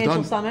 'Cause it was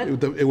Financial done-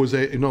 summit? It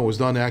was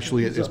done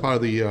actually as part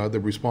of the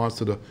response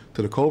to the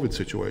COVID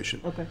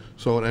situation. Okay.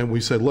 So, and we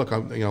said, look,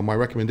 my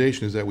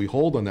recommendation is that we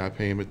hold on that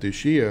payment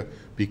this year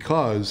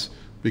because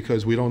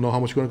we don't know how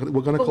much we're going to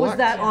But collect. was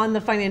that on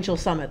the financial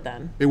summit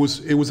then? It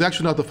was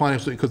actually not the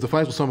financial, because the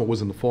financial summit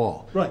was in the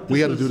fall. Right, We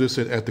this had to do was-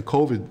 this at the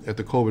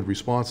COVID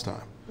response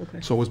time. Okay.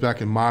 So it was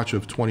back in March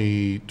of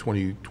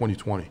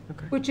 2020.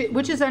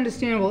 Which is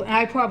understandable, and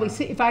I probably,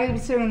 if I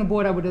was sitting on the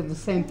board, I would have done the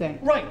same thing.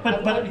 Right,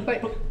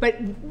 but But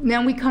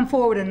then we come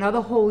forward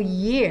another whole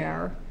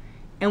year,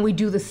 and we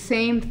do the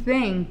same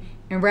thing,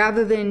 and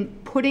rather than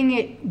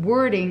putting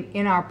wording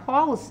in our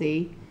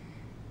policy,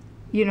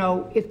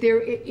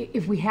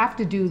 if we have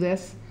to do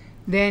this,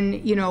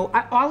 then, all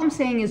I'm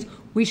saying is,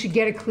 we should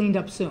get it cleaned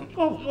up soon.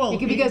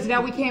 Because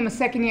now we came a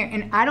second year,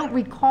 and I don't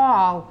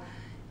recall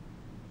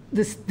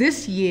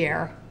this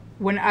year,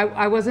 when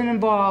I wasn't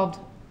involved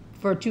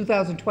for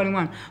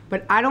 2021,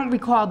 but I don't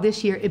recall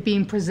this year it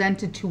being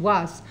presented to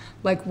us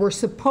like we're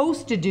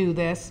supposed to do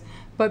this,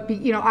 but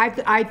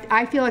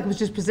I feel like it was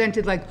just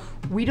presented like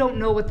we don't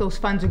know what those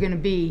funds are going to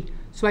be,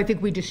 so I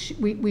think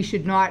we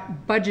should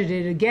not budget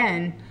it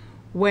again,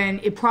 when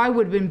it probably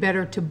would have been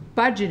better to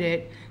budget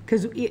it,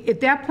 because at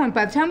that point,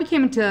 by the time we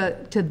came into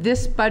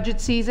this budget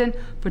season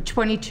for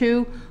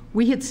 '22,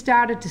 we had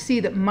started to see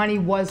that money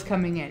was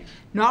coming in.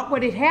 Not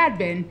what it had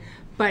been,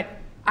 but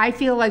I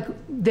feel like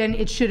then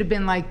it should have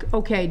been like,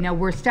 okay, now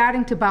we're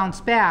starting to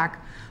bounce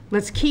back.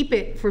 Let's keep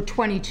it for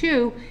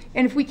 '22,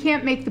 and if we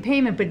can't make the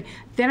payment, but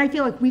then I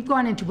feel like we've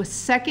gone into a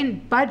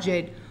second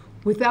budget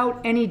without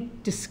any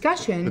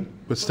discussion.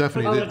 But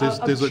Stephanie, of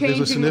there's a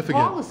changing the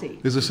policy.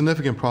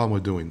 significant problem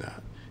with doing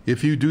that.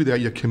 If you do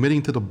that, you're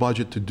committing to the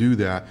budget to do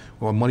that,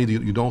 or money that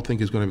you don't think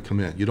is going to come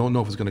in. You don't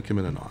know if it's going to come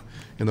in or not.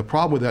 And the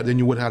problem with that, then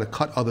you would have had to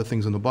cut other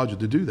things in the budget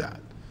to do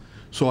that.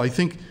 So I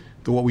think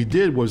that what we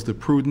did was the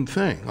prudent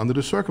thing under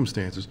the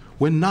circumstances.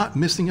 We're not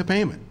missing a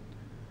payment.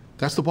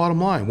 That's the bottom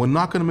line. We're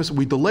not going to miss it.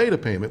 We delayed a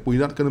payment. We're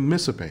not going to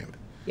miss a payment.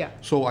 Yeah.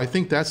 So I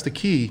think that's the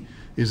key,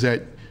 is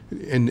that,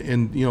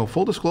 and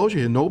full disclosure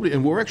here, nobody,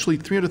 and we're actually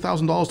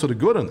 $300,000 to the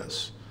good on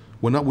this.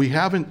 We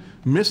haven't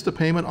missed a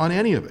payment on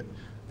any of it.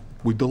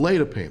 We delayed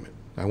a payment.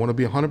 I want to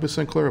be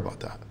 100% clear about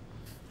that.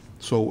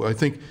 So I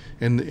think,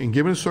 and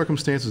given the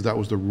circumstances, that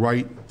was the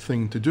right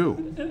thing to do.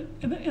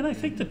 And I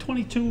think the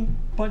 '22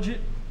 budget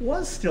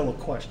was still a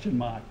question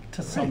mark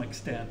to some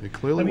extent. It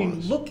clearly I mean,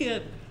 was. look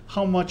at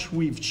how much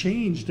we've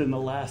changed in the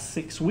last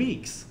 6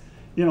 weeks.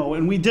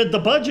 And we did the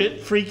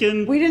budget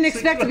freaking. We didn't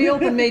expect to be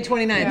open May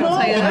 29th,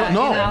 I'll tell you that.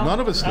 No, you know? none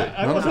of us did.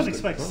 I wasn't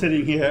expecting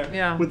sitting here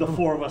Yeah. with the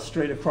 4 of us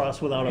straight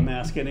across without a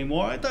mask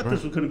anymore. I thought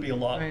this was going to be a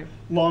lot Right.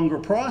 longer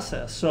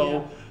process.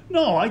 So,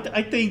 no, I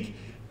think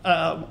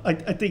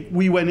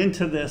we went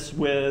into this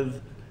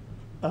with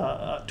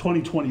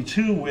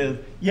 2022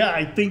 with,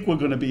 I think we're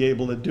going to be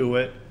able to do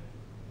it.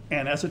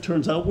 And as it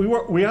turns out,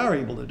 we are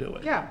able to do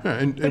it. Yeah.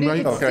 and But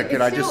right- Okay,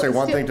 can I just say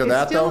one thing to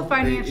that, It's still though? a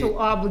financial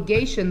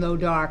obligation, though,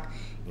 Doc.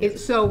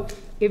 So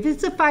if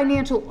it's a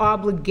financial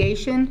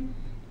obligation,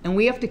 and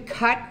we have to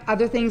cut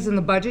other things in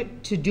the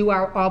budget to do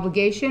our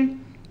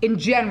obligation, in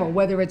general,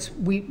 whether it's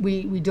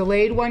we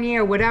delayed 1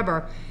 year or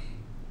whatever,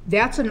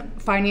 that's a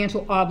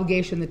financial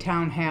obligation the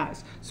town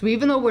has. So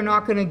even though we're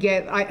not going to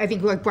get, I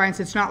think like Brian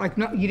said, it's not like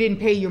you didn't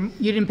pay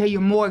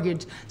your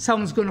mortgage,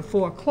 someone's going to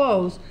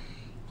foreclose.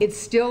 it's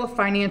still a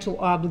financial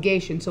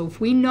obligation. So if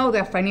we know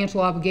that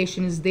financial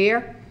obligation is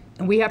there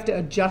and we have to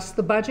adjust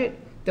the budget,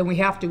 then we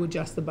have to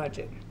adjust the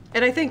budget.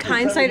 And I think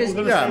hindsight is.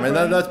 Yeah, I mean,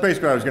 that's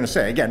basically what I was going to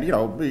say. Again, you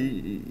know,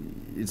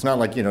 it's not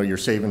like, you know, you're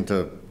saving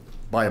to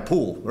buy a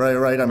pool,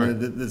 right? I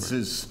mean, this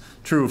is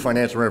true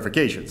financial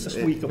ramifications. This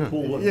week a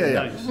pool would be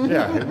Yeah, nice.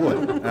 yeah, it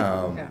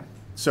would.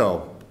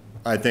 So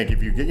I think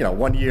if you get, you know,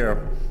 1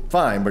 year,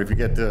 fine, but if you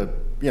get to,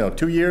 you know,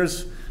 2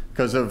 years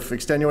because of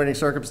extenuating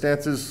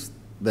circumstances,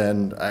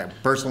 then I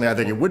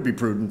think it would be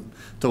prudent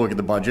to look at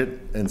the budget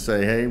and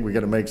say, hey, we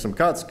got to make some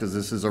cuts because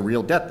this is a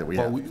real debt that we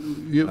have.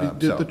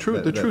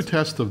 The true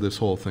test of this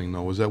whole thing,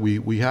 though, is that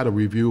we had a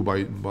review by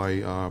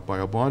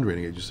a bond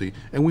rating agency,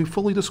 and we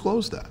fully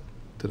disclosed that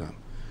to them.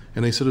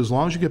 And they said, as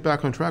long as you get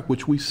back on track,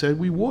 which we said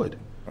we would.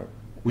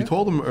 We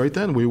told them right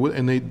then we would,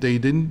 and they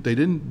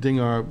didn't ding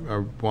our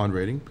bond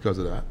rating because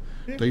of that.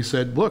 They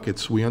said, look,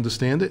 we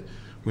understand it,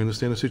 we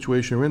understand the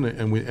situation you're in,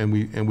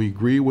 and we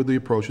agree with the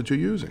approach that you're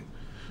using.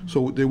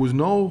 So there was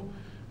no,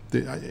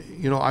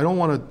 you know, I don't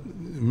want to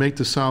make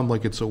this sound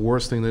like it's a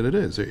worse thing than it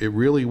is. It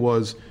really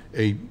was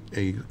a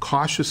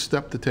cautious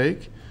step to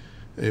take.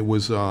 It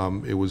was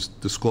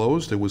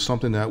disclosed. It was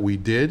something that we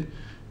did,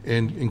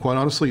 and quite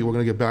honestly, we're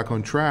going to get back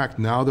on track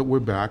now that we're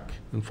back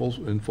in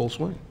full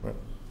swing. Right.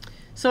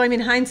 So, I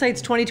mean,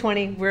 hindsight's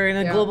 2020. We're in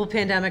a global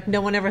pandemic.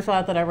 No one ever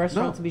thought that our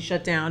restaurants would be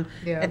shut down.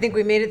 I think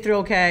we made it through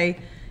okay.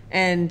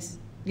 And,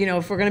 you know,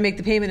 if we're going to make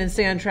the payment and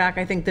stay on track,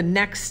 I think the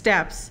next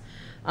steps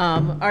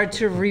are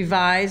to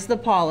revise the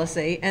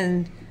policy.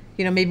 And,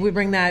 you know, maybe we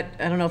bring that,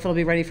 I don't know if it'll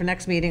be ready for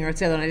next meeting or it's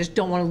the other one. I just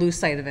don't want to lose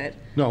sight of it.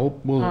 No,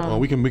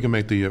 we can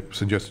make the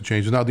suggested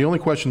changes. Now, the only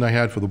question I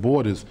had for the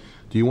board is,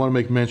 do you want to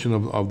make mention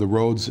of the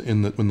roads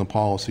in the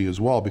policy as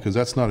well? Because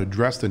that's not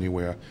addressed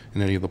anywhere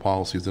in any of the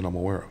policies that I'm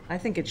aware of. I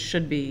think it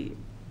should be.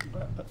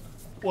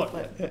 What,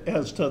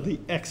 as to the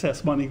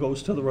excess money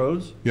goes to the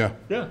roads? Yeah.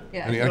 Yeah.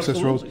 Any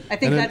excess roads? I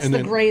think that's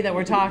the gray that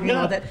we're talking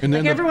about. That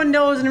like everyone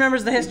knows and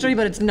remembers the history,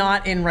 but it's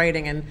not in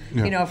writing. And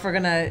you know, if we're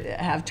gonna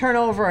have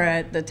turnover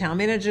at the town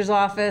manager's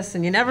office,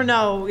 and you never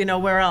know, you know,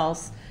 where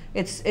else.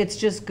 It's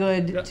just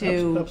good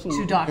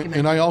to document.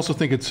 And I also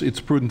think it's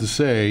prudent to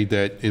say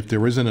that if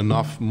there isn't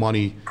enough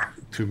money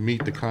to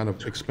meet the kind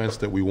of expense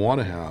that we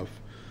want to have,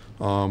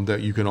 that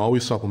you can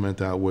always supplement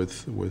that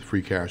with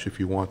free cash if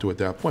you want to at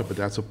that point. But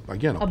that's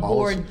again a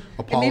policy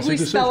and maybe we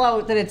decision. spell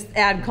out that it's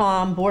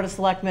AdCom, Board of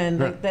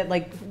Selectmen,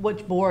 like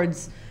which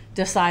boards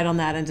decide on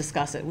that and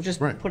discuss it. We'll just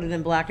put it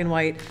in black and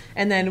white,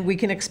 and then we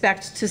can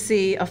expect to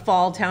see a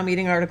fall town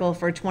meeting article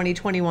for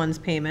 2021's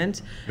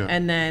payment,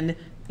 and then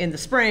in the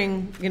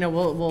spring, you know,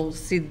 we'll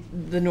see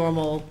the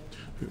normal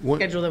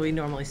schedule that we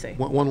normally see.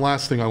 One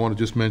last thing I want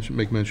to just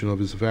make mention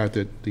of is the fact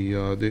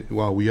that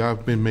while we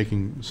have been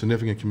making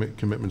significant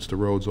commitments to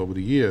roads over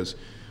the years,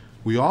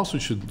 we also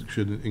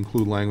should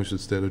include language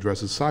that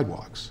addresses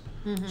sidewalks.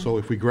 So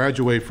if we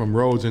graduate from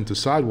roads into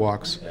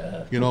sidewalks,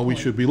 you know, we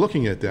should be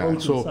looking at that.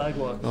 Roads and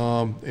sidewalks.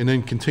 And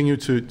then continue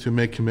to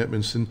make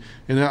commitments. And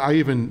I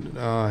even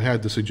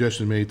had the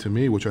suggestion made to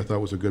me, which I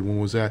thought was a good one,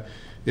 was that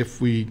if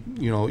we,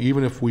 you know,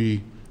 even if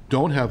we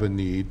don't have a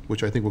need,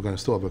 which I think we're going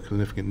to still have a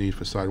significant need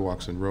for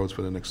sidewalks and roads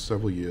for the next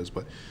several years,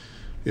 but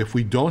if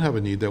we don't have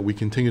a need, that we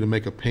continue to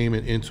make a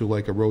payment into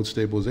like a road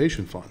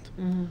stabilization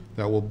fund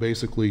that will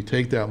basically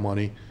take that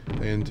money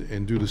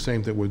and do the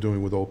same thing we're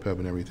doing with OPEB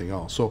and everything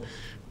else. So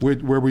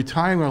we're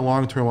retiring our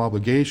long-term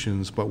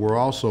obligations, but we're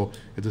also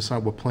at this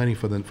time we're planning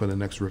for the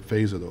next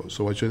phase of those.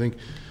 So I think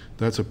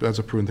that's a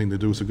prudent thing to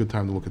do. It's a good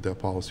time to look at that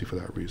policy for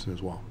that reason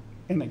as well.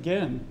 And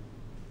again,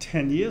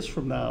 10 years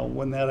from now,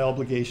 when that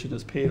obligation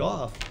is paid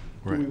off,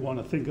 do we want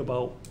to think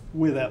about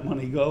where that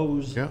money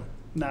goes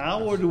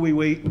now, or do we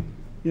wait,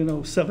 you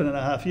know,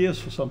 7.5 years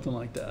for something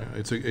like that?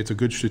 Yeah, it's a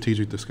good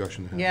strategic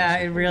discussion to have. Yeah,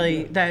 it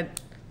really,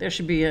 there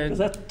should be a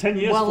that 10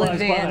 years well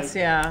flies advanced,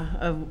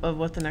 by. of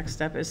what the next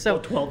step is. So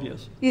 12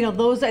 years. You know,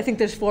 those, I think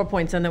there's 4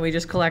 points then that we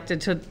just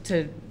collected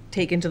to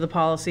take into the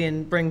policy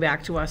and bring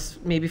back to us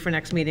maybe for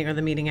next meeting or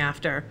the meeting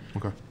after.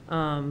 Okay.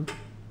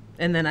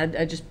 And then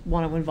I just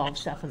want to involve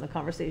Steph in the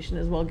conversation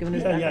as well, given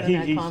his background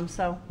in AdCom,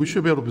 so. We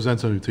should be able to present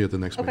something to you at the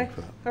next meeting Okay,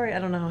 for that. all right, I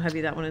don't know how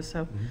heavy that one is,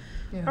 so.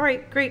 All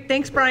right, great,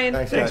 thanks, Brian.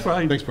 Thanks,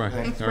 Brian. Thanks, Brian.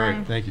 All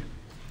right, thank you.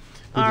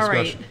 Good All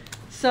right, discussion.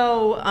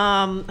 so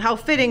how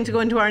fitting to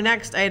go into our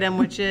next item,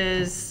 which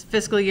is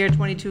fiscal year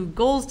 22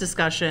 goals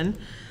discussion.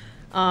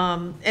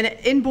 And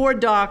in board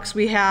docs,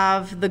 we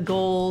have the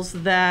goals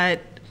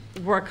that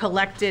were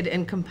collected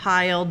and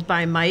compiled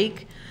by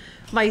Mike.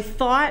 My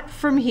thought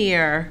from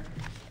here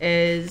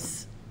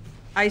is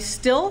I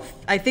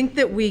think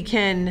that we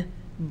can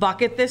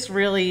bucket this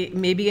really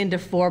maybe into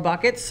 4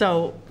 buckets.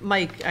 So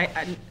Mike,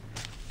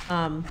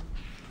 I'm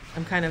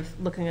kind of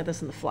looking at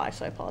this on the fly,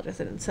 so I apologize.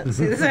 I didn't say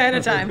this ahead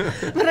of time.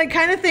 But I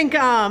kind of think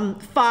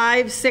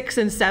 5, 6,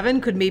 and 7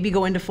 could maybe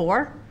go into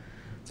 4.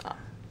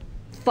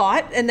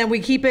 And then we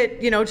keep it,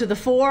 you know, to the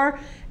 4.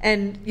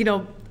 And, you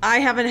know, I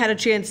haven't had a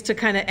chance to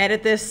kind of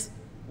edit this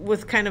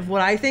with kind of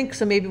what I think.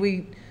 So maybe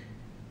we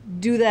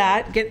do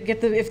that,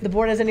 get the, if the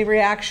board has any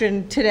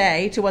reaction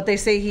today to what they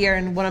say here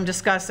and what I'm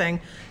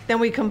discussing, then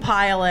we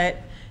compile it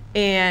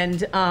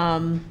and,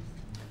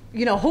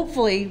 you know,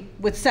 hopefully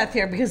with Seth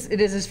here, because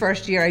it is his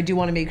first year, I do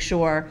want to make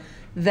sure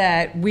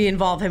that we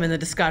involve him in the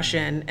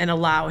discussion and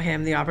allow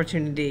him the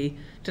opportunity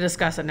to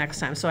discuss it next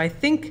time. So I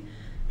think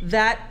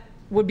that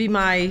would be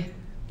my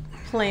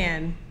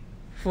plan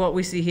for what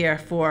we see here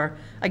for,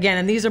 again,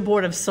 and these are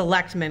Board of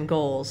Selectmen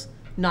goals,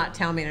 not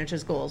town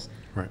manager's goals.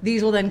 Right.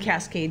 These will then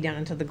cascade down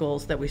into the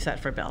goals that we set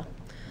for Bill.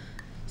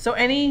 So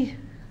any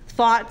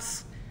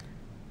thoughts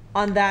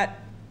on that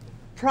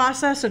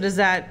process, or does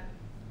that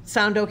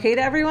sound okay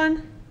to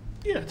everyone?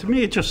 Yeah, to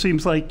me, it just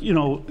seems like, you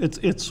know,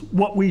 it's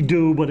what we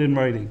do, but in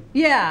writing.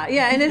 Yeah,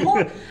 and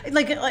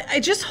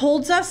it just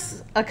holds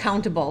us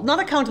accountable. Not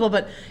accountable,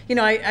 but, you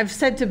know, I've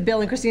said to Bill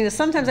and Christina,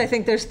 sometimes I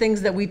think there's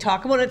things that we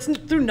talk about, it's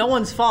through no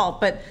one's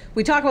fault, but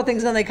we talk about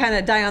things and then they kind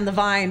of die on the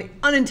vine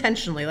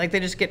unintentionally, like they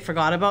just get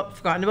forgotten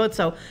about.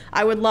 So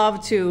I would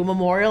love to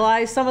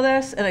memorialize some of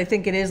this, and I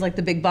think it is like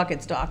the big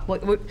buckets, Doc.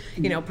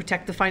 You know,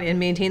 protect and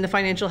maintain the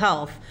financial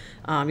health,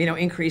 you know,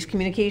 increase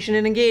communication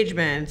and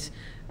engagement,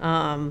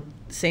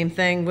 same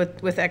thing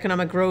with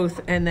economic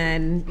growth, and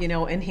then, you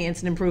know,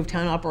 enhance and improve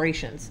town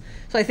operations.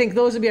 So I think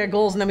those would be our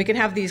goals, and then we can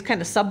have these kind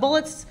of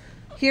sub-bullets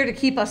here to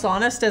keep us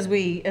honest as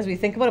we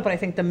think about it, but I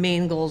think the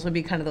main goals would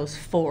be kind of those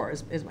four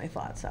is my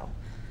thought, so.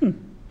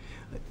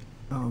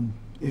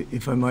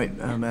 If I might,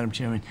 Madam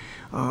Chairman,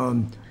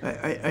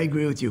 I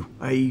agree with you.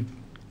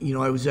 You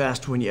know, I was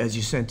asked as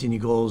you sent in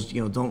your goals,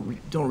 you know,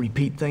 don't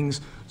repeat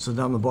things. So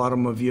down the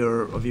bottom of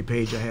your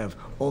page, I have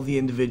all the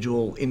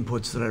individual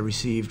inputs that I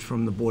received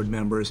from the board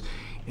members,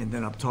 and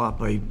then up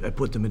top, I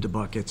put them into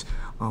buckets.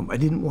 I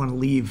didn't want to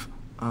leave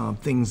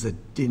things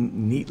that didn't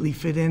neatly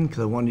fit in because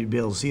I wanted you to be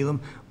able to see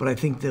them. But I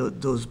think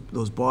those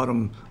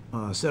bottom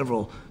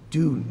several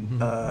do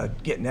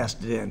get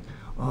nested in.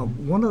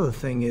 One other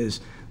thing is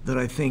that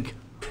I think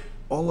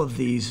all of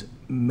these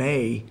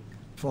may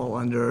fall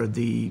under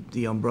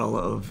the umbrella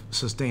of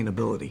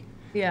sustainability.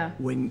 Yeah.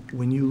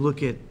 When you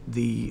look at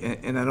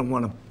and I don't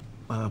want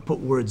to put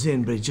words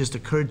in, but it just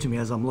occurred to me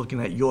as I'm looking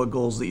at your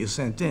goals that you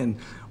sent in,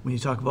 when you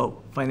talk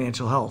about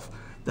financial health,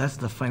 that's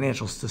the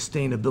financial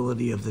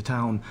sustainability of the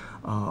town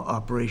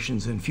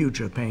operations and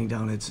future, paying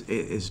down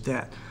its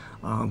debt.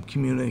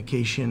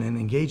 Communication and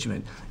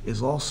engagement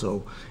is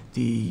also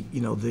the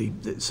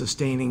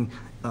sustaining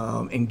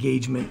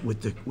engagement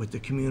with the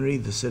community,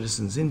 the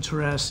citizens'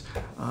 interests.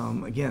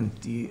 Again,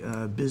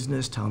 the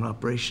business, town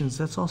operations,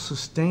 that's all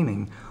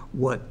sustaining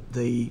what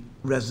the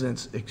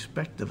residents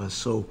expect of us.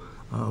 So,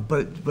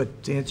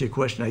 but to answer your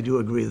question, I do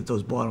agree that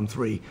those bottom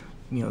three,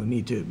 you know,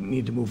 need to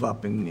move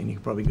up, and you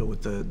can probably go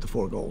with the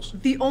four goals.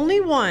 The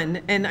only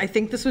one, and I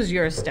think this was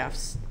yours,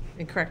 Steph's,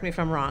 and correct me if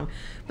I'm wrong,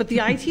 but the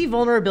IT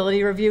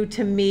vulnerability review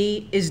to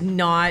me is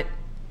not,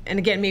 and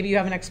again, maybe you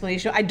have an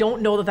explanation. I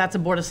don't know that that's a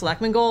Board of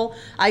Selectmen goal.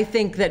 I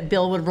think that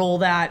Bill would roll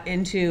that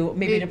into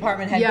maybe a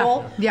department head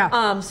goal.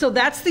 Yeah. So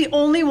that's the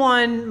only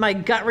one. My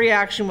gut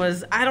reaction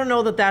was, I don't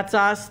know that that's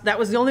us. That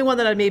was the only one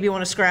that I'd maybe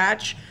want to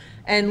scratch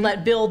and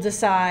let Bill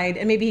decide,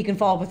 and maybe he can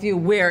follow up with you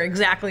where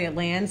exactly it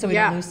lands so we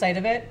don't lose sight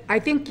of it. I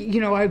think,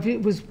 you know,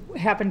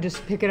 happened to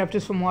pick it up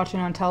just from watching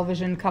on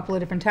television, a couple of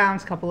different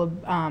towns, a couple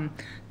of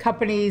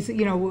companies,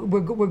 you know,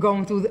 we're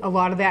going through a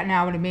lot of that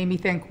now, and it made me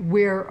think,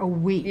 where are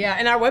we? Yeah,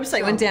 and our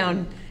website went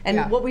down,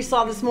 and what we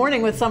saw this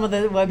morning with some of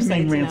the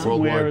websites.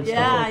 Ransomware and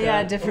stuff like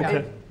that. Different.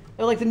 Okay.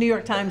 Like the New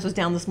York Times was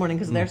down this morning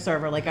because of their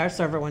server, like our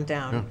server went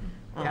down.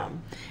 Yeah.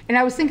 And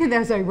I was thinking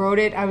as I wrote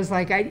it, I was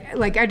like,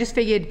 I just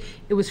figured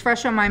it was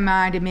fresh on my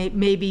mind. It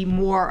may be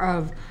more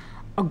of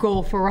a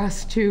goal for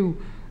us to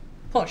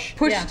push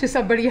to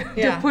somebody,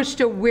 to push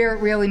to where it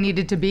really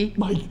needed to be.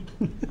 Mike.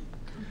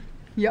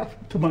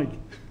 Yep. To Mike.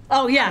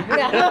 Oh,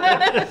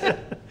 yeah.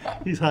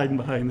 He's hiding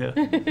behind there.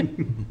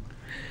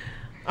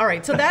 All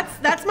right, so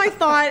that's my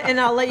thought,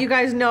 and I'll let you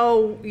guys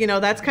know, you know,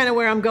 that's kind of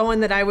where I'm going,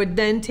 that I would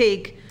then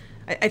take,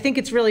 I think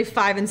it's really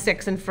 5 and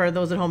 6, and for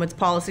those at home, it's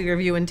policy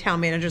review and town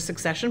manager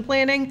succession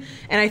planning.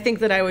 And I think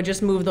that I would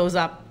just move those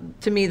up.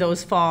 To me,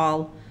 those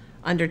fall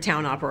under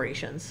town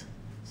operations.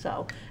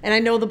 So, and I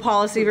know the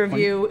policy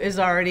review is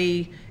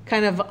already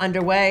kind of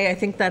underway. I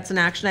think that's an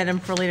action item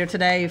for later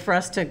today for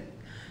us to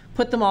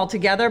put them all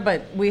together,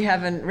 but we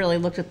haven't really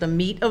looked at the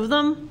meat of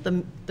them,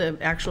 the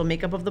actual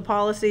makeup of the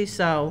policy.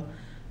 So,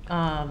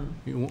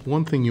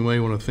 one thing you may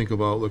want to think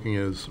about looking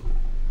at is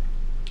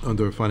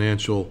under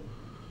financial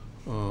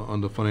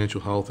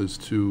health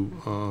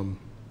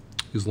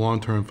is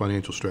long-term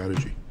financial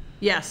strategy.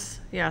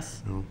 Yes. You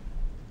know?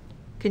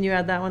 Can you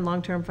add that one,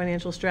 long-term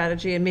financial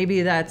strategy? And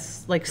maybe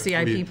that's like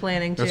CIP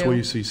planning too? That's where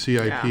you see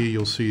CIP,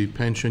 you'll see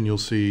pension, you'll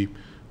see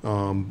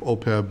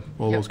OPEB,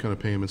 all those kind of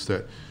payments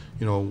that,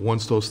 you know,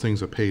 once those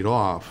things are paid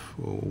off,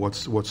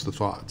 what's the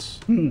thoughts?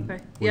 Okay.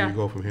 Where do you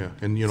go from here?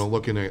 And, you know,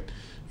 looking at,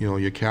 you know,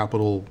 your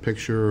capital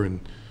picture, and,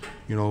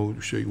 you know,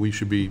 we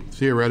should be,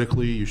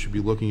 theoretically, you should be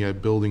looking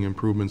at building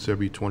improvements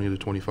every 20 to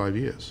 25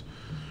 years.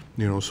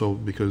 You know, so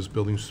because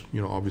buildings,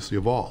 you know, obviously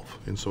evolve,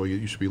 and so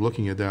you should be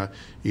looking at that,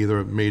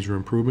 either major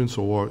improvements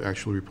or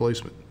actual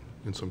replacement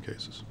in some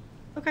cases.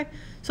 Okay,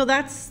 so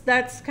that's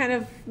kind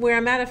of where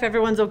I'm at, if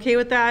everyone's okay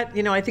with that.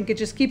 You know, I think it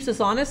just keeps us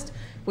honest.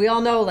 We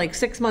all know, like,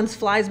 6 months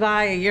flies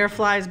by, a year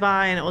flies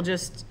by, and it will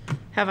just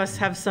have us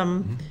have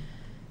some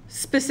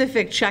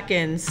specific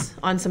check-ins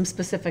on some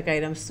specific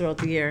items throughout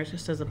the year,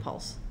 just as a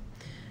pulse.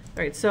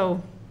 All right,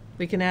 so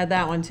we can add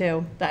that one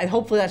too.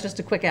 Hopefully that's just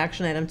a quick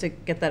action item to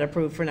get that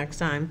approved for next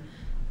time.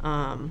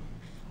 And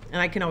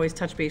I can always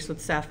touch base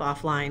with Seth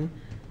offline,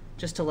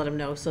 just to let him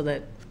know, so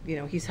that, you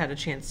know, he's had a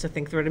chance to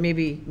think through it. And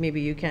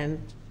maybe you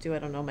can do, I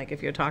don't know, Mike,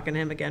 if you're talking to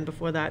him again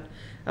before that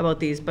about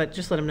these, but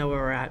just let him know where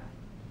we're at.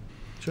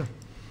 Sure.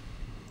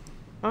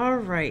 All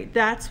right,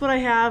 that's what I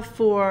have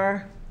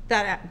for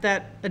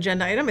that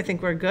agenda item. I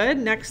think we're good.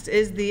 Next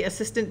is the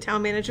Assistant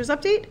Town Manager's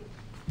update.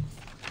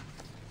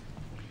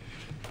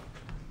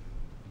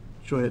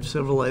 Sure, I have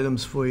several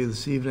items for you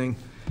this evening.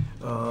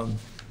 I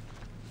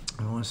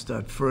want to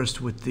start first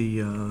with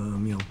the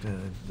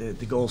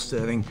goal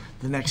setting.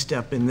 The next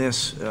step in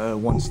this,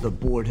 once the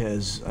board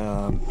has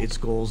its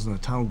goals and the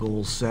town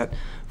goals set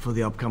for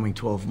the upcoming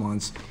 12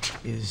 months,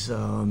 is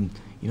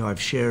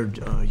I've shared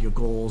your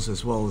goals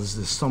as well as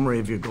the summary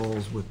of your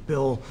goals with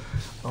Bill,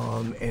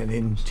 and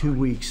in 2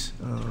 weeks,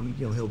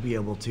 he'll be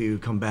able to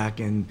come back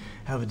and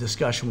have a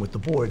discussion with the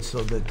board,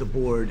 so that the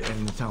board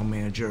and the town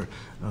manager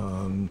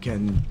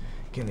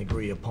can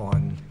agree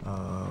upon,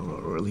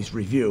 or at least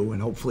review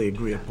and hopefully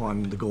agree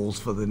upon the goals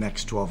for the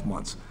next 12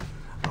 months.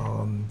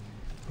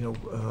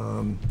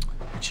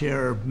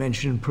 Chair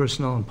mentioned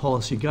personnel and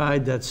policy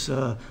guide. That's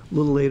a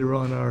little later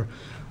on our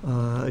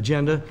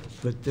agenda,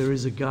 but there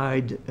is a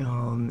guide,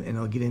 and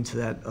I'll get into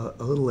that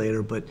a little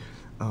later, but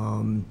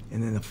and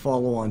then the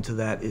follow-on to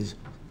that is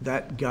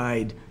that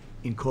guide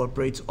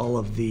incorporates all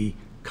of the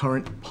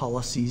current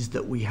policies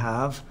that we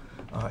have,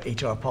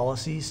 HR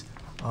policies,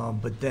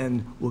 but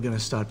then we're going to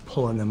start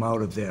pulling them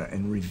out of there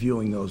and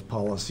reviewing those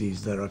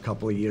policies that are a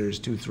couple of years,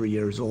 2-3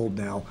 years old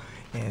now,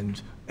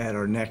 and at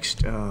our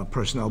next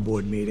personnel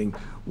board meeting,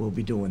 we'll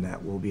be doing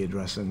that. We'll be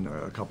addressing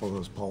a couple of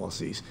those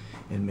policies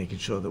and making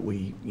sure that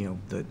we,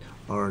 that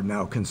our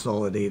now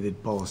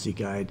consolidated policy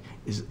guide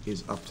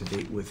is up to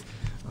date with,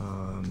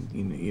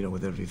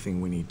 with everything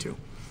we need to.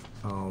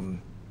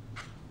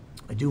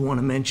 I do want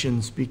to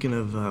mention, speaking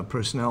of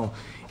personnel,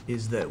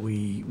 is that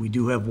we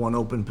do have one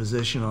open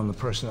position on the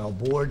personnel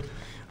board.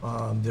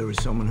 There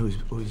is someone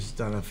who's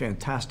done a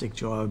fantastic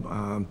job.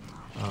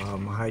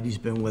 Heidi's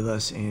been with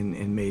us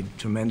and made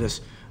tremendous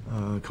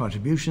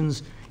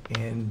contributions,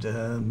 and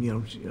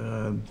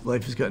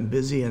life has gotten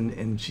busy,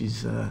 and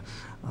she's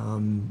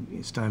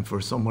it's time for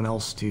someone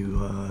else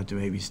to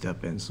maybe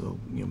step in. So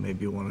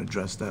maybe you want to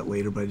address that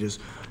later, but I just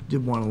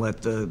did want to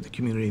let the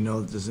community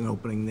know that there's an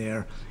opening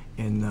there,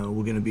 and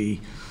we're going to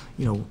be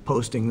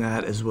posting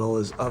that as well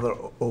as other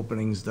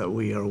openings that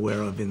we are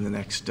aware of in the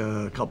next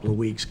couple of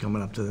weeks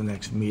coming up to the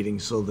next meeting,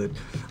 so that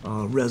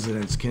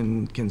residents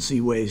can see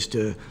ways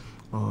to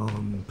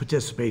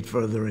participate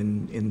further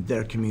in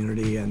their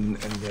community and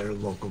their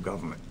local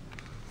government.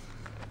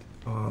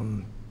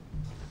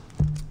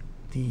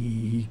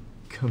 The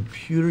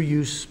computer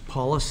use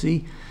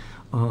policy,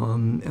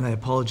 and I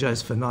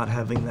apologize for not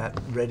having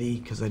that ready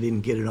because I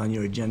didn't get it on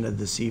your agenda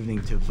this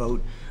evening to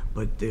vote,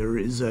 but there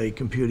is a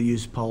computer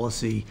use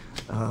policy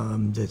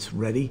that's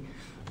ready,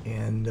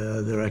 and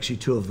there are actually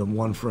two of them,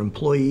 one for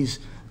employees.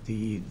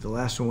 The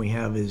last one we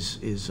have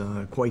is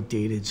quite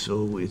dated,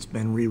 so it's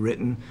been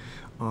rewritten.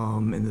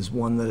 And there's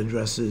one that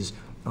addresses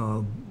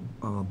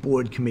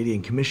board, committee,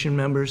 and commission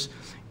members,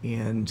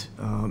 and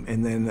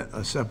then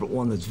a separate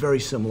one that's very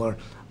similar,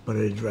 but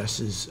it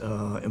addresses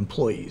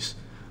employees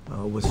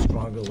with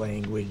stronger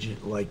language,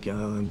 like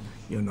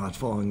not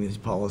following this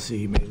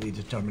policy may lead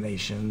to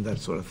termination, that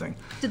sort of thing.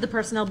 Did the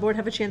personnel board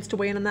have a chance to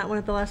weigh in on that one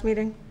at the last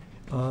meeting?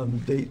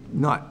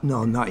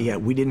 Not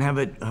yet. We didn't have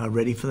it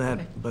ready for that,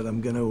 Okay. but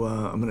I'm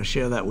gonna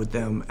share that with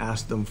them,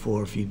 ask them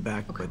for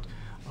feedback. Okay.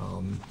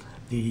 But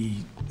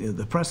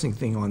the pressing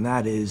thing on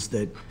that is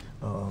that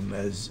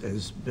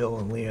as Bill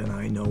and Leah and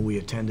I know, we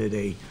attended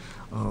a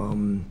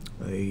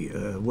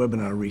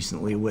webinar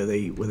recently where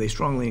they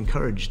strongly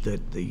encouraged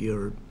that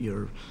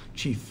your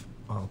chief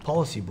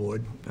policy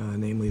board,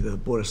 namely the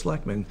Board of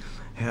Selectmen,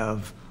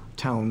 have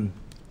town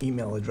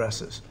email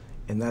addresses.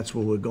 And that's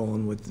where we're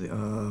going with,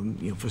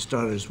 for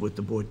starters, with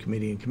the board,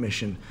 committee, and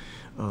commission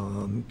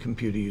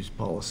computer use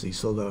policy,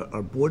 so that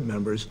our board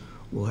members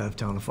will have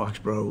Town of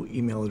Foxborough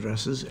email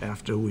addresses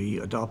after we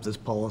adopt this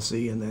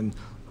policy, and then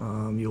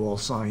you all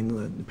sign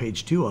the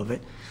page 2 of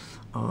it.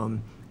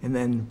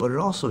 But it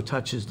also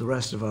touches the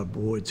rest of our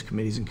boards,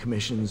 committees, and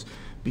commissions,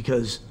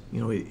 because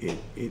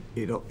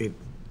it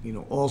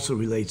also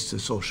relates to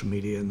social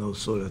media and those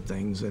sort of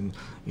things, and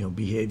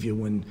behavior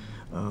when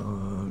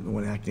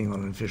acting on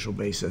an official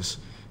basis,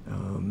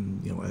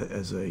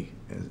 as a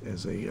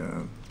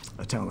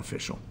town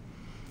official.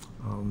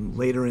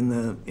 Later in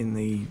the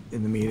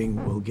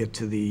meeting, we'll get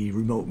to the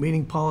remote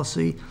meeting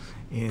policy,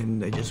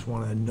 And I just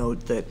want to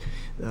note that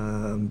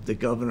the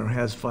governor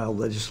has filed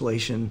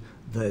legislation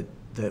that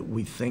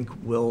we think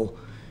will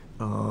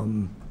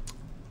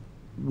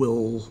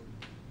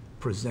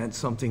present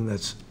something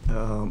that's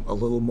a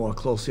little more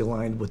closely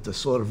aligned with the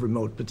sort of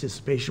remote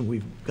participation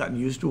we've gotten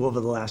used to over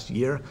the last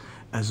year,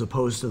 as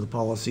opposed to the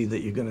policy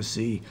that you're going to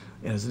see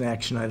as an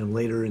action item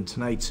later in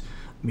tonight's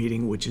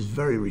meeting, which is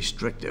very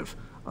restrictive.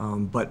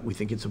 But we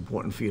think it's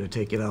important for you to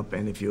take it up,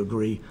 and if you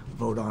agree,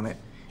 vote on it.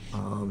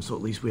 So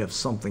at least we have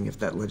something if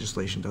that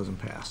legislation doesn't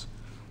pass.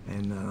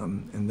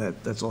 And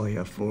that's all I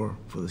have for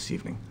this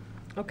evening.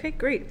 Okay,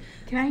 great.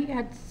 Can I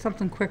add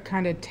something quick,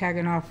 kind of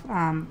tagging off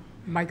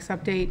Mike's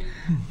update?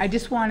 I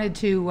just wanted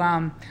to,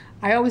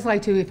 I always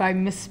like to, if I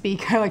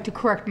misspeak, I like to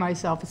correct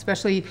myself,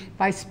 especially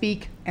if I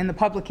speak and the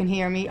public can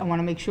hear me. I want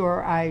to make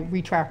sure I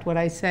retract what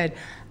I said.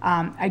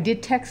 I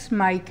did text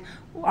Mike.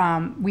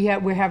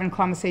 We're having a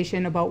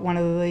conversation about one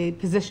of the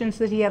positions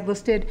that he had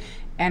listed,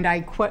 and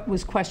I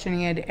was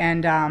questioning it.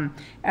 And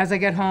as I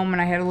got home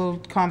and I had a little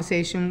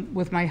conversation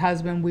with my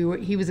husband,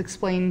 he was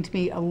explaining to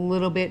me a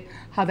little bit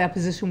how that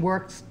position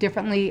works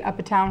differently up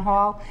at Town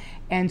Hall.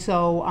 And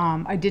so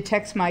I did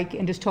text Mike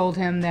and just told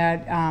him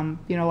that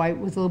I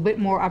was a little bit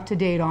more up to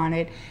date on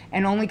it,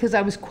 and only because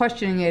I was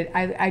questioning it,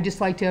 I just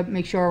like to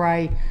make sure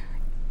I,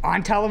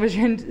 on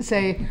television,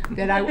 say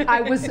that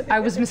I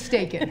was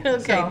mistaken.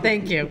 Okay, So,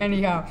 thank you.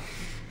 Anyhow.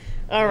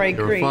 All right,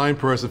 You're great. a fine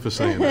person for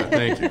saying that.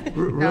 Thank you.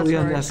 Really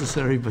right.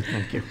 unnecessary, but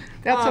thank you.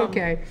 That's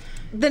okay.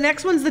 The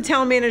next one's the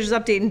town manager's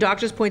update, and Doc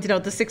just pointed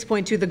out the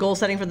 6.2, the goal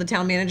setting for the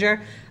town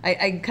manager.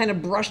 I kind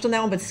of brushed on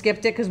that one, but skipped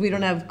it because we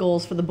don't have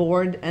goals for the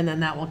board, and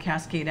then that will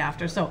cascade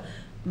after. So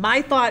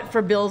my thought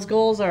for Bill's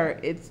goals are,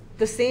 it's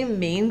the same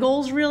main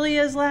goals really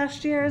as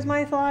last year is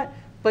my thought,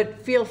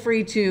 but feel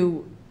free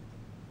to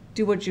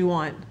do what you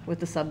want with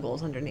the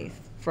sub-goals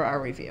underneath for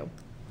our review.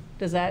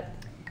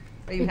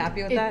 Are you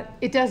happy with that?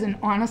 It doesn't.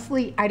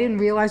 Honestly, I didn't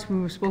realize we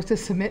were supposed to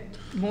submit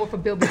more for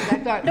Bill, because I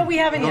thought. No, we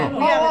haven't yet. No.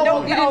 We haven't.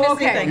 No, you didn't miss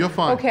okay. anything. You're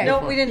fine. Okay. No,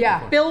 You're we fine. didn't.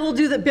 Yeah. Bill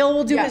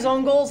will do Yeah. his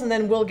own goals, and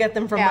then we'll get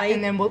them from Yeah, Mike.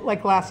 and then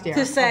like last year.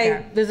 To say,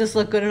 Okay. does this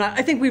look good or not?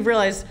 I think we've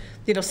realized,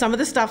 some of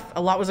the stuff,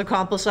 a lot was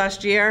accomplished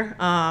last year,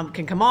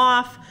 can come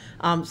off.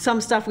 Some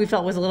stuff we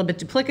felt was a little bit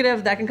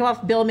duplicative, that can come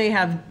off. Bill may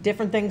have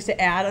different things to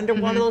add under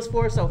one of those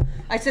four. So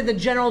I said the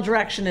general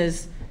direction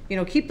is,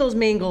 keep those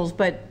main goals,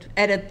 but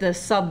edit the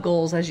sub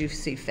goals as you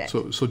see fit.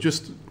 So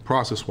just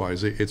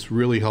process-wise, it's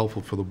really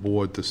helpful for the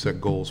board to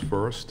set goals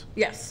first.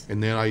 Yes.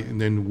 And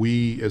then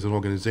we, as an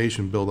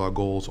organization, build our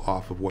goals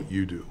off of what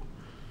you do.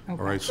 All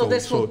right. So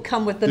this will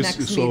come with the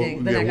next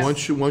meeting, the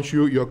next- Once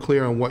you're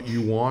clear on what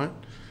you want,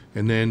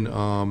 and then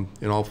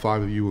and all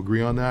five of you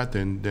agree on that,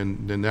 then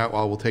that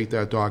I will take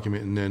that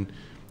document, and then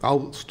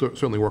I'll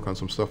certainly work on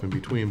some stuff in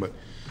between.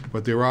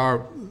 But there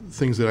are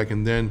things that I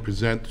can then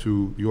present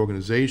to the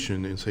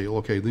organization and say,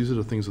 okay, these are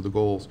the things, of the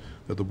goals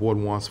that the board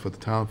wants for the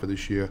town for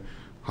this year.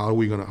 How are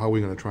we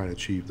gonna try and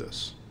achieve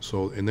this?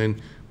 So, and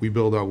then we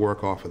build our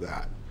work off of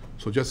that.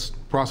 So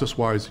just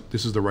process-wise,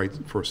 this is the right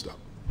first step.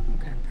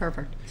 Okay,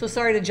 perfect. So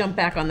sorry to jump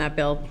back on that,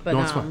 Bill, but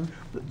No, it's fine.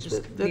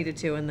 just needed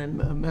to, and then.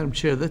 Madam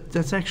Chair,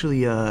 that's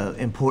actually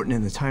important,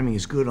 and the timing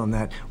is good on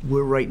that.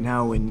 We're right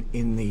now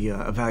in the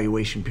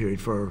evaluation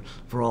period for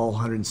all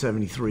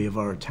 173 of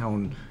our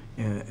town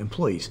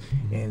employees,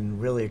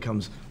 and really it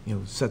comes,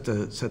 set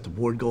the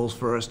board goals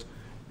first,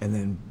 and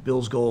then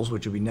Bill's goals,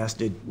 which would be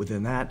nested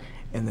within that,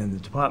 and then the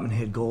department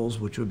head goals,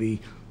 which would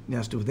be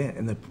nested within.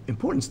 And the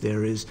importance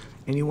there is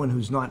anyone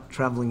who's not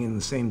traveling in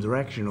the same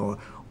direction or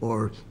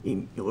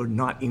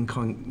not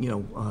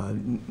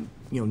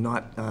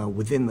not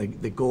within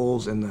the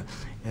goals and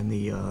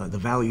the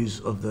values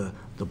of the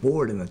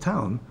board and the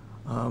town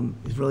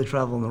is really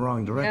traveling the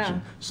wrong direction.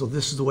 Yeah. So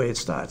this is the way it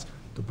starts: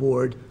 the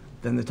board,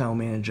 then the town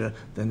manager,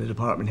 then the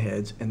department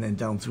heads, and then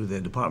down through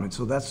their department.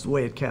 So that's the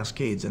way it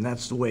cascades, and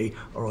that's the way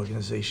our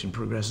organization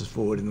progresses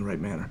forward in the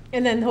right manner.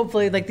 And then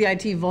hopefully, like the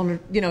IT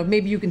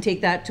maybe you can take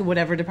that to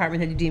whatever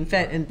department head you deem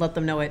fit and let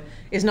them know it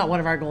is not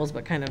one of our goals,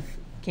 but kind of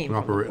came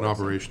An from the board.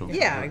 operational.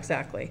 Yeah,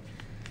 exactly.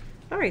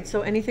 All right,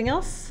 so anything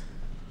else?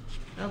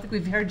 I don't think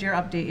we've heard your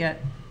update yet,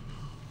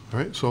 All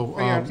right, so.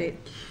 or your update.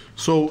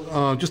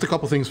 So just a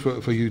couple things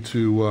for you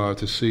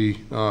to see,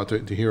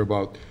 to hear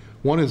about.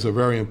 One is a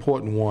very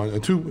important one,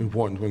 and two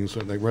important things,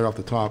 like right off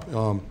the top.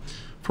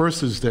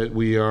 First is that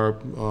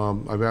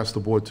I've asked the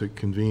board to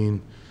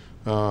convene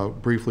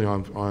briefly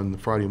on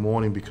Friday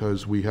morning,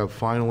 because we have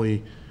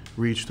finally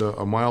reached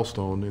a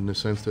milestone in the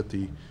sense that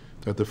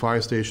the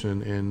fire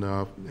station and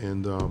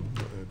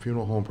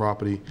funeral home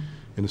property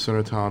in the center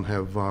of town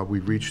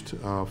we've reached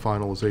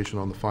finalization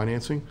on the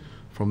financing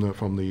from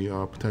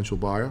the potential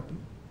buyer,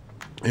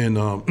 and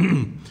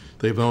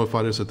they've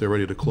notified us that they're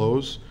ready to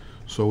close.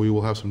 So we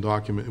will have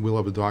we'll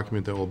have a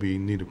document that will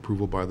need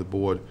approval by the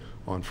board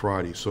on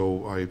Friday.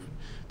 So I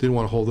didn't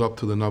want to hold up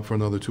to the nub for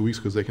another 2 weeks,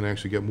 because they can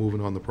actually get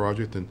moving on the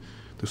project, and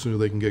the sooner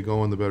they can get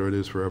going, the better it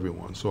is for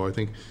everyone. So I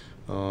think,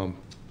 so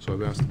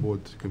I've asked the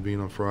board to convene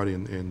on Friday,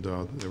 and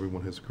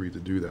everyone has agreed to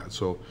do that.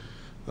 So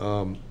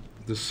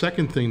the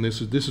second thing, this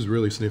is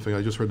really significant.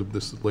 I just heard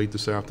this late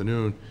this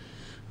afternoon,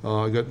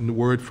 I got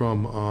word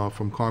from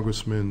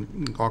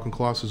Congressman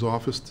Auchincloss's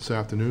office this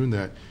afternoon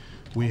that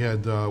we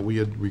had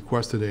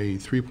requested a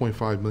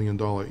 $3.5 million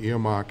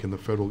earmark in the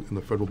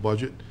federal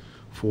budget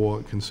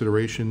for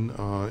consideration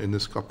in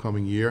this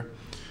upcoming year,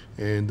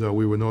 and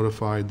we were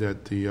notified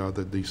that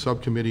the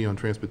subcommittee on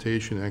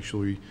transportation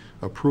actually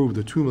approved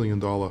the $2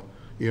 million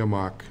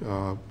earmark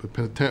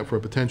for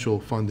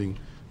potential funding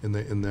in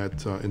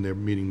their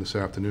meeting this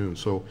afternoon.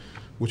 So,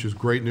 which is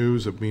great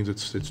news. It means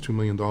it's $2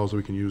 million that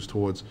we can use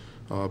towards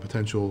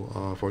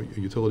potential for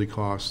utility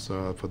costs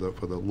for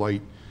the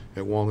light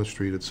at Walnut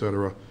Street, et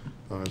cetera,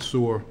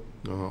 sewer,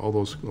 all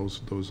those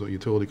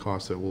utility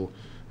costs that will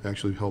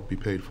actually help be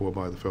paid for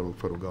by the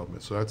federal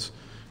government. So that's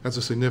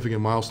a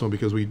significant milestone,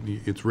 because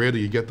it's rare that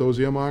you get those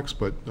earmarks,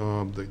 but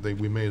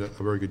we made a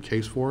very good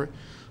case for it.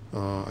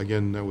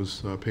 Again, that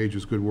was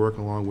Paige's good work,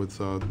 along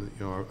with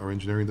our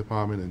engineering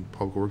department and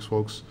public works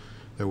folks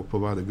that will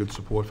provide a good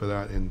support for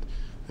that,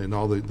 and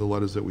all the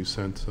letters that we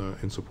sent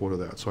in support of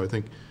that. So I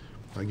think,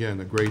 again,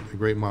 a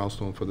great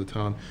milestone for the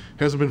town.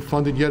 Hasn't been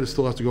funded yet. It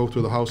still has to go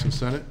through the House and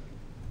Senate,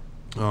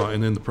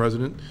 and then the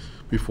President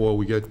before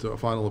we get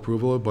final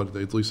approval of it, but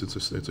at least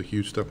it's a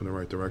huge step in the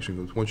right direction,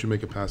 because once you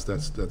make it past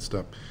that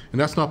step, and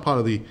that's not part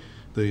of the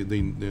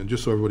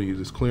just so everybody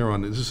is clear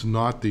on this is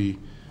not the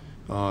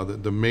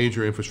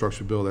major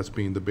infrastructure bill that's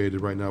being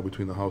debated right now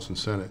between the House and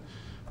Senate.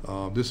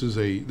 This is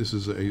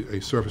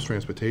a surface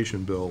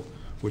transportation bill,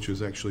 which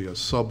is actually a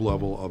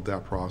sub-level of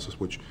that process,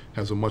 which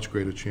has a much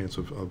greater chance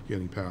of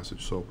getting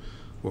passage. So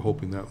we're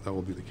hoping that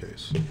will be the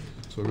case.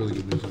 So really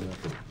good news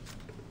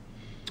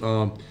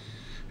on that.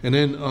 And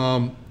then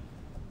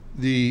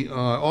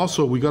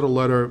also we got a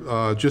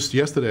letter just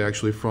yesterday,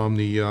 actually, from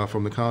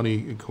the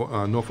county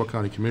Norfolk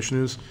County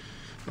Commissioners,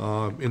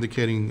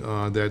 indicating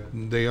that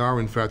they are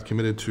in fact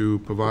committed to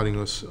providing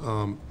us,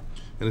 and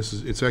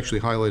it's actually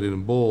highlighted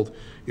in bold.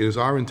 It is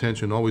our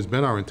intention, always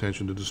been our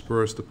intention, to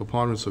disperse the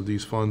preponderance of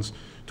these funds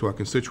to our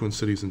constituent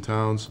cities and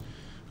towns,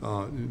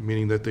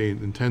 meaning that they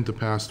intend to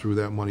pass through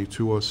that money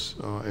to us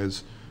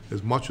as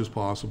much as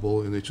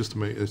possible, and it's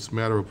a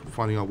matter of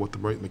finding out what the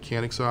right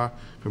mechanics are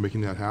for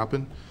making that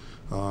happen.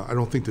 I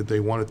don't think that they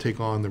want to take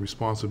on the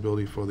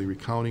responsibility for the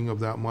recounting of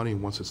that money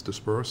once it's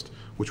dispersed,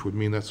 which would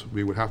mean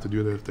we would have to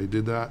do that if they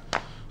did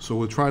that. So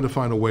we're trying to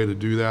find a way to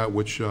do that,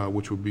 which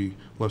would be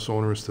less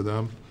onerous to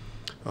them.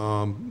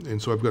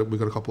 And so we've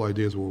got a couple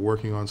ideas we're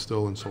working on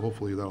still, and so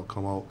hopefully that'll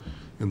come out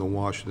in the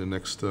wash in the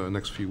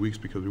next few weeks,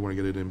 because we want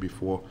to get it in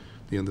before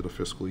the end of the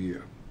fiscal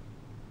year.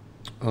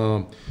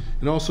 And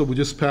also,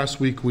 this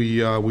past week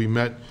we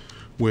met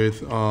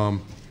with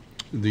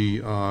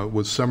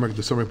the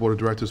Summit Board of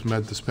Directors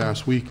met this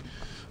past week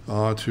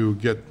to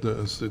get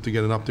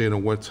an update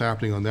on what's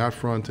happening on that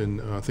front,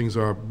 and things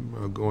are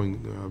going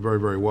very,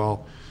 very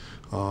well,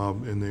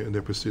 and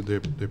they're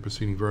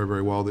proceeding very,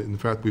 very well. In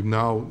fact, we've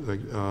now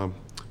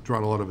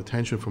drawn a lot of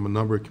attention from a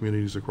number of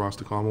communities across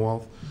the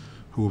Commonwealth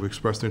who have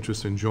expressed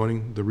interest in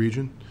joining the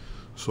region.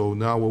 So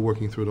now we're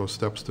working through those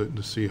steps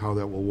to see how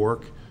that will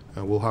work.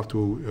 We'll have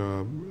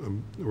to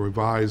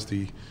revise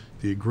the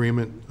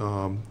agreement,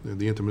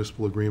 the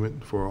intermunicipal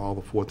agreement for all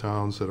the 4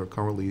 towns that are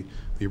currently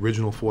the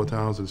original 4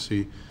 towns, and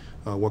see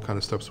what kind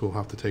of steps we'll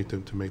have to take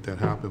to make that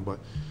happen. But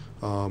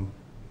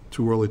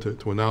too early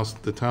to announce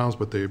the towns,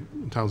 but they're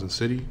towns and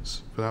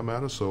cities for that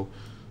matter. So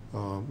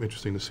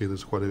interesting to see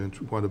there's quite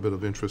a bit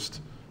of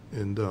interest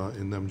in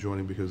them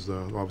joining, because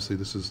obviously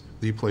this is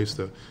the place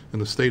that,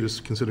 and the state is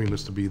considering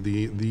this to be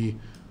the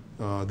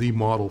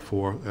model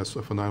for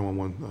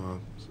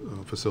 911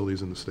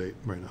 facilities in the state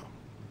right now.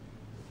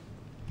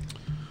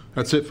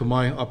 That's it for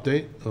my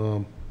update.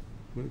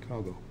 Where did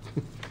Kyle go?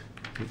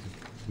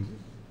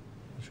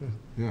 Sure.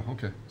 Yeah,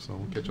 okay, so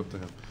we'll catch up to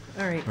him.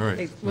 All right. All right.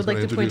 I would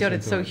like to point out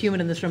it's so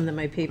humid in this room that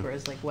my paper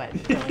is like wet.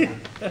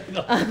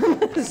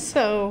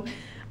 So,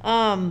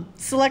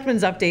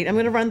 Selectmen's update. I'm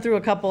going to run through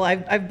a couple.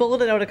 I've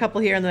bulleted out a couple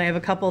here, and then I have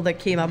a couple that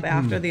came up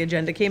after the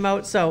agenda came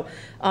out. So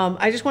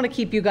I just want to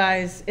keep you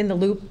guys in the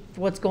loop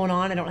for what's going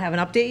on. I don't have an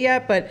update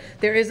yet, but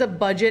there is a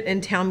budget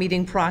and town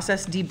meeting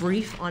process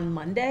debrief on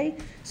Monday.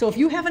 So if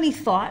you have any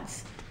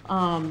thoughts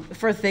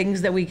for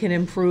things that we can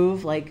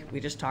improve, like we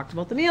just talked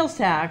about the meals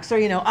tax, or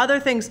other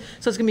things.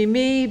 So it's going to be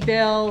me,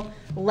 Bill,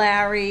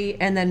 Larry,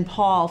 and then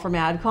Paul from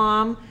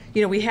AdCom.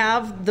 We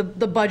have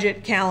the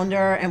budget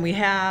calendar, and we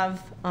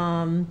have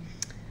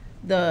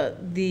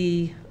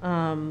the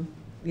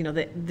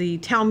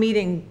town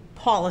meeting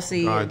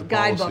policy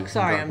guidebook.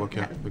 Sorry, I'm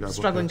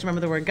struggling to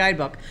remember the word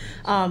guidebook.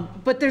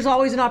 But there's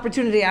always an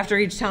opportunity after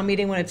each town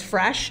meeting when it's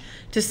fresh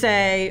to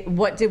say,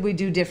 what did we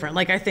do different?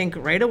 Like, I think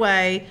right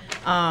away,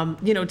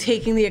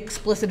 taking the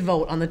explicit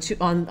vote on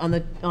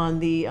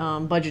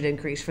the budget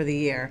increase for the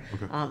year,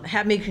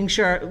 making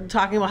sure,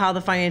 talking about how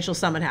the financial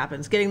summit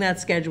happens, getting that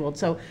scheduled.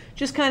 So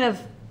just kind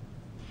of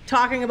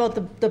talking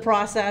about the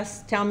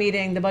process, town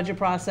meeting, the budget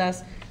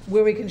process,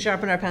 where we can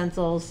sharpen our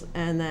pencils,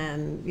 and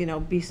then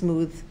be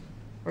smooth,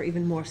 or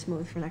even more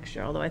smooth for next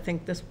year. Although I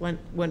think this went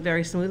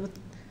very smooth.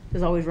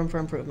 There's always room for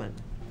improvement.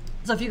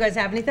 So if you guys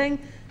have anything,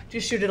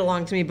 just shoot it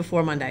along to me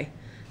before Monday.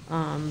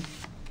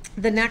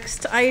 The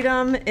next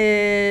item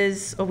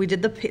is, we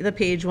did the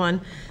page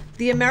one.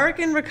 The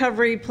American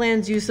Recovery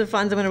Plan's use of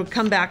funds, I'm going to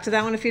come back to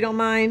that one if you don't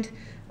mind.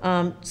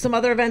 Some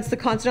other events, the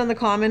Concert on the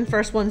Common,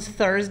 first one's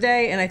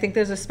Thursday, and I think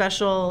there's a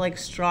special like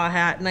straw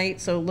hat night,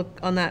 so look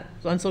on that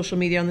on social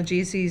media on the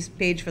GC's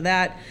page for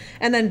that.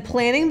 And then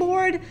Planning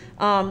Board,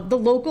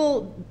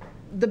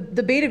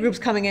 the beta group's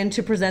coming in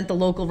to present the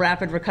local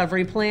rapid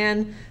recovery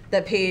plan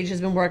that Paige has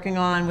been working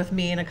on with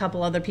me and a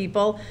couple other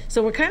people.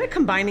 So we're kind of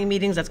combining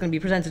meetings. That's going to be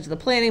presented to the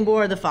Planning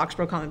Board. The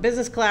Foxborough Common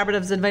Business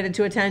Collaborative is invited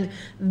to attend.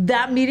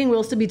 That meeting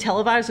will still be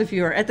televised. So if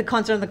you're at the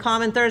Concert on the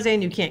Common Thursday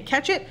and you can't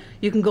catch it,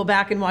 you can go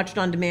back and watch it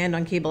on demand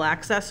on Cable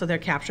Access. So they're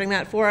capturing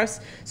that for us.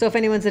 So if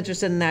anyone's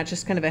interested in that,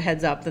 just kind of a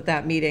heads up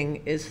that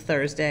meeting is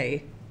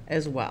Thursday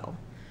as well.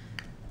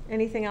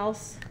 Anything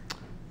else?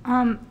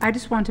 I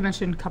just wanted to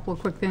mention a couple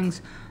of quick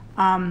things.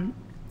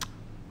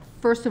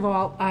 First of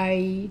all,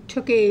 I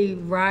took a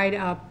ride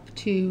up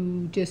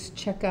to just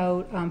check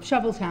out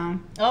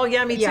Shoveltown. Oh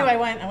yeah, me too. Yeah. I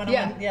went on.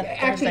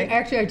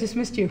 Actually, I just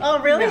missed you. Oh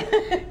really?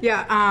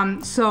 Yeah.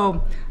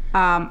 So,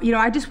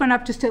 I just went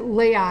up just to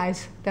lay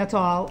eyes. That's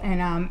all.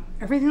 And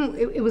everything.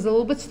 It was a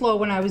little bit slow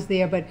when I was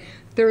there, but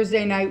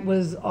Thursday night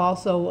was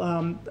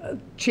also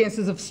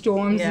chances of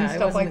storms and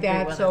stuff like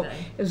that. So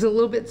it was a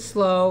little bit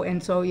slow,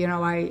 and so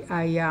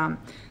I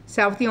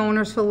sat with the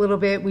owners for a little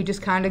bit. We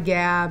just kind of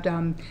gabbed.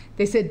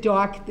 They said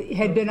Doc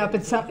had been up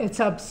at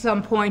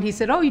some point. He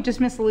said, "Oh, you just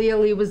missed Leah.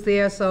 Leah was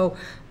there." So,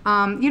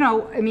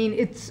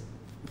 it's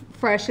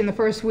fresh in the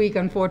first week.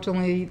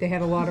 Unfortunately, they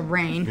had a lot of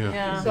rain.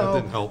 Yeah. So,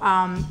 that didn't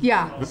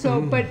help.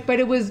 So, but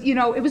it was,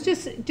 it was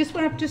just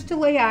went up just to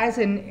lay eyes,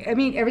 and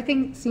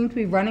everything seemed to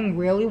be running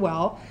really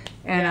well.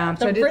 And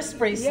the wrist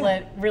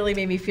bracelet really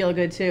made me feel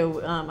good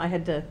too. I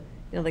had to,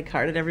 they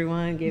carded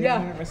everyone, gave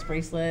everyone a wrist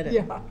bracelet.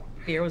 And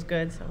beer was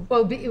good.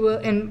 So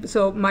and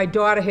so my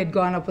daughter had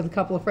gone up with a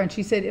couple of friends.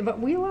 She said, "But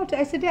we allowed to?"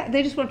 I said, "Yeah."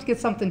 They just wanted to get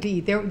something to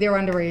eat. They're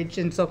underage,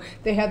 and so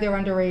they had their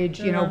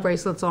underage,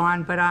 bracelets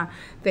on. But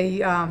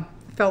they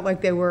felt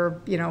like they were,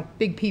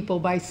 big people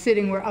by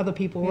sitting where other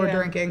people were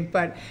drinking.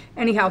 But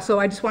anyhow, so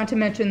I just wanted to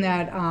mention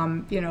that,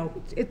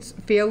 it's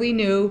fairly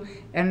new,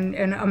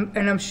 and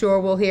I'm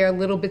sure we'll hear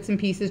little bits and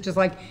pieces, just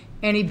like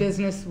any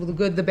business, with the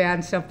good, the bad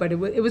and stuff. But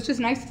it was just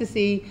nice to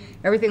see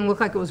everything look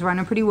like it was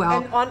running pretty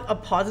well. And on a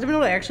positive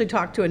note, I actually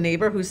talked to a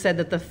neighbor who said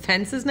that the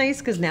fence is nice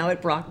because now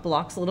it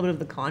blocks a little bit of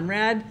the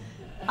Conrad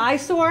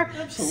eyesore.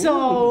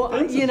 So,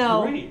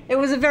 it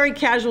was a very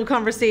casual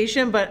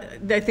conversation, but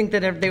I think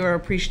that they were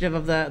appreciative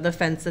of the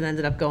fence that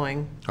ended up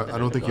going. I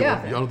don't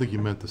think you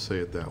meant to say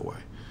it that way.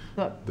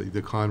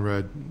 The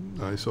Conrad,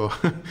 I saw.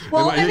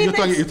 Well, you're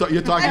talking about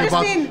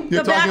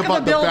the back of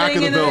the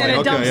building. And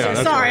a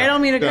dumpster. Sorry, I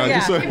don't mean to.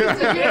 If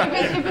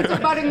it's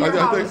abutting your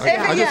house.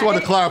 I just want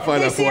to clarify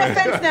that for you. They see a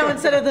fence now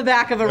instead of the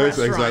back of a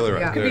restaurant. Exactly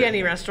right. It could be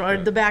any restaurant,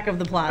 or the back of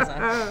the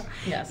plaza.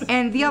 Yes.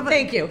 And the other.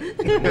 Thank you.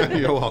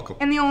 You're welcome.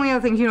 And the only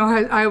other thing,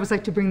 I always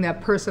like to bring that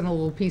personal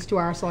little piece to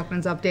our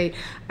Selectmen's update.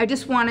 I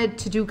just wanted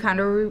to do kind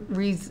of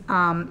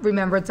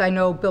remembrance. I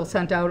know Bill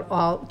sent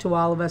out to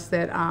all of us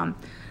that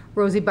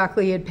Rosie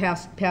Buckley had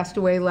passed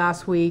away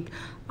last week.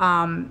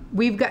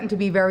 We've gotten to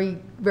be very,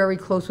 very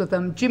close with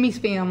them. Jimmy's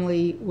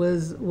family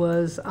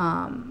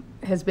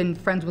has been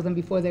friends with them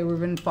before they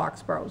were in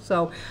Foxborough.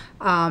 So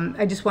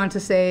I just wanted to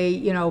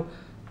say,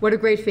 what a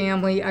great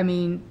family. I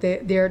mean,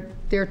 they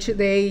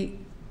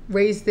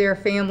raised their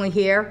family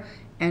here,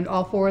 and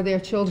all four of their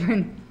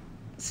children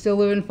still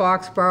live in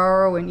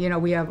Foxborough.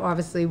 And we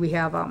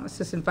have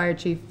Assistant Fire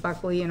Chief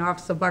Buckley and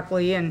Officer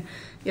Buckley, and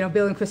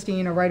Bill and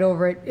Christine are right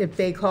over at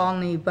Bay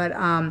Colony. But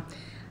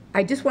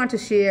I just want to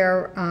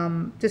share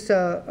just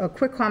a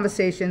quick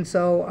conversation.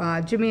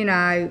 So Jimmy and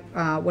I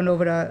went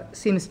over to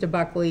see Mr.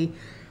 Buckley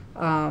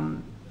a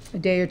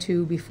day or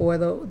two before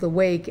the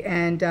wake,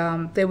 and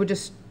they were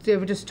just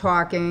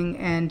talking,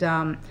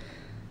 and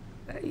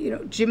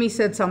Jimmy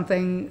said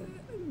something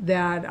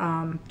that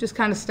just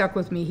kind of stuck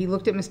with me. He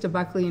looked at Mr.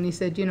 Buckley and he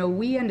said,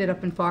 we ended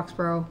up in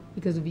Foxborough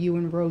because of you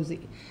and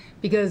Rosie,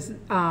 because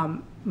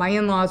my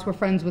in-laws were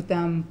friends with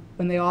them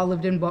when they all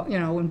lived in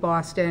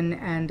Boston,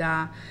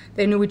 and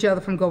they knew each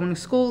other from going to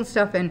school and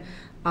stuff. And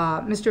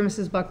Mr. and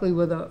Mrs. Buckley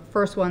were the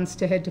first ones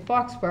to head to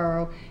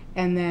Foxborough,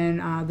 and then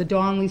the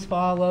Donleys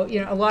followed.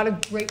 A lot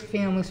of great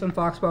families from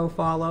Foxborough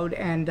followed,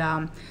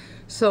 and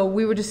so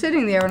we were just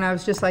sitting there, and I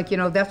was just like,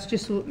 that's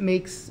just what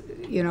makes,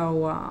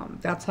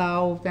 that's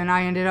how then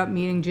I ended up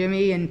meeting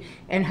Jimmy,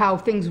 and how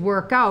things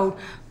work out.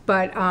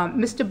 But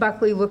Mr.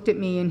 Buckley looked at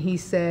me and he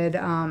said,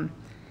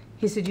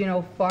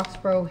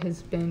 Foxborough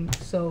has been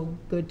so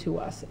good to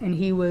us. And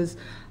he was,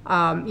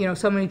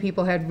 so many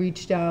people had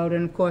reached out,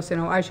 and of course,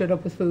 I showed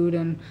up with food,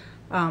 and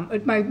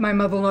my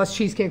mother-in-law's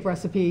cheesecake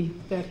recipe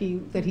that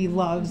he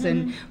loves,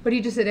 but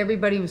he just said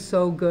everybody was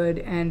so good,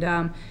 and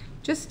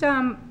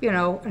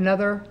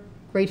another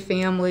great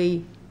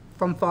family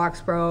from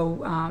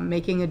Foxborough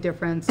making a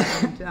difference,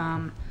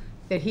 and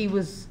that he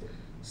was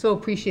so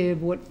appreciative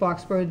of what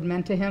Foxborough had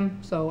meant to him.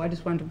 So I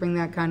just wanted to bring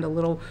that kind of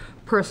little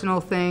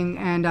personal thing.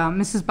 And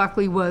Mrs.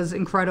 Buckley was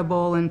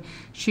incredible, and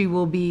she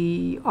will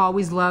be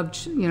always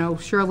loved, you know,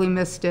 surely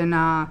missed, and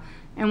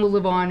will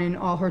live on in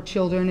all her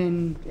children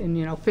and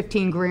you know,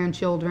 15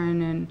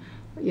 grandchildren, and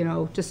you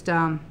know, just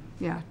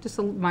yeah, just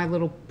my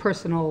little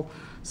personal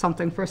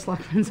something for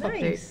Selectmen's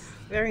update. Nice,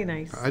 very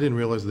nice. I didn't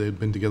realize they had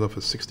been together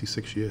for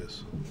 66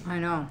 years. I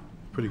know.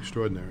 Pretty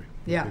extraordinary.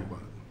 Yeah. Think about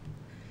it.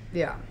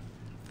 Yeah,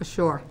 for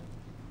sure.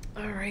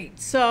 All right,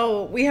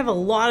 so we have a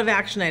lot of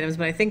action items,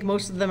 but I think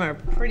most of them are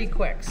pretty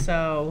quick.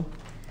 So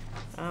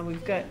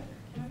we've got.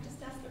 Can I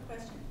just ask a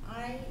question?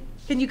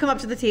 Can you come up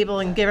to the table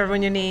and give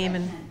everyone your name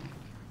and?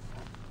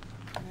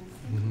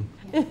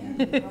 All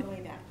the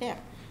way back there.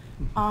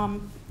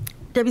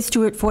 Debbie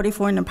Stewart,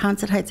 44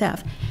 Neponset Heights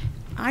Ave.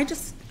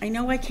 I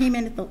know I came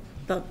in at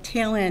the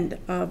tail end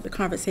of the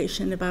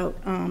conversation about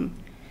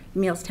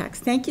meals tax.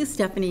 Thank you,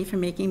 Stephanie, for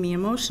making me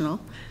emotional.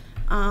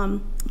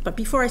 But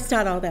before I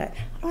start all that,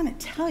 I want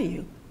to tell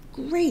you,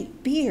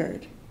 great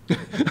beard. I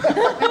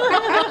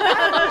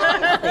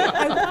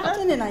walked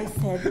in and I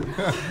said,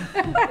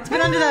 it's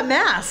been under that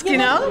mask, you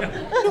know?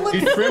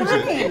 He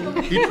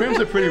trims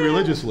it pretty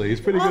religiously. He's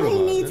pretty good all about it.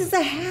 he needs is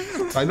a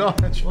hat. I know,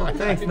 that's right.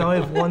 Thanks, now I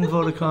have one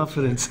vote of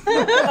confidence.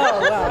 Oh,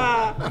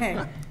 wow.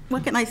 Okay,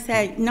 what can I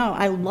say? No,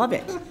 I love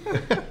it.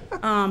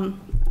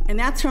 And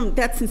that's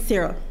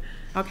sincere,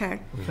 okay?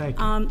 Thank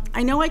you.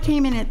 I know I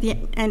came in at the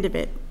end of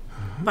it,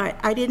 but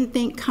I didn't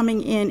think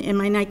coming in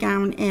my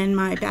nightgown and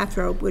my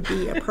bathrobe would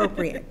be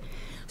appropriate.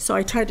 So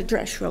I tried to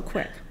dress real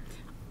quick.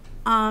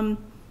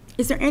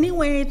 Is there any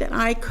way that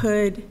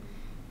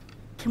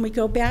can we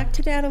go back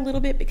to that a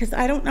little bit? Because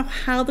I don't know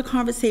how the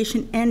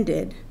conversation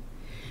ended,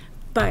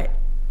 but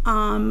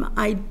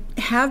I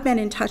have been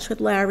in touch with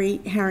Larry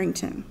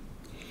Harrington,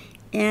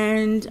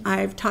 and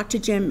I've talked to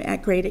Jim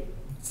at great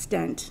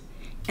extent,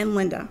 and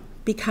Linda,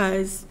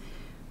 because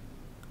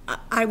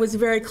I was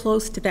very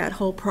close to that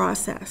whole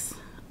process.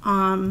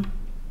 And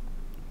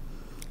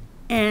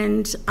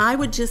I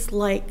would just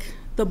like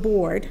the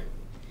board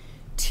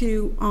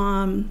to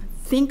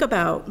think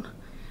about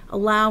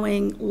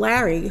allowing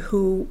Larry,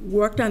 who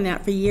worked on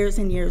that for years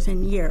and years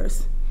and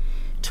years,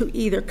 to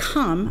either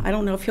come, I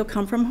don't know if he'll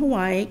come from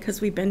Hawaii,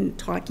 because we've been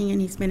talking and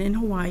he's been in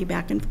Hawaii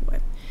back and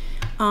forth,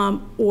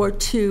 or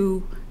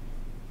to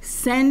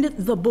send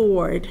the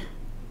board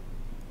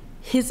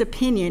his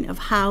opinion of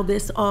how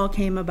this all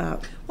came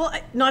about. Well,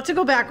 not to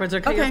go backwards,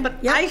 okay.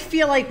 But yep. I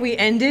feel like we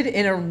ended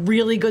in a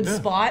really good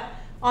spot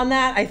on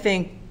that. I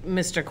think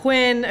Mr.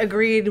 Quinn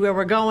agreed where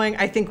we're going.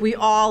 I think we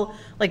all,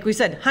 like we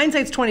said,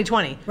 hindsight's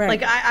 20/20. Right.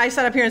 Like I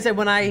sat up here and said,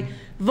 when I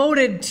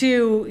voted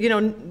to, you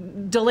know,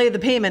 delay the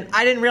payment,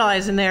 I didn't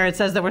realize in there it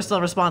says that we're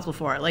still responsible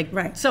for it. Like,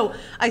 right. So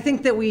I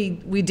think that we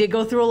did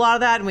go through a lot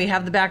of that, and we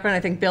have the background. I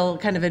think Bill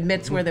kind of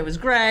admits where there was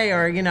gray,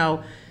 or, you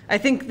know, I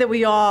think that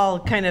we all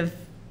kind of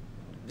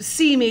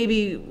see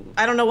maybe,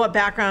 I don't know what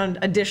background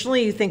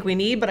additionally you think we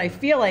need, but I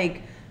feel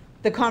like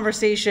the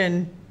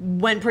conversation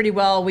went pretty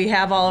well. We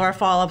have all of our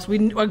follow-ups.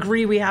 We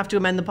agree we have to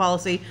amend the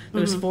policy.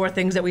 There was 4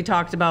 things that we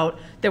talked about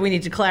that we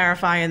need to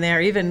clarify in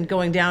there, even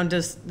going down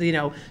to, you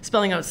know,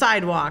 spelling out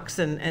sidewalks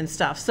and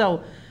stuff.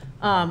 So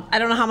I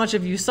don't know how much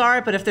of you saw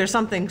it, but if there's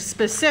something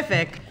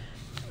specific,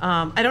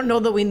 I don't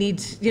know that we need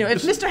to, you know,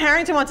 if Mr.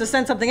 Harrington wants to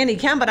send something in, he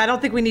can, but I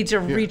don't think we need to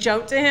reach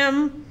out to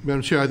him.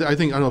 Madam Chair, I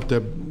don't know if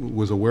Deb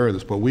was aware of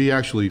this, but we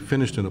actually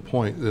finished in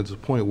there's a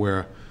point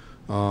where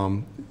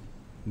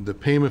the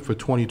payment for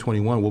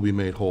 2021 will be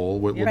made whole.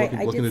 We're Right,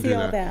 looking to do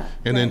that.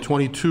 And Right. then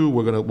 22,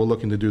 we're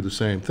looking to do the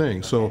same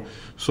thing. So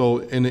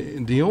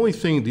and the only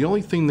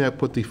thing that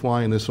put the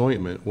fly in this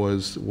ointment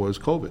was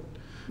COVID.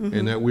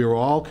 And that we were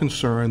all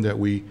concerned that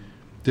we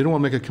didn't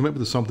want to make a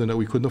commitment to something that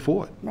we couldn't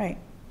afford. Right.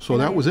 So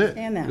that was it.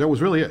 That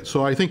was really it.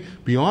 So I think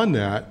beyond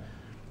that,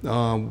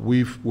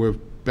 we're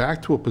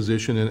back to a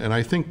position, and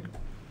I think,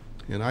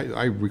 and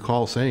I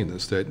recall saying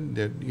this, that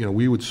you know,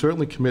 we would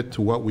certainly commit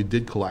to what we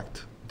did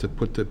collect to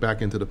put it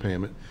back into the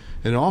payment.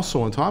 And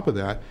also on top of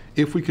that,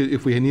 if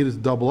we needed to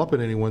double up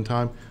at any one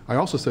time, I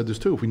also said this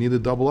too, if we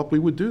needed to double up, we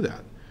would do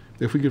that,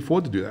 if we could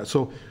afford to do that.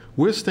 So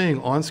we're staying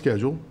on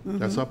schedule.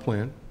 That's our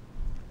plan.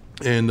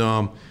 And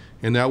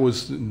that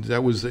was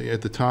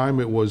at the time,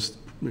 it was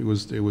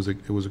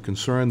a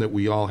concern that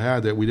we all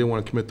had, that we didn't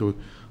want to commit to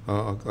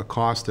a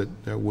cost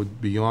that would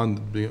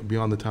beyond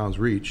the town's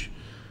reach.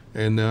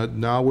 And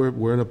now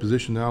we're in a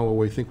position now where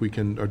we think we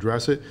can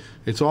address it.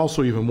 It's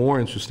also even more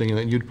interesting,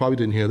 and you probably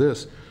didn't hear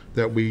this,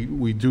 that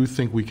we do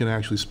think we can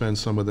actually spend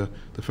some of the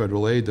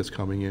federal aid that's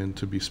coming in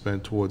to be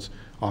spent towards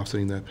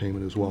offsetting that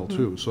payment as well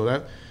too. So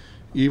that,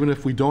 even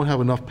if we don't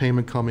have enough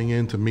payment coming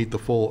in to meet the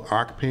full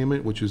ARC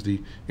payment, which is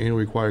the annual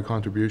required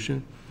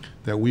contribution,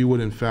 that we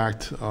would in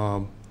fact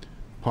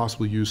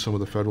possibly use some of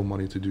the federal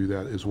money to do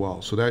that as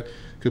well. So that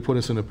could put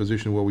us in a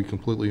position where we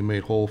completely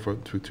made whole for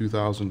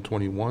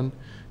 2021,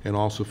 and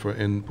also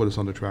and put us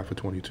on the track for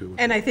 22.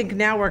 And I think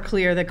now we're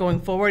clear that going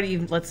forward,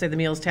 even let's say the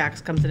meals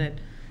tax comes in at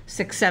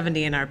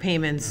 $670 and our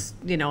payments,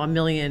 you know, $1.2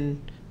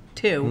 million,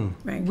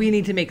 Right. we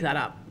need to make that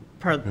up.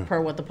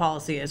 per what the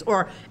policy is.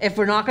 Or if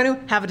we're not going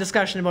to, have a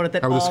discussion about it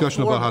that Have a all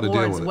discussion four about how to deal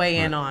boards with it, weigh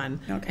in right. on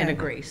Okay. and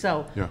agree.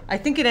 So Yeah. I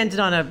think it ended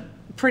on a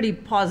pretty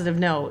positive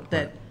note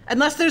that,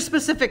 unless there's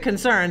specific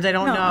concerns, I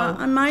don't know.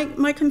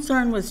 My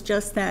concern was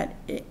just that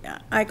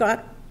I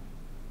got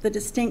the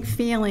distinct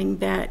feeling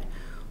that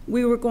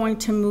we were going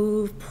to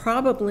move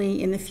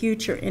probably in the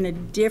future in a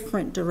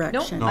different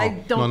direction. No, I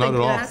don't not think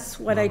at all. That's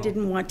what I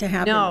didn't want to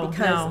happen. No,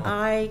 because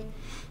no.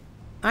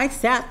 I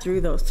sat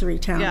through those 3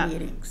 town Yeah.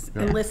 meetings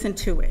and listened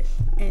to it.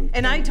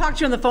 And I talked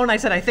to you on the phone, I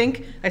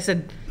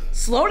said,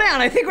 slow down,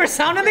 I think we're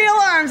sounding the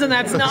alarms, and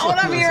that's not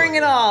what I'm hearing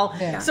at all.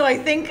 Yeah. So I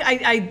think,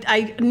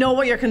 I know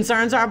what your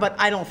concerns are, but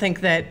I don't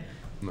think that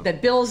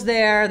Bill's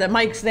there, that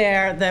Mike's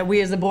there, that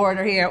we as a board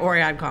are here, or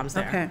AdCom's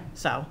there. Okay.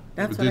 So,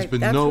 That's There's been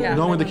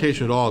no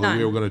indication at all that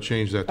we were going to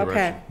change that direction.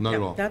 Okay. None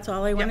at all. That's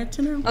all I wanted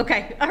to know.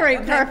 okay, all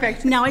right,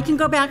 perfect. Now I can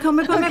go back home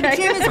and put my Okay.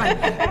 pajamas on.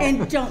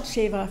 And don't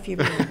shave off your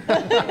beard.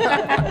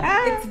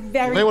 It's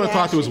very May want to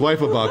talk to his bashing.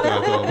 wife about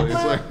that, though. But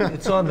it's like,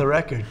 It's on the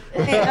record.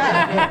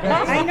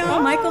 I know,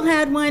 Michael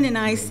had one, and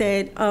I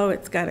said, oh,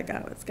 it's gotta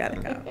go, it's gotta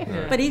go.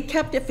 But he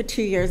kept it for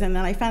 2 years, and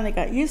then I finally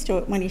got used to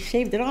it. When he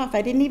shaved it off,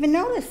 I didn't even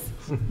notice.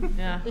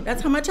 Yeah.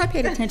 That's how much I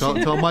paid attention.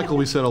 tell Michael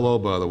we said hello,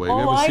 by the way. We Oh,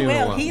 haven't I seen him in a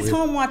will. while. He's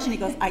home watching. He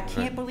goes, I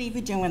can't believe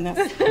you're doing this.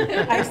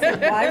 I said,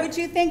 why would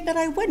you think that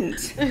I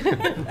wouldn't?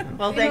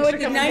 Well, thanks for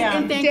Good coming night, down.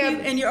 and thank you,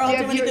 and you're all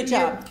Deb, doing a good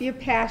job. Your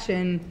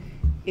passion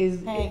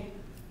is, Hey,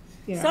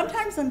 you know.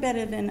 sometimes I'm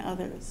better than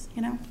others,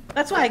 you know?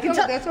 That's why I can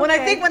That's tell, okay. when I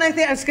think,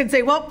 I was gonna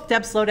say, well,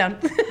 Deb, slow down.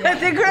 I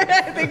think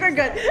we're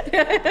good.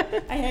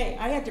 Hey,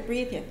 I had to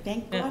breathe here.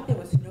 Thank God there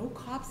was no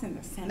cops in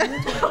the center.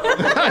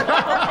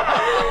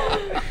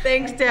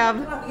 Thanks, Deb.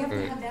 We have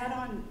to have that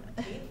on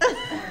tape.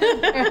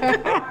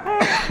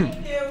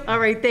 All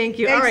right, thank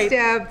you. All Thanks,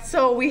 right. Deb.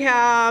 So we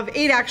have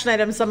 8 action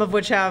items, some of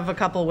which have a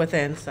couple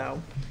within,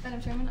 so.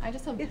 Madam Chairman, I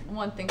just have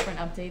one thing for an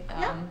update.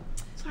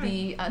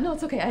 No,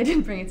 it's okay. I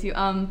didn't bring it to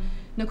you.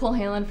 Nicole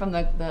Halen from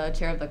the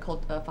chair of the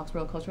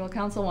Foxborough Cultural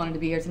Council wanted to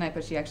be here tonight,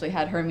 but she actually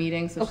had her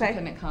meeting, so Okay. she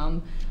couldn't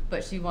come.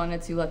 But she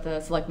wanted to let the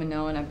selectmen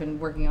know, and I've been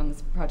working on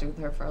this project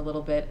with her for a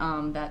little bit,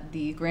 that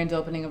the grand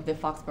opening of the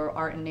Foxborough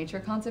Art and Nature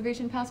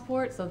Conservation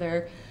Passport. So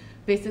they're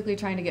basically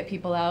trying to get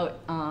people out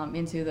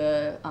into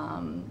the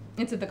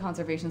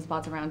conservation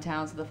spots around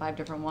town, so the 5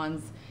 different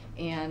ones.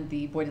 And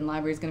the Boyden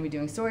Library is going to be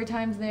doing story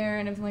times there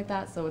and everything like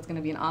that. So it's going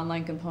to be an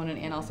online component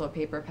and also a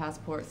paper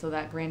passport. So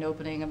that grand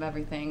opening of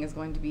everything is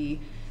going to be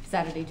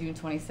Saturday, June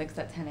 26th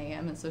at 10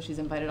 a.m. And so she's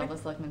invited all the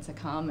selectmen to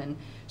come, and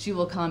she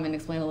will come and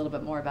explain a little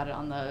bit more about it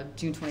on the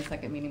June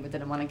 22nd meeting, but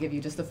didn't want to give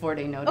you just a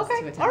 4-day notice to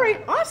Okay, attend. all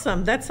right,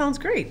 awesome. That sounds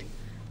great.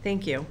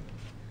 Thank you.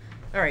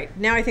 All right,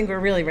 now I think we're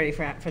really ready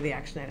for the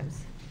action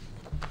items.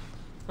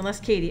 Unless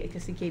Katie, I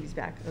can see Katie's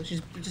back. Oh,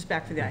 she's just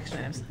back for the action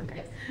items.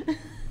 Okay.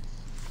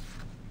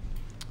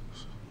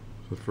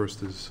 The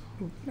first is,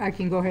 I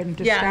can go ahead and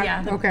just Yeah, start?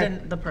 yeah, Okay.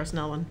 then the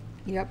personnel one.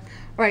 Yep.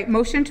 All right,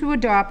 motion to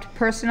adopt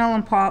personnel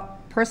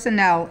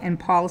and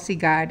policy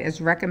guide as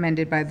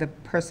recommended by the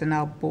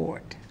Personnel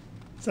Board.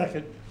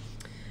 Second.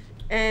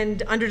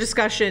 And under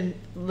discussion,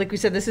 like we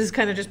said, this is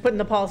kind of just putting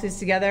the policies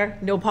together.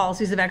 No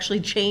policies have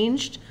actually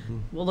changed.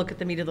 We'll look at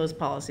the meat of those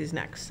policies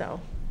next, so.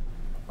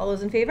 All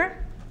those in favor?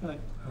 Aye.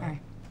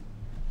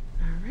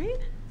 All right.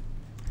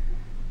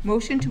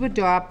 Motion to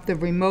adopt the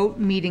remote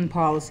meeting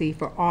policy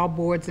for all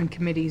boards and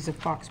committees of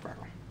Foxborough.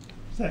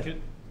 Second.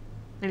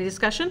 Any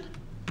discussion?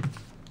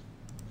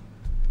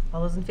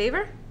 All those in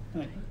favor?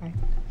 Aye.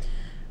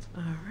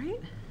 All right.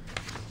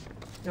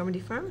 Normandy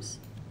Farms?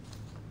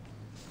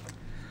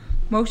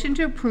 Motion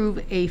to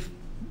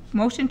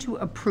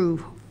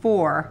approve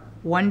 4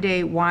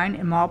 one-day wine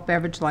and malt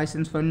beverage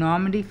license for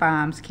Normandy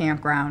Farms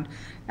Campground,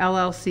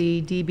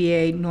 LLC,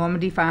 DBA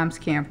Normandy Farms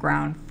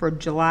Campground for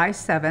July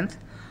 7th,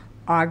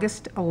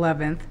 August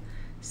 11th,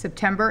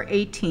 September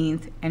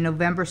 18th, and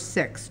November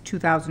 6th,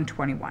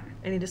 2021.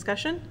 Any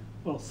discussion?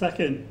 Well,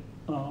 second,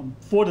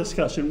 for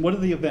discussion, what are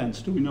the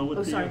events? Do we know what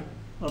Oh, the sorry.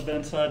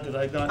 events are? Did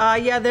I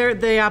not? Yeah,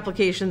 the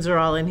applications are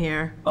all in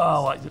here.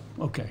 Oh,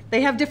 okay.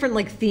 They have different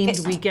like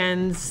themed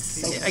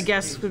weekends, I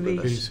guess would be.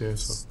 Katie's here,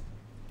 so.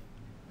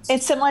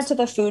 It's similar to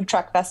the food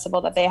truck festival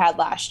that they had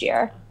last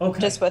year. Okay.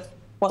 Just with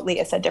what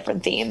Leah said,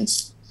 different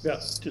themes. Yeah,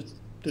 just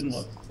didn't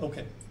look.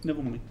 Okay,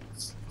 never mind.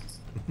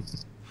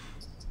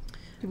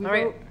 All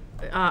right.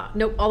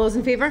 No, all those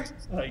in favor?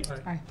 Aye.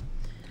 Aye.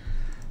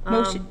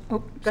 Motion, oh,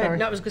 Go ahead. sorry.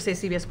 No, I was gonna say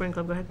CBS Sporting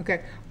Club, go ahead.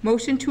 Okay.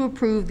 Motion to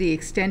approve the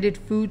extended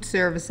food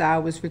service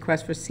hours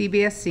request for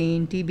CBS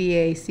Scene,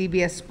 DBA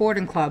CBS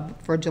Sporting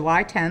Club for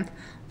July 10th,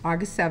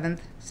 August 7th,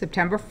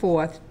 September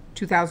 4th,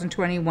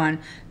 2021,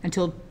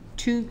 until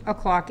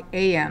 2:00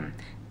 a.m.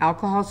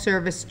 Alcohol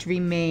service to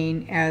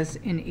remain as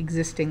an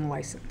existing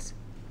license.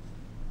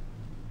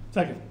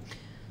 Second.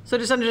 So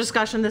just under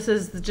discussion, this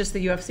is just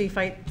the UFC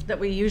fight that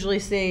we usually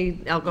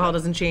see. Alcohol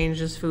doesn't change,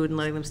 just food and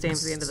letting them stay in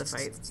for the end of the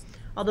fight.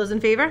 All those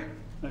in favor?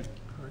 Aye.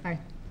 Aye.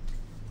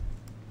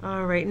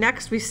 All right,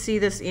 next we see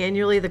this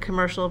annually, the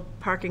commercial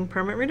parking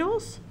permit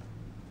renewals.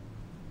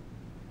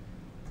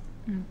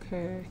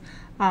 Okay.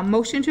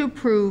 Motion to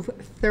approve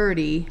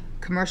 30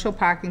 commercial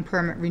parking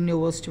permit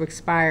renewals to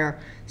expire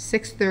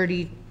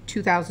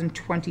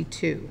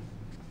 6/30/2022.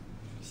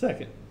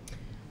 Second.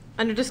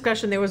 Under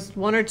discussion, there was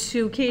one or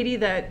two, Katie,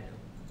 that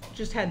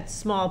just had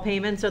small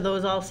payments. Are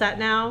those all set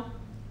now?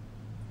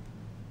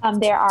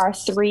 There are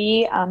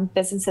 3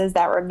 businesses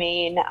that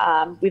remain.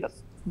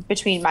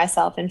 Between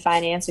myself and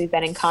finance, we've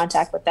been in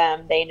contact with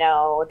them. They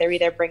know they're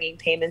either bringing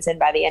payments in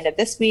by the end of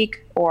this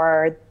week,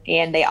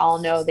 and they all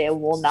know they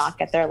will not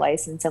get their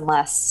license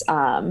unless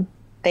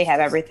they have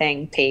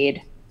everything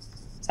paid.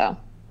 So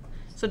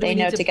So do they we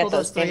need know to to pull get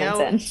those those 3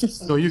 payments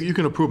in. No, you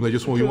can approve them, they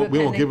just, we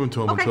won't give them to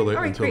them Okay, until they,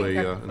 all right, until great. they,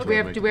 Okay. until Do we they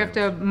have, make do we have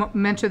to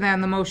mention that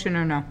in the motion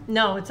or no?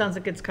 No, it sounds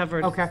like it's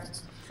covered. Okay.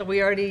 So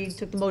we already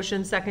took the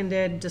motion,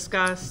 seconded,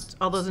 discussed.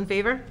 All those in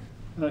favor?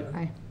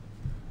 Aye.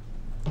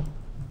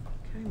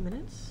 Okay,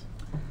 minutes.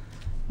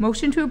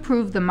 Motion to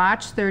approve the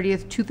March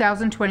 30th,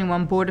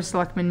 2021 Board of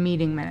Selectmen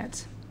meeting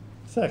minutes.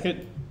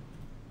 Second.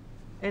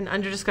 And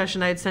under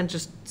discussion, I had sent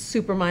just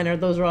super minor.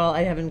 Those are all,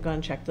 I haven't gone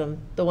and checked them.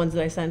 The ones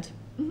that I sent?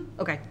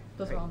 Okay.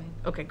 Those are all me.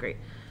 Okay, great.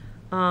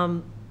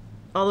 All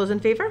those in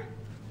favor?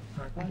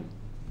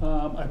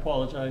 I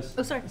apologize.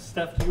 Oh, sorry.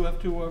 Steph, do you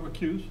have to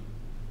recuse?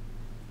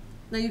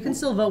 No, you can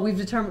still vote. We've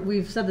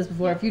said this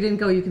before. If you didn't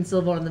go, you can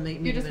still vote on the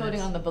meeting You're just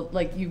minutes. voting on the,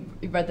 like, you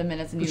read the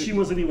minutes and But you. she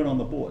wasn't even on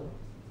the board.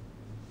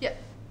 Yeah.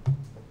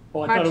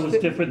 Oh, I thought it was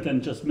March different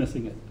than just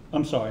missing it.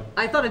 I'm sorry.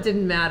 I thought it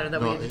didn't matter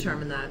that we No, had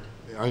determined that.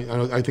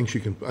 I think she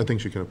can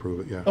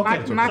approve it, yeah.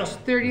 Okay. March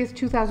 30th,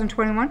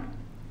 2021?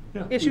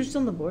 Yeah, she was still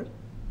on the board.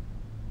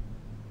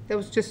 That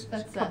was just a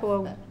That's couple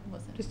of, that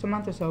wasn't. just a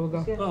month or so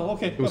ago. Oh,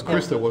 okay. It was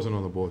Chris that wasn't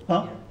on the board.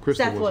 Huh? Chris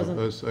that Seth wasn't.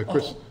 wasn't.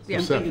 Chris, Yeah.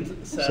 I'm Seth.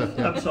 thinking Seth.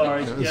 yeah. I'm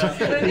sorry. Yeah. The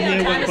Yeah,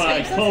 year went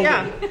by. COVID.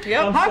 Yeah,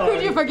 yep. I'm How could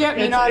sorry. you forget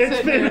me not It's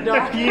sitting here, been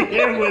Doc? a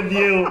year with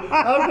you.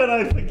 How could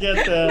I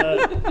forget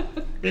that?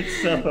 It's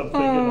Steph I'm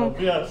thinking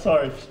of. Yeah,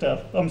 sorry,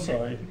 Steph. I'm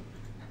sorry.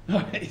 All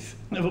right.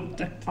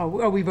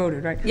 Oh, we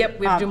voted, right? Yep,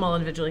 we have to do them all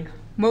individually.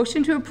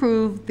 Motion to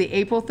approve the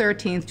April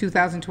 13th,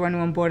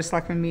 2021 Board of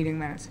Selectmen meeting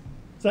minutes.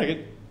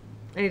 Second.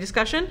 Any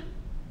discussion?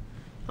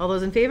 All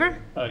those in favor?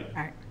 All right.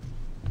 All right.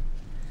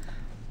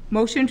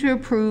 Motion to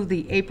approve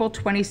the April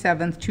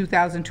 27th,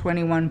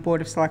 2021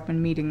 Board of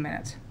Selectmen meeting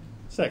minutes.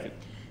 Second.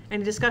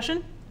 Any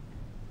discussion?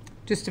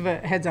 Just a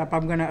heads up,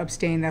 I'm going to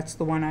abstain. That's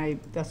the one I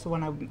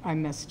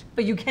missed.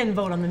 But you can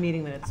vote on the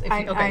meeting minutes. If you-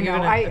 I okay, know. you're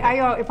gonna-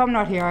 okay. If I'm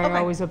not here, I Okay.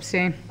 always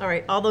abstain. All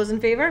right, all those in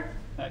favor?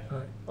 All right.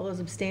 All those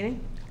abstaining?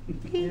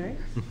 All right.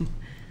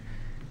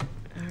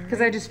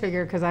 Because I just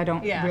figure, because I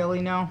don't Yeah.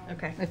 really know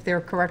Okay. if they're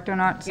correct or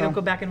not. You don't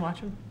go So back and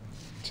watch them?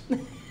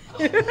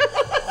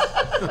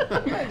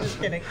 Just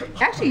kidding.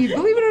 actually,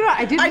 believe it or not,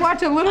 I did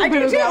watch a little I bit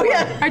do of that too, one.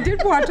 yeah. I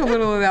did watch a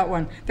little of that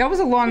one. That was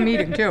a long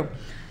meeting too.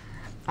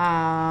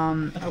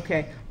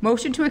 Okay.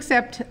 Motion to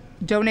accept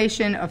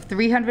donation of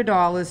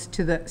 $300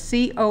 to the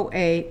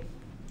COA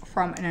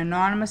from an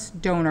anonymous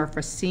donor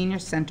for senior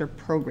center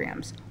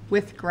programs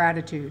with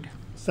gratitude.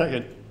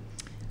 Second.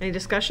 Any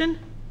discussion?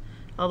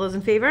 All those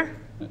in favor?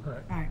 All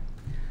right.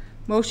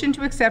 Motion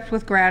to accept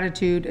with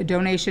gratitude a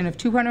donation of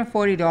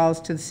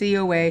 $240 to the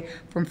COA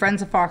from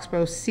Friends of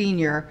Foxborough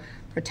Senior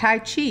for Tai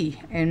Chi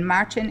in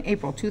March and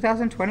April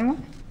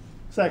 2021.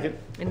 Second.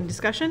 Any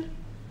discussion?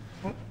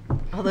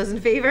 All those in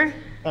favor?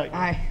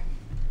 Aye.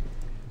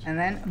 And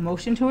then a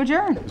motion to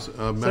adjourn.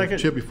 Madam Second.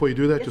 Chair, before you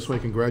do that, just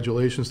want to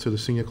congratulations to the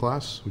senior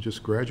class who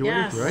just graduated,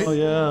 Yes. right? Oh,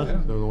 yeah.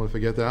 Don't want to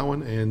forget that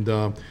one. And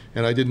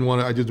I did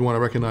want to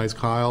recognize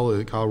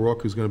Kyle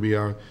Rourke, who's going to be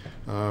our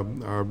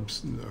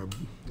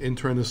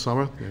intern this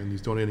summer, and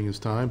he's donating his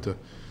time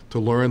to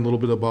learn a little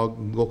bit about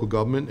local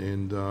government,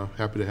 and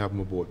happy to have him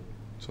aboard.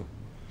 So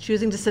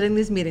Choosing to sit in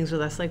these meetings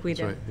with us like we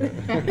that's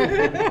did.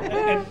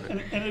 right.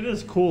 And it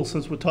is cool,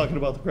 since we're talking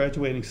about the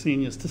graduating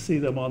seniors, to see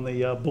them on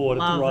the board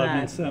at Love the Rodman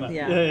that, Center.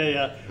 yeah.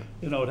 Yeah.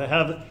 You know, to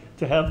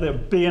have their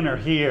banner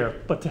here,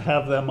 but to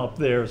have them up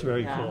there is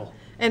very cool.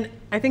 And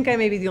I think I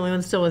may be the only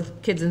one still with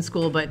kids in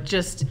school, but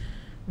just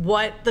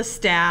what the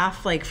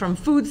staff, like from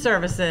food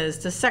services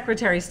to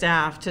secretary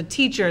staff to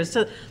teachers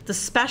to the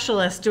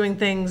specialists doing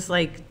things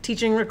like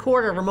teaching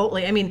recorder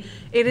remotely. I mean,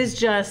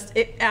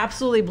 it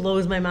absolutely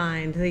blows my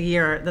mind the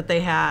year that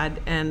they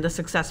had and the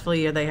successful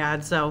year they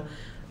had. So,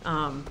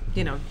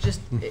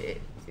 just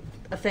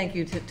a thank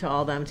you to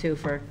all them too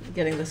for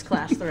getting this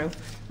class through.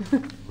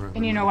 And I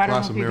don't know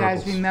Class if of you guys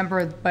miracles.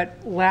 remember, but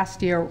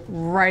last year,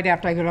 right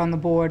after I got on the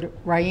board,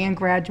 Ryan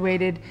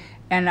graduated,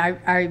 and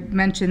I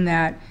mentioned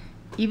that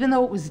even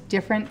though it was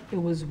different, it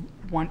was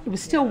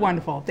still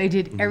wonderful. They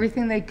did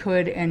everything they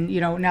could, and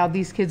now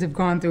these kids have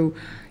gone through,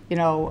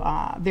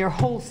 their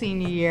whole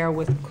senior year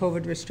with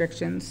COVID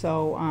restrictions.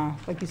 So,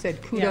 like you said,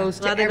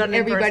 kudos glad to they got an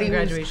everybody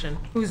in-person graduation.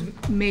 who's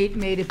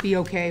made it be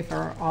okay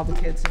for all the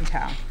kids in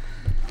town.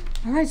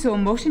 All right, so a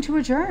motion to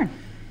adjourn.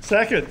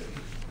 Second.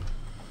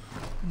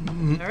 All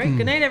right,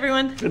 good night,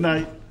 everyone. Good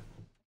night.